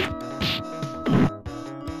world?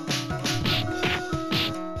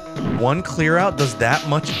 One clear out does that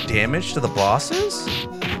much damage to the bosses?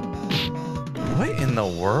 What in the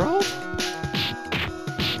world?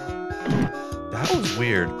 That was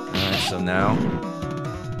weird. Alright, so now...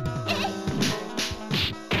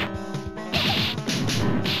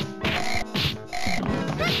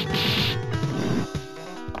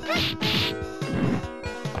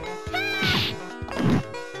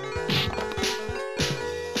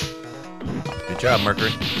 Good job,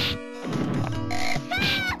 Mercury.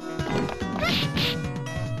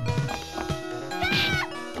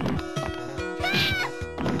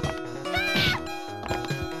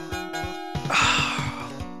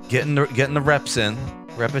 Getting the reps in.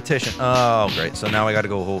 Repetition. Oh, great. So now I gotta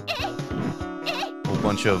go a whole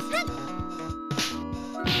bunch of...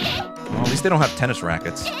 Well, at least they don't have tennis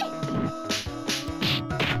rackets.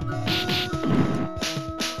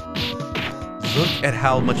 Look at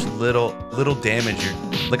how much little damage you're...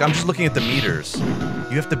 Like, I'm just looking at the meters.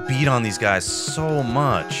 You have to beat on these guys so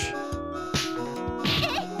much.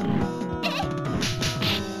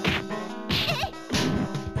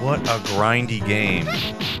 What a grindy game.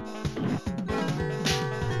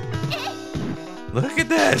 Look at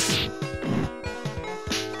this!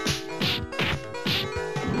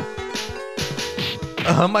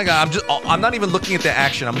 Oh my god, I'm not even looking at the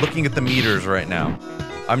action, I'm looking at the meters right now.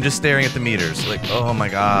 I'm just staring at the meters, like, oh my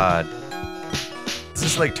god. This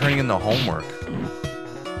is like turning into homework.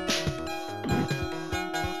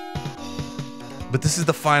 But this is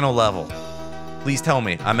the final level. Please tell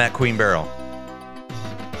me, I'm at Queen Beryl.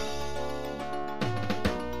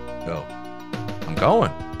 Go. I'm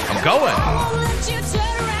going. I'm going!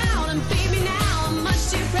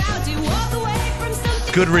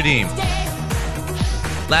 Good redeem.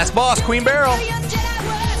 Last boss, Queen Beryl.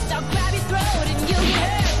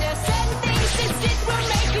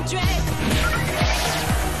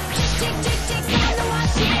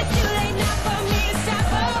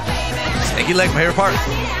 Snaky leg, my favorite part.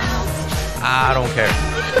 I don't care.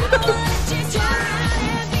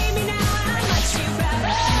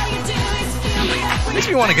 Makes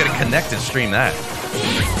me want to get a Connect and stream that.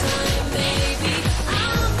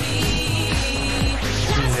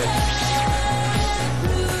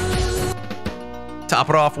 Top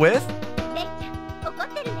it off with...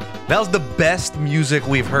 That was the best music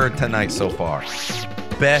we've heard tonight so far.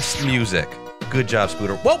 Best music. Good job,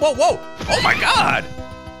 Scooter. Whoa, whoa, whoa! Oh my god!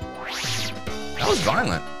 That was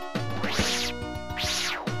violent.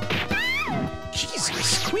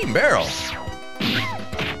 Jesus, Queen Beryl.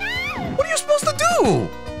 What are you supposed to do?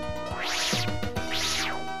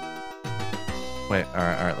 Wait,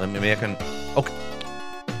 alright, maybe I can... Okay.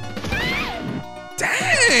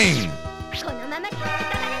 Dang!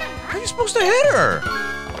 How are you supposed to hit her?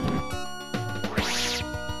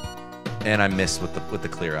 And I missed with the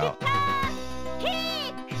clear out.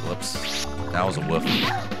 Whoops. That was a whoop.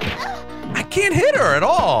 I can't hit her at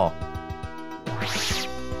all!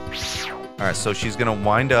 Alright, so she's gonna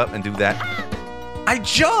wind up and do that. I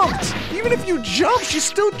jumped! Even if you jump, she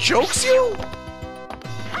still chokes you?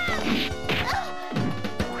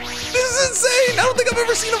 is insane! I don't think I've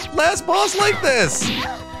ever seen a last boss like this!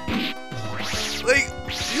 Like,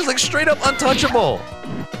 he's like straight up untouchable.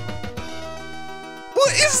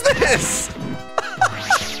 What is this?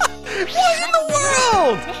 What in the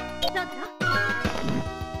world?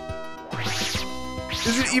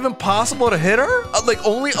 Is it even possible to hit her? Like,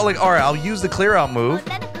 only, like, alright, I'll use the clear out move.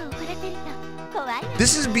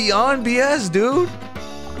 This is beyond BS, dude.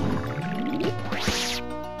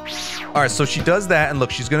 Alright, so she does that, and look,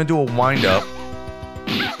 she's gonna do a wind up.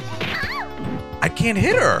 I can't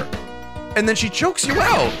hit her. And then she chokes you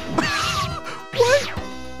out. What?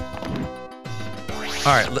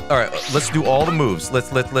 All right, let's do all the moves.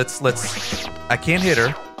 Let's. I can't hit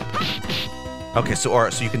her. Okay, so all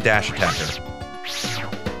right, so you can dash attack her.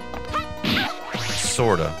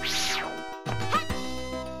 Sorta.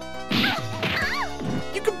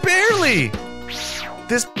 You can barely.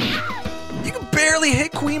 You can barely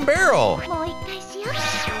hit Queen Beryl.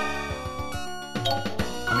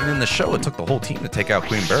 I mean, in the show, it took the whole team to take out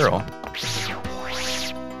Queen Beryl.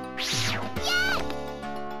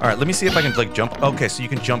 All right, let me see if I can like jump. Okay, so you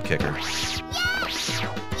can jump kick her.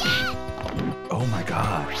 Oh my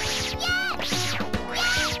god.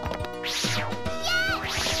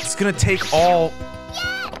 It's gonna take all,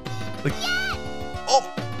 like, oh,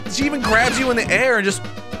 she even grabs you in the air and just,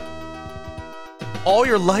 all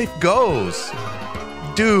your life goes.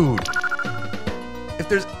 Dude. If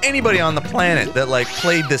there's anybody on the planet that like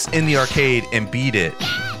played this in the arcade and beat it,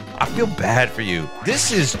 I feel bad for you.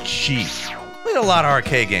 This is cheap. Played a lot of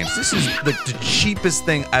arcade games. This is the cheapest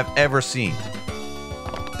thing I've ever seen.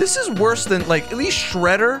 This is worse than, like, at least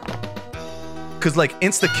Shredder, cause like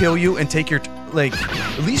insta kill you and take your, like,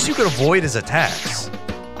 at least you could avoid his attacks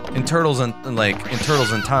in Turtles and like in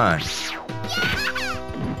Turtles in Time.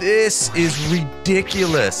 This is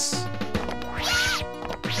ridiculous.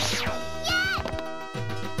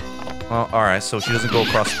 Well, all right, so she doesn't go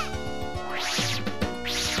across.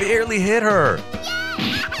 Barely hit her.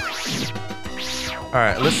 All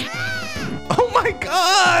right, let's. Oh my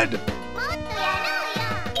god!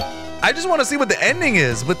 I just want to see what the ending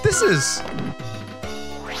is, but this is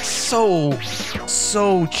so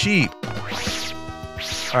cheap.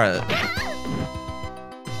 All right.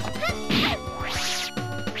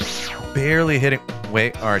 Barely hitting.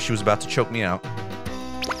 Wait, all right, she was about to choke me out.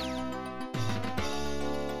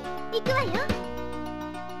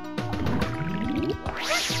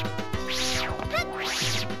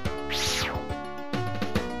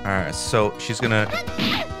 Alright, so she's gonna...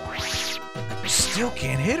 Still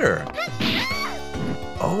can't hit her.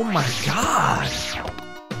 Oh my god.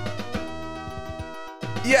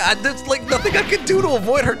 Yeah, there's like nothing I can do to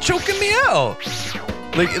avoid her choking me out.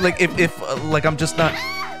 Like if like I'm just not...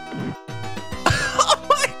 Oh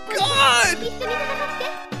my god!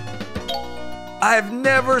 I've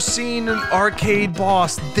never seen an arcade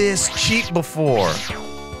boss this cheap before.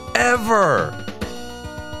 Ever.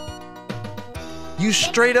 You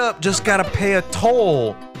straight up just gotta pay a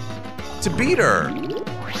toll to beat her.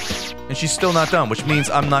 And she's still not done, which means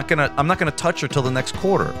I'm not gonna touch her till the next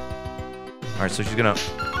quarter. Alright, so she's gonna...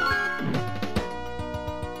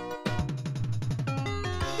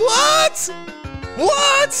 What?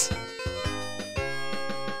 What?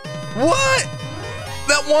 What?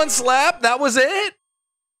 That one slap? That was it?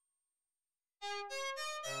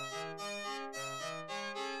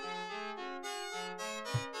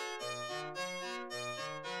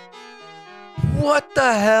 What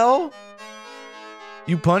the hell?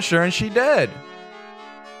 You punched her and she dead.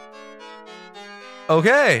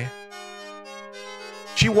 Okay.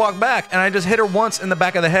 She walked back and I just hit her once in the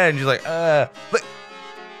back of the head and she's like, but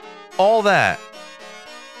all that.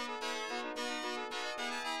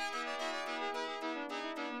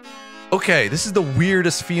 Okay, this is the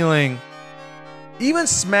weirdest feeling. Even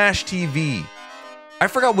Smash TV. I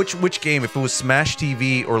forgot which game, if it was Smash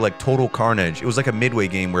TV or like Total Carnage. It was like a midway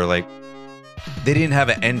game where like they didn't have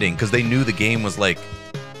an ending because they knew the game was like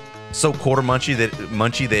so quarter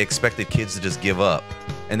munchy they expected kids to just give up,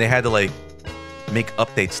 and they had to like make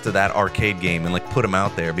updates to that arcade game and like put them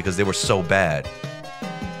out there because they were so bad.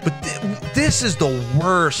 But this is the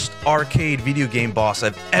worst arcade video game boss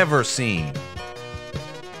I've ever seen.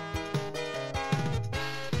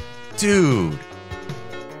 Dude.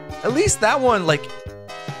 At least that one, like,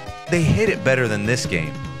 they hit it better than this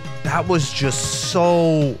game. That was just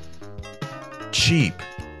so cheap.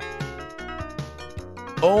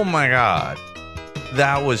 Oh my god.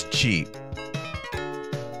 That was cheap.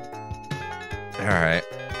 Alright.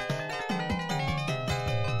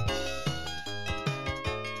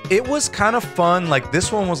 It was kind of fun. Like,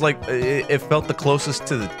 this one was like, it felt the closest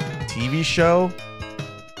to the TV show.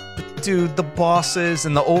 But dude, the bosses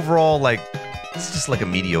and the overall, like, this is just like a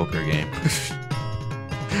mediocre game.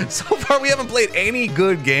 So far, we haven't played any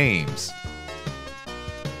good games.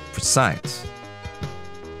 For science.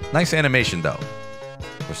 Nice animation, though.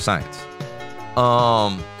 For science.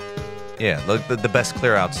 Yeah, the best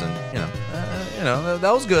clear outs, and you know,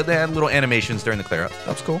 that was good. They had little animations during the clear out. That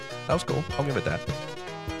was cool. That was cool. I'll give it that.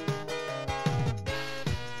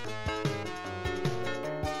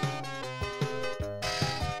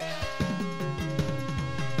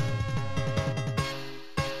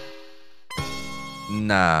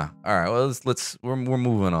 Nah. All right. Well, we're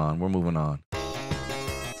moving on. We're moving on.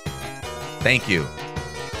 Thank you.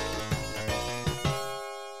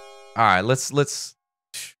 All right. Let's.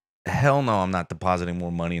 Hell no, I'm not depositing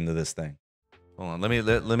more money into this thing. Hold on.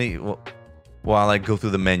 Let me. While I go through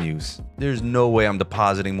the menus, there's no way I'm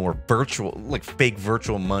depositing more virtual, like fake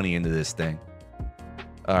virtual money into this thing.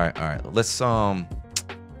 All right. All right. Let's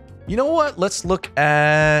You know what? Let's look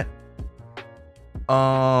at.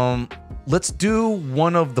 Let's do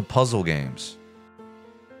one of the puzzle games.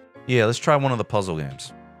 Yeah, let's try one of the puzzle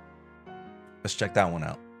games. Let's check that one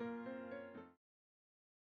out.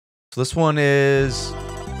 So this one is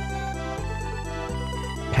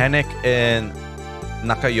Panic in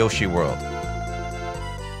Nakayoshi World.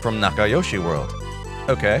 From Nakayoshi World.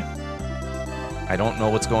 Okay. I don't know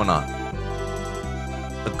what's going on.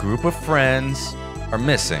 A group of friends are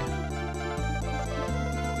missing.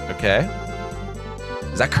 Okay.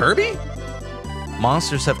 Is that Kirby?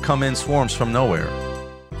 Monsters have come in swarms from nowhere.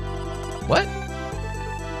 What?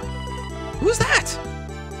 Who's that?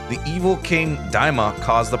 The evil King Daima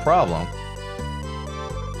caused the problem.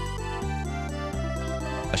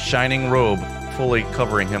 A shining robe fully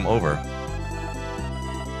covering him over.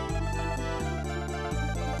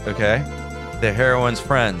 Okay. The heroine's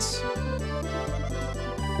friends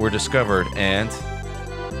were discovered and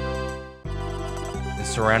is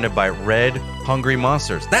surrounded by red, hungry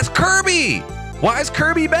monsters. That's Kirby! Why is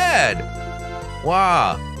Kirby bad?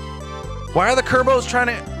 Wow. Why are the Kerbos trying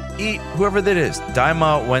to eat whoever that is?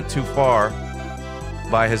 Daima went too far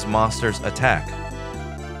by his monster's attack.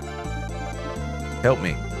 Help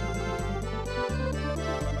me.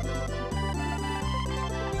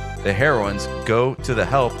 The heroines go to the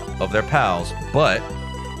help of their pals, but...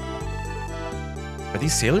 Are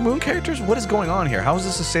these Sailor Moon characters? What is going on here? How is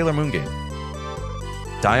this a Sailor Moon game?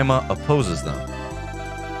 Daima opposes them.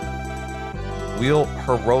 We'll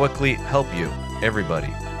heroically help you,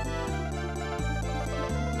 everybody.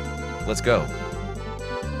 Let's go.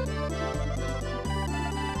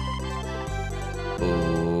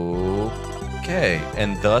 Okay,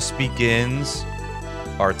 and thus begins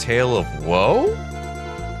our tale of woe?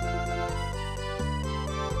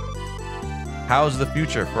 How's the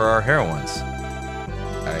future for our heroines?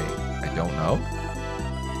 I don't know.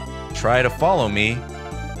 Try to follow me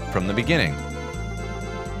from the beginning.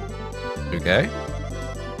 Okay.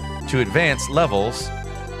 To advance levels,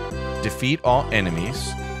 defeat all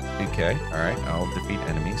enemies. Okay, alright, I'll defeat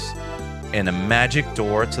enemies. And a magic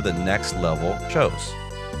door to the next level chose.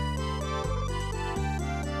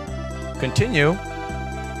 Continue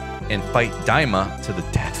and fight Daima to the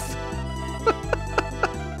death.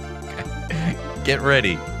 Okay. Get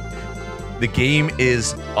ready. The game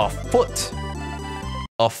is afoot.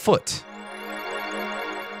 Afoot.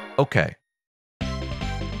 Okay.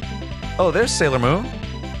 Oh, there's Sailor Moon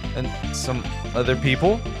and some other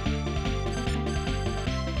people.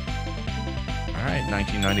 All right,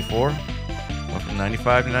 1994. Went from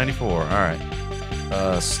 95 to 94. All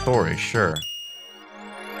right. Story, sure.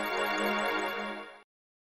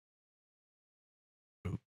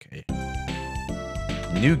 Okay.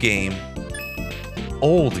 New game.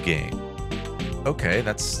 Old game. Okay,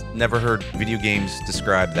 that's never heard video games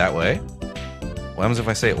described that way. What happens if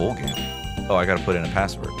I say old game? Oh, I gotta put in a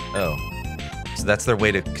password. Oh. So that's their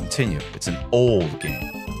way to continue. It's an old game.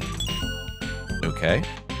 Okay.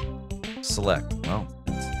 Select. Well,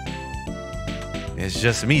 it's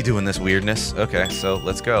just me doing this weirdness. Okay, so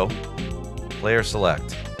let's go. Player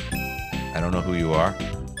select. I don't know who you are.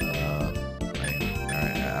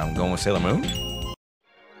 Alright, I'm going with Sailor Moon.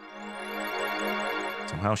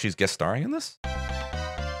 Somehow she's guest starring in this?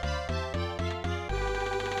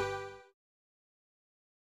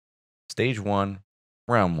 Stage 1,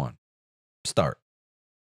 round 1. Start.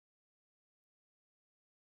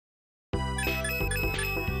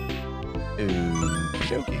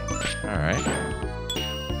 Okey-dokey. Alright.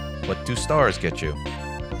 What do stars get you?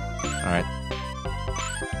 Alright.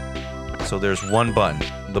 So there's one button,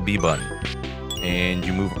 the B button. And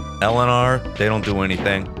you move L and R, they don't do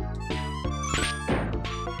anything.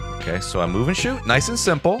 Okay, so I move and shoot. Nice and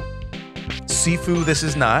simple. Sifu, this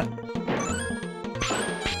is not.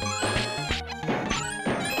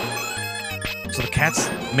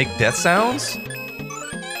 cats make death sounds?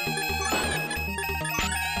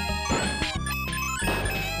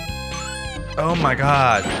 Oh my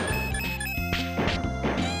god.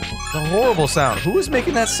 The horrible sound. Who is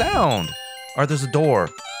making that sound? Alright, there's a door.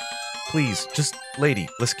 Please, just, lady,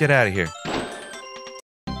 let's get out of here.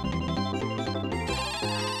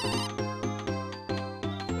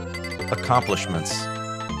 Accomplishments.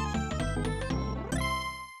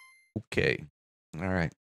 Okay.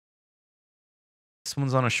 Alright. This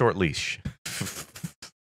one's on a short leash.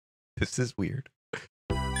 This is weird.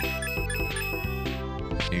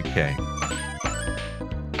 Okay.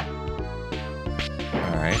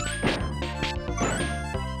 Alright.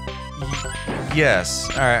 Yes.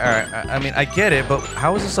 Alright. I mean, I get it, but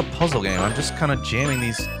how is this a puzzle game? I'm just kind of jamming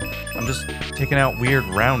these... I'm just taking out weird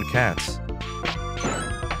round cats.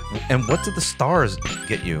 And what did the stars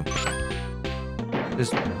get you?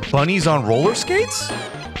 There's bunnies on roller skates?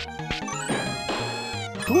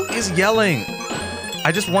 Who is yelling?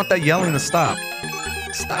 I just want that yelling to stop.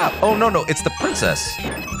 Stop. Oh, no, no. It's the princess.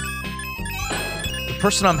 The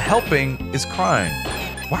person I'm helping is crying.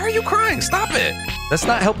 Why are you crying? Stop it. That's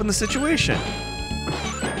not helping the situation.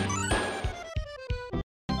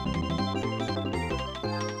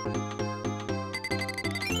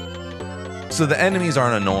 So the enemies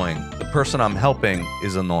aren't annoying. The person I'm helping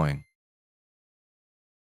is annoying.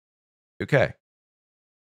 Okay.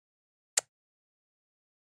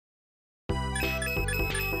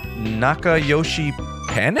 Nakayoshi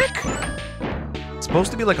Panic? It's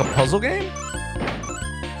supposed to be like a puzzle game?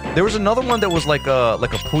 There was another one that was like a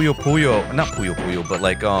Puyo Puyo, not Puyo Puyo, but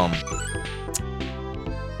like a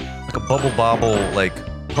Bubble Bobble like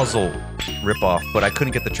puzzle ripoff, but I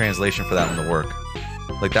couldn't get the translation for that one to work.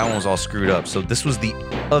 Like that one was all screwed up. So this was the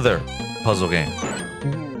other puzzle game.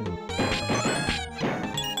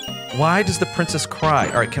 Why does the princess cry?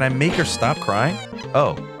 All right, can I make her stop crying?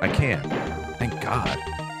 Oh, I can. Thank God.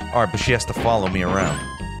 All right, but she has to follow me around.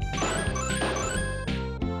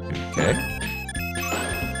 Okay.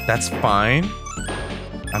 That's fine.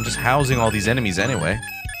 I'm just housing all these enemies anyway.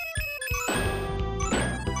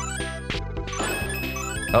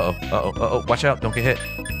 Uh-oh, uh-oh, uh-oh. Watch out, don't get hit.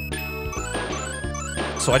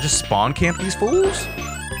 So I just spawn camp these fools?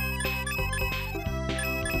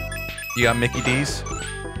 You got Mickey D's?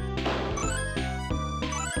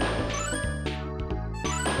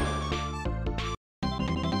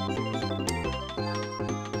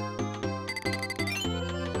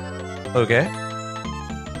 Okay.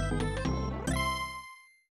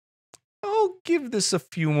 I'll give this a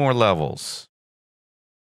few more levels.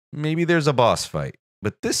 Maybe there's a boss fight.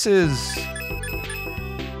 But this is...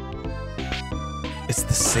 It's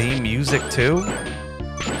the same music too?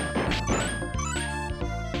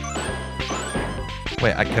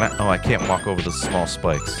 Wait, I can't walk over the small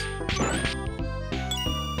spikes.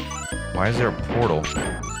 Why is there a portal?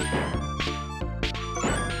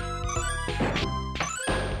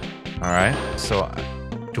 Alright, so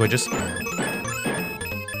do I just...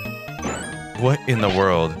 What in the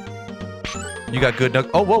world? You got good nug...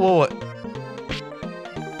 Oh, whoa, whoa, whoa.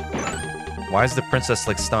 Why is the princess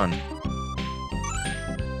like stunned?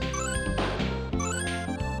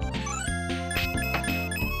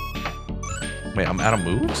 Wait, I'm out of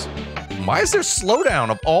moves? Why is there slowdown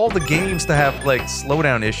of all the games to have, like,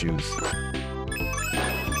 slowdown issues?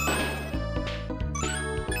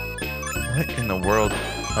 What in the world?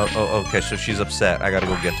 Oh, okay, so she's upset. I gotta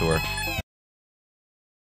go get to her.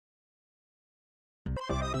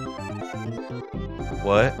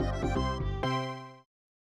 What?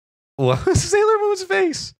 What? Sailor Moon's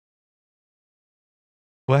face!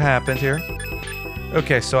 What happened here?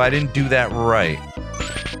 Okay, so I didn't do that right.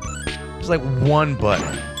 There's like one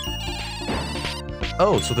button.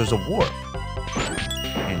 Oh, so there's a warp.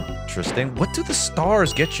 Interesting. What do the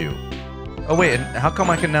stars get you? Oh wait, and how come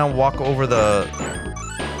I can now walk over the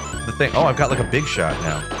thing? Oh, I've got like a big shot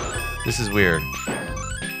now. This is weird.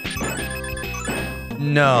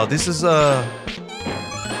 No, this is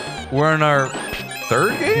we're in our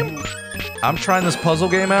third game? I'm trying this puzzle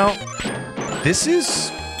game out. This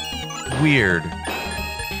is weird.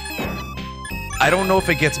 I don't know if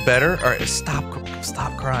it gets better. All right, stop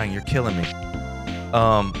crying. You're killing me.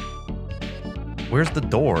 Where's the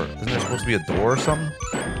door? Isn't there supposed to be a door or something?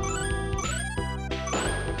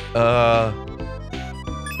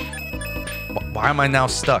 Why am I now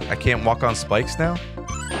stuck? I can't walk on spikes now?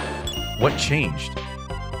 What changed?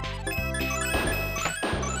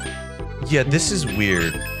 Yeah, this is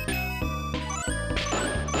weird.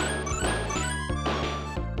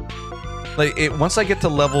 Like, once I get to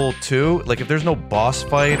level 2, like, if there's no boss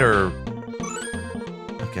fight or...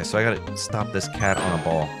 Okay, so I gotta stop this cat on a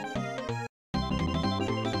ball.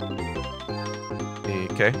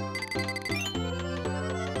 okay.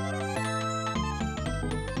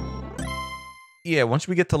 Yeah, once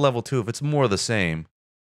we get to level 2, if it's more of the same.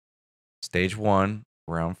 Stage 1,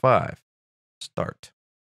 round 5. Start.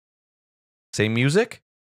 Same music?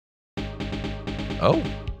 Oh.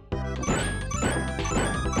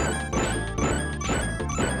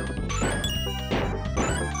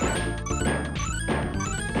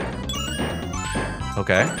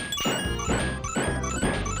 Okay.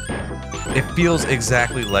 It feels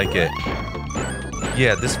exactly like it.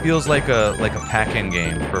 Yeah, this feels like a pack-in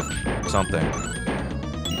game for something.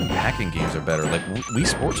 Even pack-in games are better. Like Wii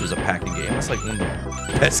Sports was a pack-in game. That's like one of the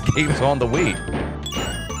best games on the Wii.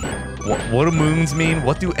 What do moons mean?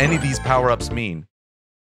 What do any of these power-ups mean?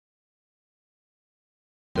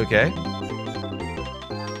 Okay.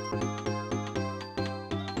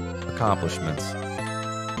 Accomplishments.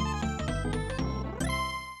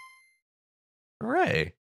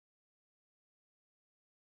 Hooray.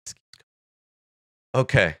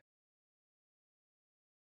 Okay.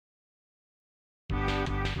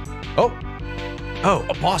 Oh! Oh,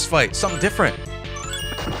 a boss fight! Something different!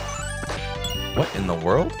 What in the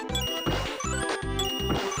world?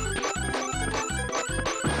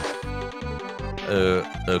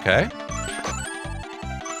 Okay.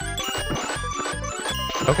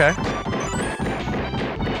 Okay.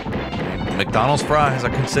 McDonald's fries are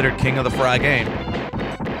considered king of the fry game.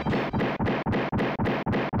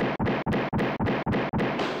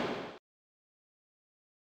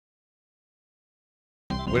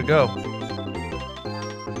 Way to go.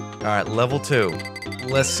 Alright, level 2.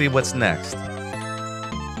 Let's see what's next.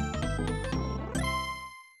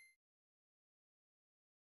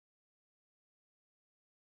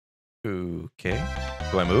 Okay.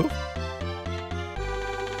 Do I move?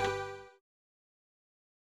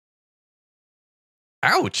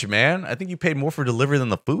 Ouch, man. I think you paid more for delivery than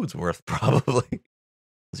the food's worth, probably.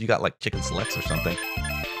 Because you got like chicken selects or something.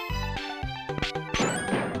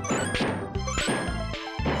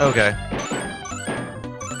 Okay.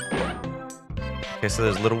 Okay, so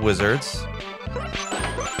there's little wizards.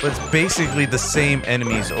 But it's basically the same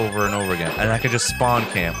enemies over and over again. And I can just spawn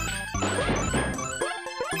camp.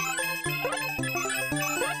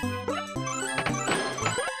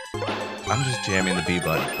 I'm just jamming the B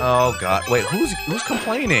button. Oh god. Wait, who's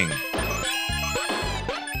complaining?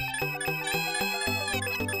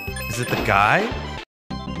 Is it the guy?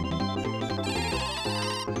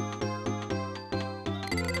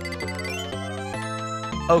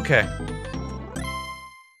 Okay.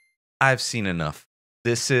 I've seen enough.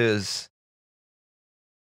 This is...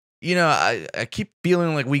 You know, I keep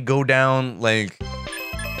feeling like we go down, like...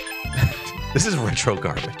 This is retro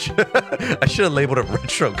garbage. I should have labeled it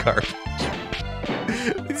retro garbage.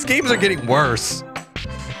 These games are getting worse.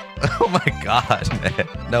 Oh my god, man.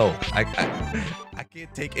 No, I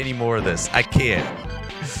can't take any more of this. I can't.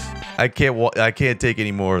 I can't take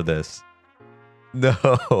any more of this. No.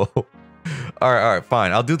 All right,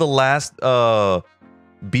 fine. I'll do the last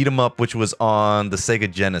beat 'em up, which was on the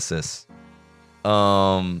Sega Genesis.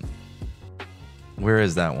 Where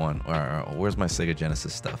is that one? Where's my Sega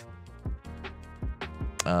Genesis stuff?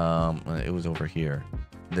 It was over here.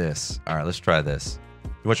 This. All right, let's try this.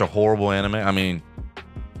 You watch a horrible anime? I mean,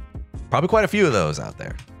 probably quite a few of those out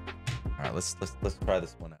there. All right, let's try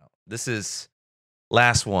this one out. This is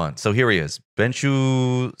last one. So here he is,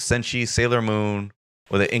 Benshu Senshi Sailor Moon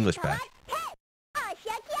with an English back.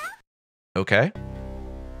 Okay.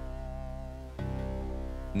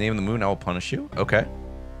 Name the moon, I will punish you. Okay.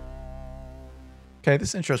 Okay,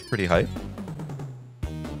 this intro's pretty hype.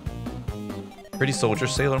 Pretty Soldier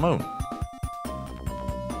Sailor Moon.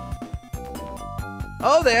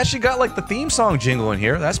 Oh, they actually got like the theme song jingle in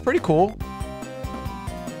here. That's pretty cool.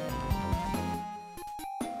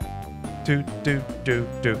 Do do do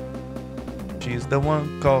do. She's the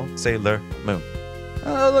one called Sailor Moon.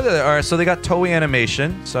 Oh, look at that. All right, so they got Toei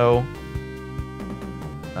Animation. So,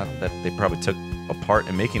 not that they probably took a part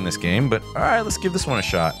in making this game, but all right, let's give this one a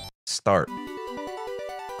shot. Start.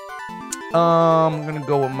 I'm gonna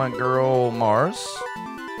go with my girl Mars.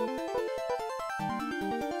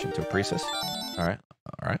 Into a priestess. All right,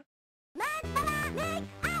 all right.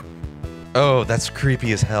 Oh, that's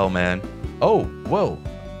creepy as hell, man. Oh, whoa.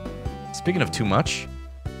 Speaking of too much,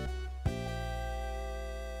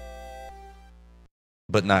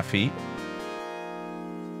 but not feet.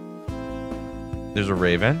 There's a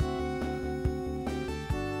raven.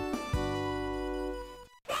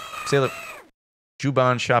 Sailor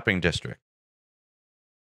Juban Shopping District.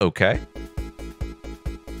 Okay.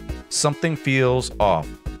 Something feels off.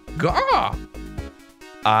 Gah!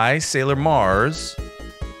 I, Sailor Mars,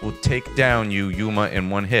 will take down you, Yuma, in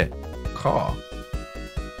one hit. Caw.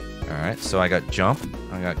 All right, so I got jump.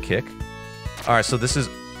 I got kick. All right, so this is...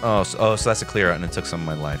 Oh, so that's a clear out, and it took some of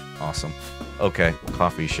my life. Awesome. Okay,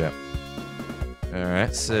 coffee shop. All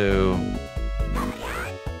right, so...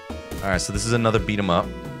 All right, so this is another beat 'em up.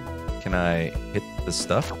 Can I hit this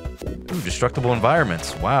stuff? Ooh, destructible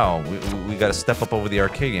environments. Wow, we got to step up over the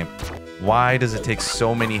arcade game. Why does it take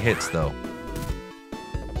so many hits, though?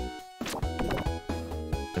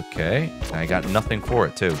 Okay, I got nothing for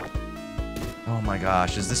it, too. Oh my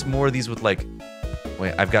gosh, is this more of these with, like...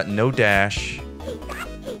 Wait, I've got no dash.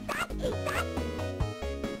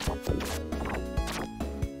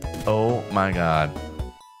 Oh my god.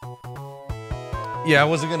 Yeah, I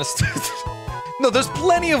wasn't gonna... No, there's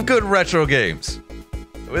plenty of good retro games.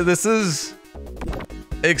 This is...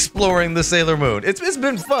 exploring the Sailor Moon. It's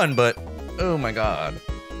been fun, but... Oh my god.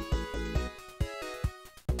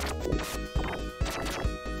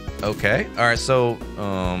 Okay, alright, so...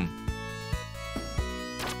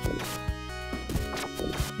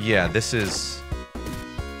 Yeah, this is...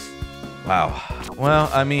 Wow. Well,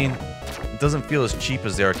 I mean... It doesn't feel as cheap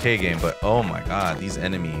as the arcade game, but oh my god, these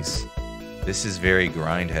enemies. This is very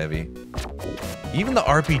grind heavy. Even the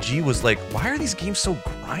RPG was like, why are these games so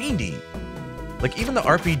grindy? Like, even the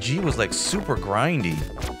RPG was like super grindy.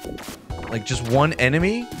 Like, just one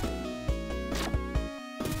enemy?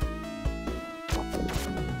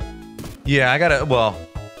 Yeah, I gotta, well...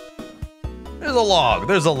 There's a log,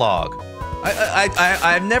 there's a log.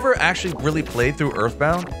 I've never actually really played through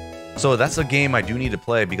Earthbound. So that's a game I do need to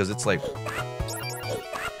play because it's like...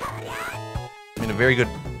 I mean, a very good...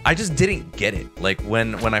 I just didn't get it. Like,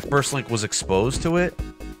 when I first, like, was exposed to it,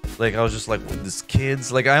 like, I was just like, this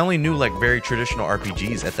kids... Like, I only knew, like, very traditional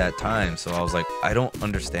RPGs at that time, so I was like, I don't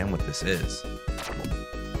understand what this is.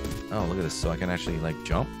 Oh, look at this. So I can actually, like,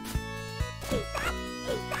 jump.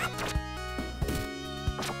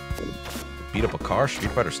 Beat up a car,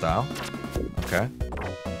 Street Fighter style. Okay.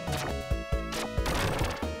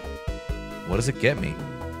 What does it get me?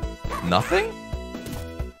 Nothing?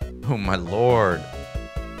 Oh my lord.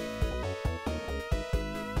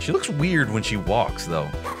 She looks weird when she walks, though.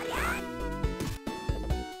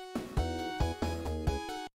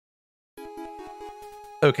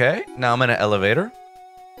 Okay, now I'm in an elevator.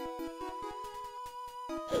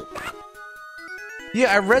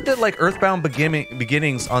 Yeah, I read that, like, Earthbound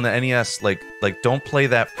Beginnings on the NES, like, don't play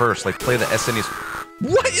that first. Like, play the SNES.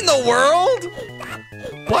 What in the world?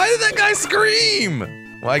 Why did that guy scream?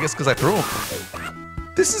 Well, I guess because I threw him.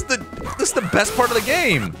 This is the best part of the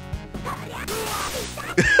game.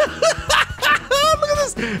 Look at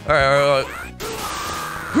this. All right.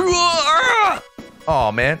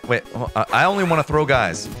 Oh man, wait. I only want to throw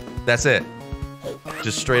guys. That's it.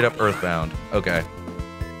 Just straight up Earthbound. Okay.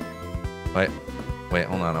 Wait.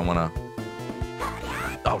 Hold on. I wanna.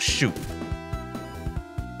 Oh shoot.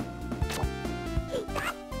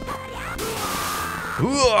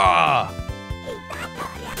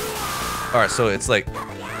 Alright, so it's like...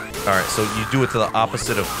 Alright, so you do it to the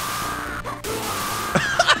opposite of...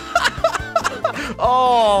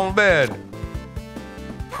 Oh, man!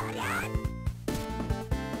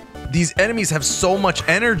 These enemies have so much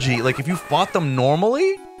energy. Like, if you fought them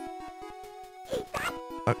normally...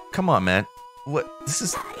 Come on, man. What? This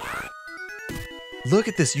is... Look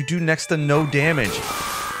at this. You do next to no damage.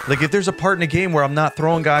 Like, if there's a part in the game where I'm not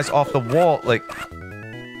throwing guys off the wall, like...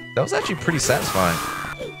 That was actually pretty satisfying.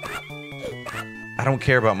 I don't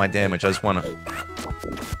care about my damage, I just wanna...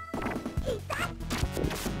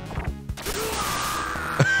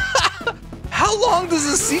 How long does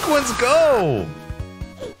this sequence go?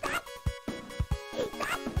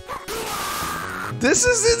 This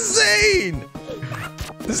is insane!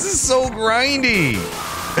 This is so grindy!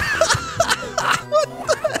 What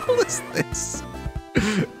the hell is this?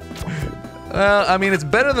 Well, I mean, it's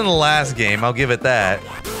better than the last game, I'll give it that.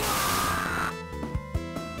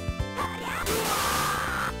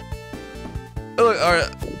 Look, alright.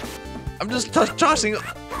 I'm just tossing.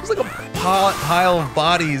 It's like a pile of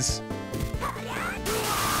bodies.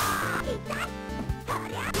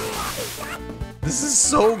 This is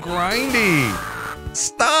so grindy.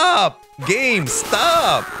 Stop! Game,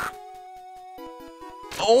 stop!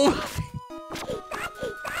 Oh my.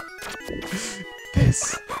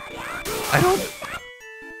 This. I don't...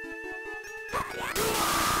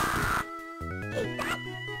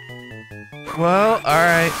 Well,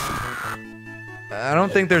 alright. I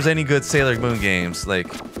don't think there's any good Sailor Moon games. Like,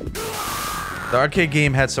 the arcade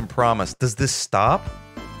game had some promise. Does this stop?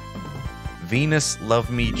 Venus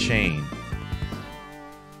Love Me Chain.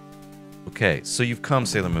 Okay, so you've come,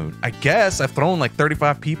 Sailor Moon. I guess I've thrown like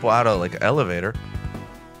 35 people out of like an elevator.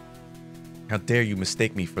 How dare you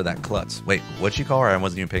mistake me for that klutz? Wait, what'd she call her? I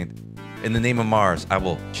wasn't even paying. In the name of Mars, I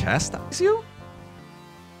will chastise you?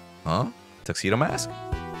 Huh? Tuxedo Mask?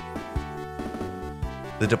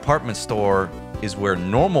 The department store is where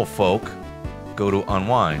normal folk go to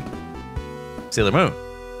unwind. Sailor Moon.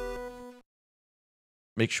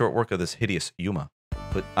 Make short work of this hideous Yuma.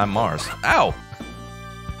 But I'm Mars. Ow!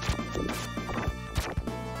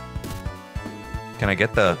 Can I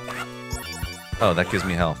get the... Oh, that gives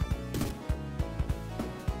me health.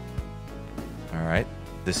 Alright.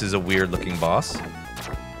 This is a weird looking boss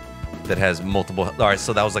that has multiple... Alright,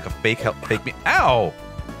 so that was like a fake me... Ow!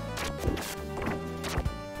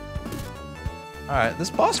 Alright,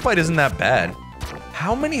 this boss fight isn't that bad.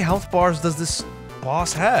 How many health bars does this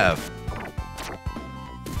boss have?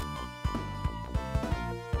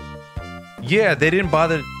 Yeah, they didn't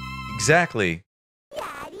bother... Exactly.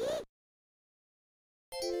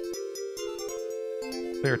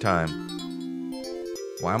 Clear time.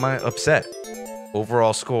 Why am I upset?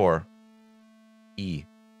 Overall score. E.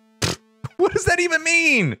 What does that even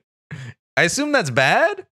mean? I assume that's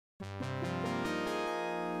bad?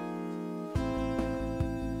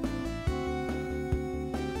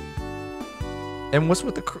 And what's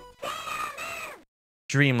with the...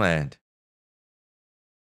 Dreamland.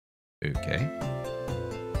 Okay.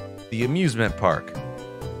 The amusement park.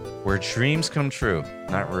 Where dreams come true.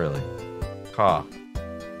 Not really. Caw.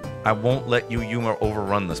 I won't let you Yuma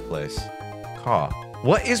overrun this place. Caw.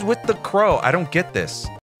 What is with the crow? I don't get this.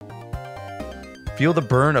 Feel the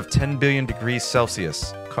burn of 10 billion degrees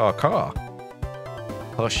Celsius. Caw, caw.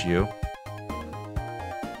 Hush you.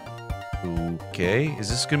 Okay. Is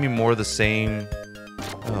this gonna be more of the same...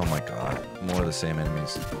 Oh my god. More of the same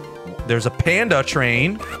enemies. There's a panda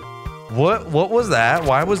train. What was that?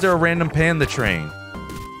 Why was there a random panda train?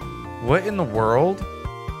 What in the world?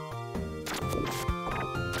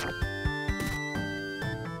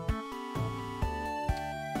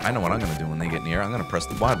 I know what I'm gonna do when they get near. I'm gonna press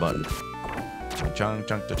the Y button.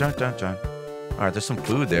 Alright, there's some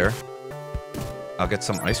food there. I'll get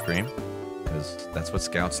some ice cream. Because that's what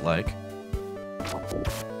scouts like.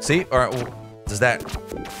 See? Alright, well, does that...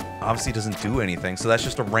 Obviously doesn't do anything, so that's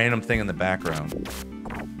just a random thing in the background.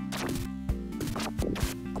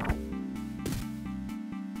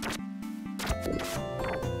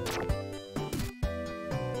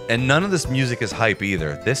 And none of this music is hype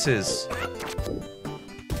either. This is...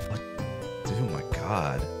 What? Oh my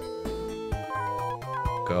god.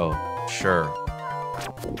 Go. Sure.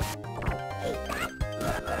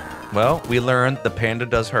 Well, we learned the panda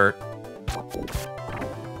does hurt.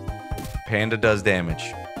 Panda does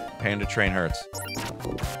damage. Panda train hurts.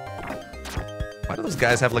 Why do those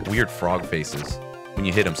guys have like weird frog faces when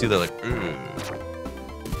you hit them? See, they're like, ugh.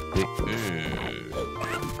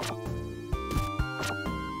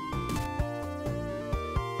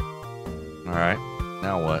 Alright,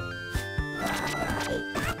 now what?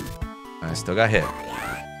 I still got hit.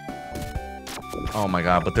 Oh my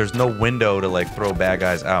god, but there's no window to like throw bad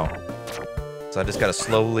guys out. So I just gotta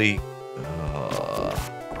slowly...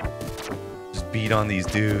 just beat on these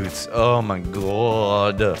dudes. Oh my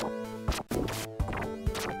god.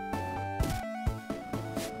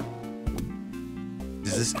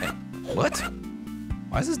 Is this... What?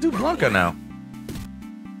 Why is this dude Blanca now?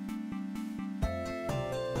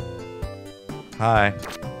 Hi.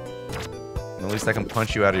 At least I can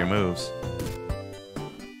punch you out of your moves.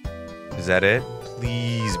 Is that it?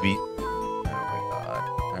 Please be... Oh my god.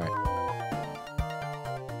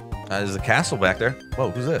 Alright. There's a castle back there. Whoa,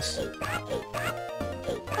 who's this?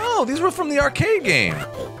 Oh, these were from the arcade game.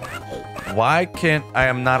 Why can't... I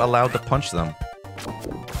am not allowed to punch them.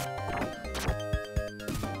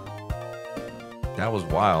 That was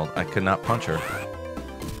wild. I could not punch her.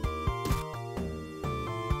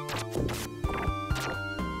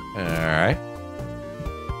 Alright.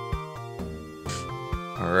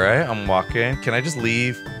 Alright, I'm walking. Can I just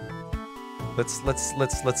leave?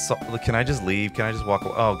 Can I just leave? Can I just walk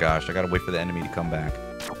away? Oh gosh, I gotta wait for the enemy to come back.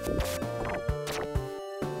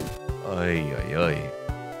 Ay, ay, ay.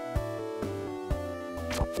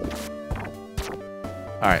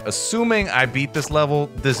 Alright, assuming I beat this level,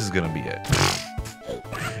 this is gonna be it.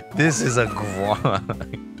 This is a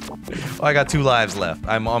grind. Oh, I got 2 lives left.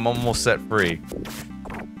 I'm almost set free.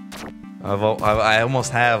 I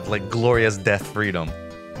almost have, like, glorious death freedom.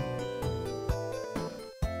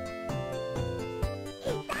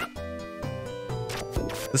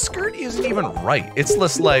 The skirt isn't even right. It's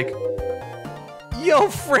just like... Yo,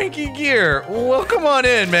 Frankie Gear! Welcome on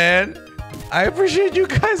in, man! I appreciate you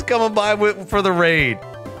guys coming by for the raid.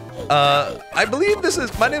 I believe this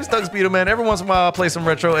is... My name's Doug Speedoman. Every once in a while I play some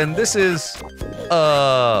retro, and this is...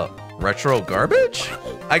 retro garbage?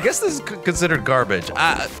 I guess this is considered garbage.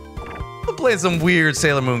 I'm playing some weird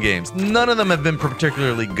Sailor Moon games. None of them have been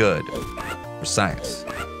particularly good for science.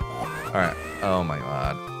 All right. Oh my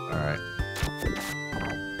god. All right.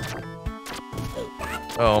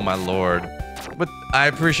 Oh my lord. But I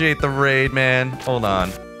appreciate the raid, man. Hold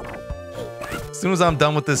on. As soon as I'm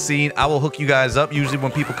done with this scene, I will hook you guys up. Usually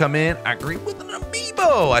when people come in, I greet with an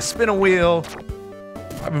amiibo. I spin a wheel.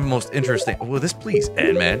 Probably the most interesting. Will this please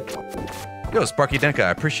end, man? Yo, Sparky Denka,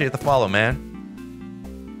 I appreciate the follow, man.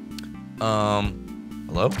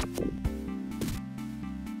 Hello?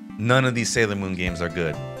 None of these Sailor Moon games are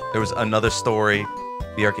good. There was another story.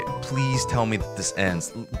 The arcade. Please tell me that this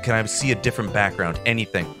ends. Can I see a different background?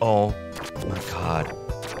 Anything? Oh my god.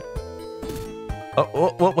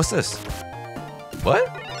 Oh, what's this? What?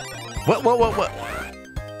 What?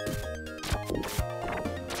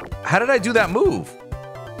 How did I do that move?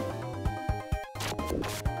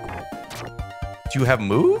 Do you have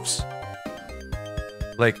moves?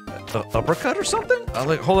 Like uppercut or something?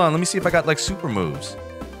 Like, hold on, let me see if I got like super moves.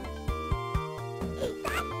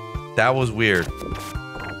 That was weird.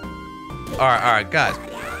 All right, guys.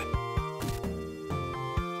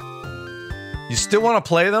 You still want to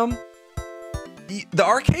play them? The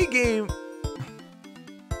arcade game,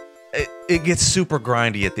 it gets super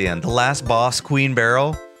grindy at the end. The last boss, Queen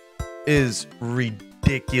Barrel, is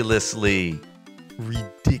ridiculously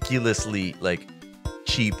like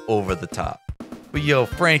cheap over the top. But yo,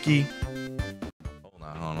 Frankie,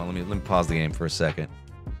 hold on. Let me pause the game for a second.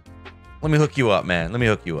 Let me hook you up, man. Let me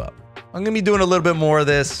hook you up. I'm gonna be doing a little bit more of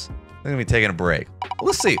this. I'm gonna be taking a break.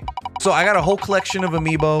 Let's see. So I got a whole collection of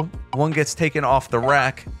amiibo. One gets taken off the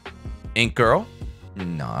rack. Ink Girl.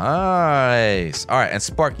 Nice. All right, and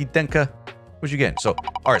Sparky Denka. What'd you get? So,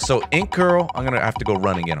 all right, so Ink Girl, I'm gonna have to go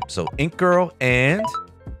run and get them. So Ink Girl and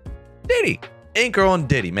Diddy. Ink Girl and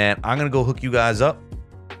Diddy, man. I'm gonna go hook you guys up.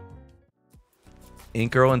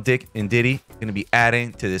 Ink Girl and Diddy gonna be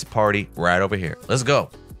adding to this party right over here. Let's go.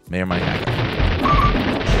 Mayor Mike Hacker.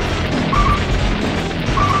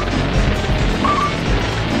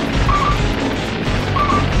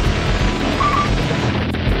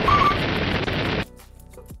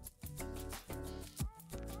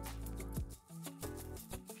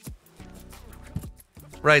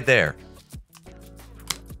 Right there.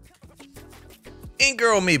 Ink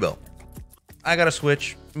Girl Amiibo. I got a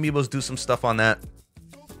Switch. Amiibos do some stuff on that.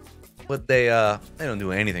 But they don't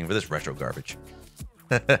do anything for this retro garbage.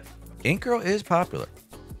 Ink Girl is popular.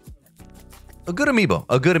 A good amiibo.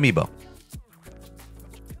 A good amiibo.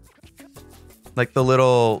 Like the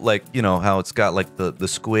little, like, you know, how it's got like the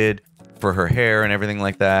squid for her hair and everything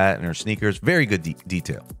like that. And her sneakers. Very good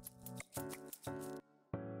detail.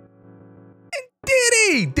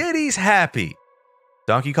 Diddy's happy.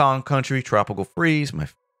 Donkey Kong Country Tropical Freeze,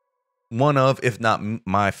 one of, if not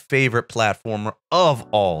my favorite platformer of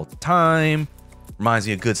all time. Reminds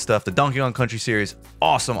me of good stuff. The Donkey Kong Country series,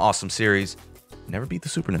 awesome series. Never beat the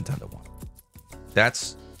Super Nintendo one.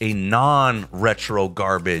 That's a non-retro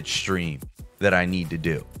garbage stream that I need to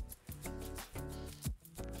do.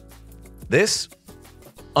 This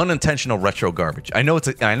unintentional retro garbage. I know it's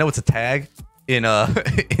a tag in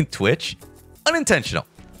in Twitch. Unintentional.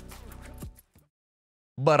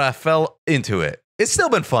 But I fell into it. It's still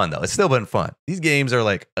been fun, though. It's still been fun. These games are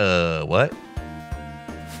like, what?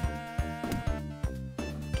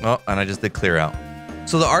 Oh, and I just did clear out.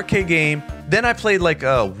 So the arcade game. Then I played like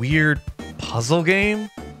a weird puzzle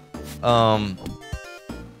game.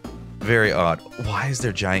 Very odd. Why is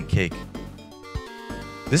there giant cake?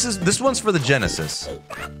 This one's for the Genesis.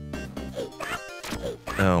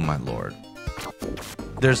 Oh my lord.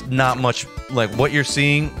 There's not much, like what you're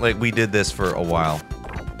seeing, like we did this for a while.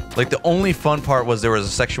 Like the only fun part was there was a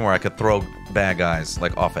section where I could throw bad guys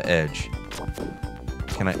like off an edge.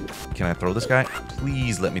 Can I throw this guy?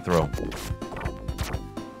 Please let me throw.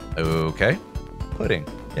 Okay. Pudding.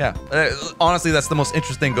 Yeah. Honestly, that's the most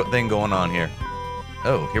interesting thing going on here.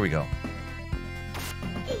 Oh, here we go.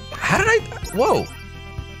 How did I? Whoa.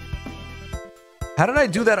 How did I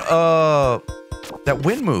do that? That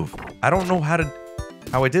wind move. I don't know how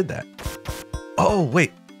I did that. Oh,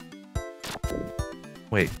 wait.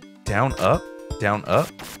 Wait, down, up, down, up.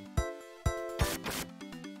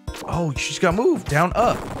 Oh, she's got moved. Down,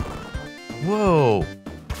 up. Whoa.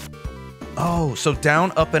 Oh, so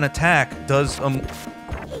down, up, and attack does,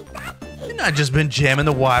 You've not just been jamming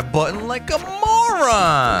the Y button like a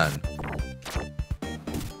moron.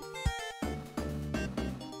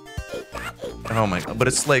 Oh my god, but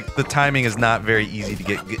it's like, the timing is not very easy to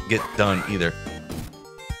get done either.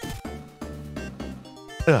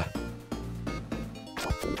 Ugh.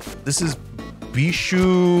 This is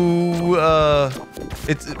Bishu,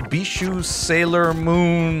 it's Bishu Sailor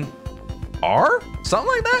Moon R? Something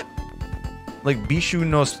like that? Like Bishu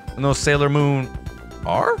no Sailor Moon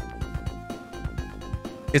R?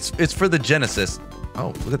 It's for the Genesis.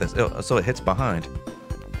 Oh, look at this. Oh, so it hits behind.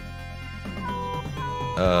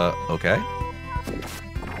 Okay.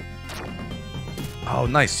 Oh,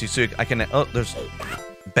 nice. So I can. Oh, there's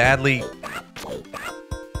badly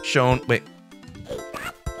shown. Wait.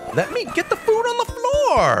 Let me get the food on the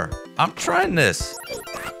floor. I'm trying this.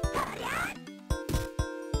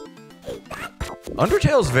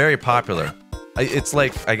 Undertale's very popular. It's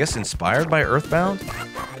like, I guess, inspired by Earthbound.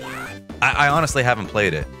 I honestly haven't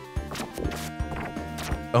played it.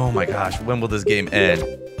 Oh my gosh, when will this game end?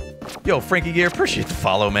 Yo, Frankie Gear, appreciate the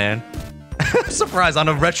follow, man. I'm surprised on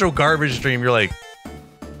a retro garbage stream, you're like,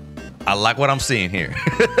 I like what I'm seeing here.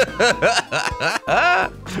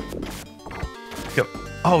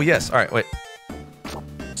 Oh, yes. All right, wait.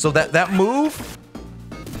 So that move,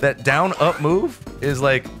 that down-up move is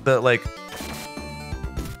like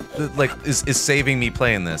is saving me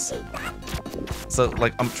playing this. So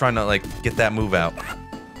like I'm trying to like get that move out.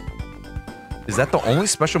 Is that the only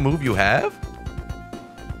special move you have?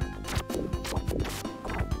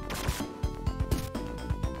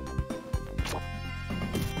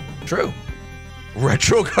 True.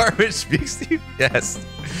 Retro garbage speaks to you? Yes.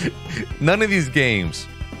 None of these games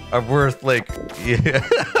are worth like, yeah.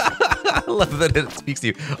 I love that it speaks to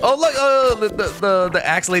you. Oh look, the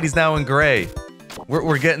axe lady's now in gray.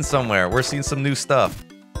 We're getting somewhere. We're seeing some new stuff.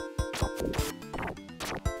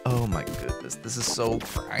 Oh my goodness, this is so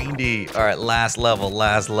grindy. All right, last level,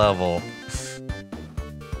 last level.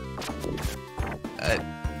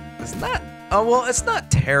 It's not, oh well, it's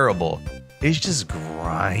not terrible. It's just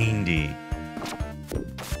grindy.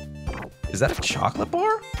 Is that a chocolate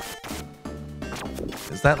bar?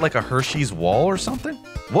 Is that like a Hershey's wall or something?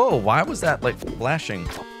 Whoa, why was that like flashing?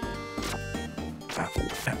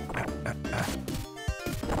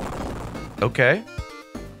 Okay.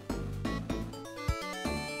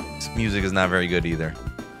 This music is not very good either.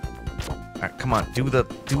 All right, come on, do the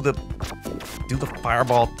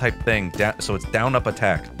fireball type thing. Down, so it's down up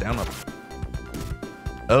attack, down up.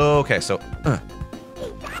 Okay, so,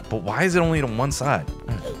 but why is it only on one side?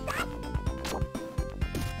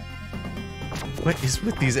 What is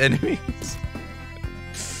with these enemies?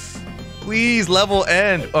 Please level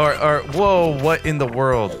end or whoa, what in the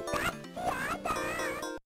world?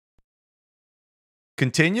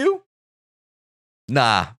 Continue?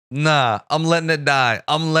 Nah, I'm letting it die.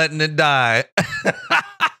 I'm letting it die.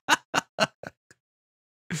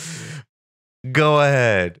 Go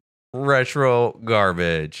ahead. Retro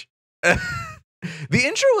garbage. The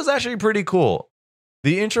intro was actually pretty cool.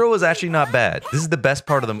 The intro was actually not bad. This is the best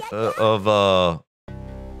part of the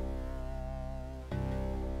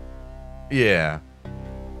yeah.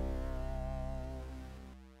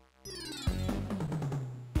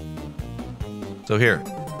 So here.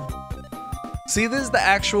 See, this is the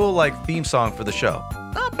actual like theme song for the show.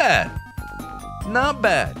 Not bad. Not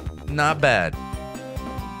bad. Not bad.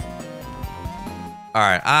 All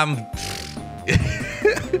right,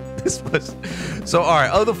 this was so. All right,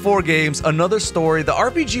 of the 4 games, another story. The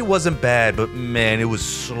RPG wasn't bad, but man, it was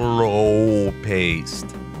slow paced.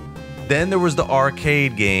 Then there was the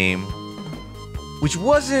arcade game, which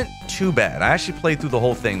wasn't too bad. I actually played through the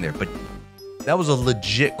whole thing there, but that was a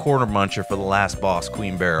legit corner muncher for the last boss,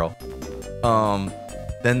 Queen Barrel.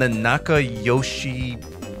 Then the Nakayoshi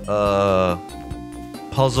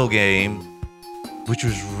puzzle game, which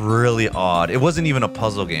was really odd. It wasn't even a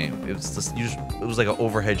puzzle game. It was just, it was like an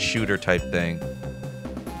overhead shooter type thing.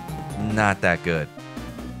 Not that good.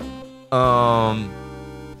 And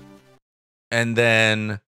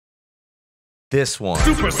then this one.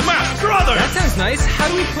 Super Smash Brothers! That sounds nice. How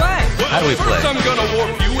do we play? Well, How do we play? First I'm gonna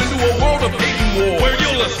warp you into a world of hate and war, where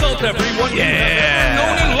you'll assault everyone you have ever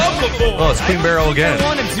known and loved before. Oh, it's Queen Barrel again. I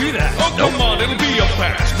want to do that. Oh, come on, it'll be a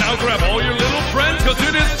fast. Now grab all your little friends, cause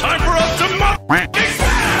it is time for us to Wait,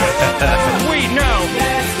 no.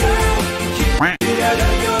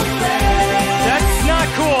 That's not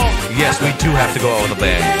cool. Yes, we do have to go out with a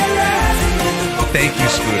band. Thank you,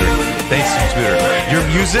 Scooter. Thanks, Scooter. Your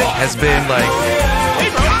music has been like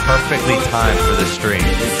perfectly timed for this stream.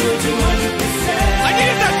 I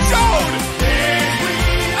needed that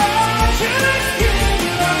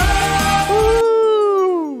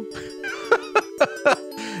Woo!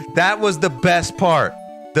 That was the best part.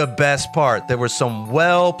 The best part. There were some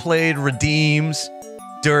well-played redeems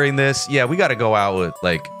during this. Yeah, we got to go out with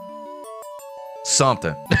like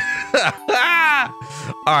something. All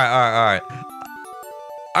right.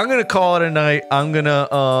 I'm gonna call it a night. I'm gonna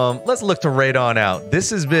let's look to raid on out.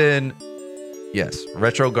 This has been, yes,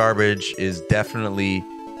 retro garbage is definitely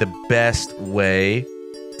the best way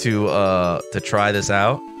to try this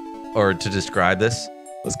out or to describe this.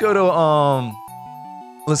 Let's go to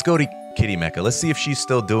Kitty Mecha. Let's see if she's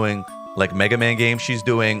still doing like Mega Man games. She's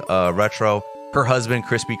doing retro. Her husband,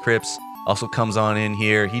 Crispy Crips, also comes on in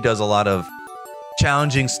here. He does a lot of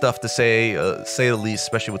challenging stuff to say the least,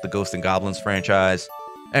 especially with the Ghosts and Goblins franchise.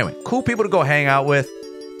 Anyway, cool people to go hang out with.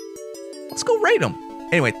 Let's go rate them.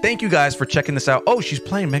 Anyway, thank you guys for checking this out. Oh, she's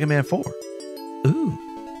playing Mega Man 4. Ooh.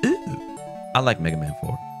 I like Mega Man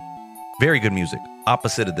 4. Very good music.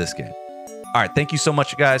 Opposite of this game. All right, thank you so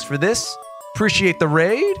much, guys, for this. Appreciate the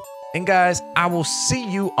raid. And guys, I will see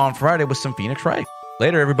you on Friday with some Phoenix Wright.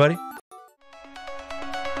 Later, everybody.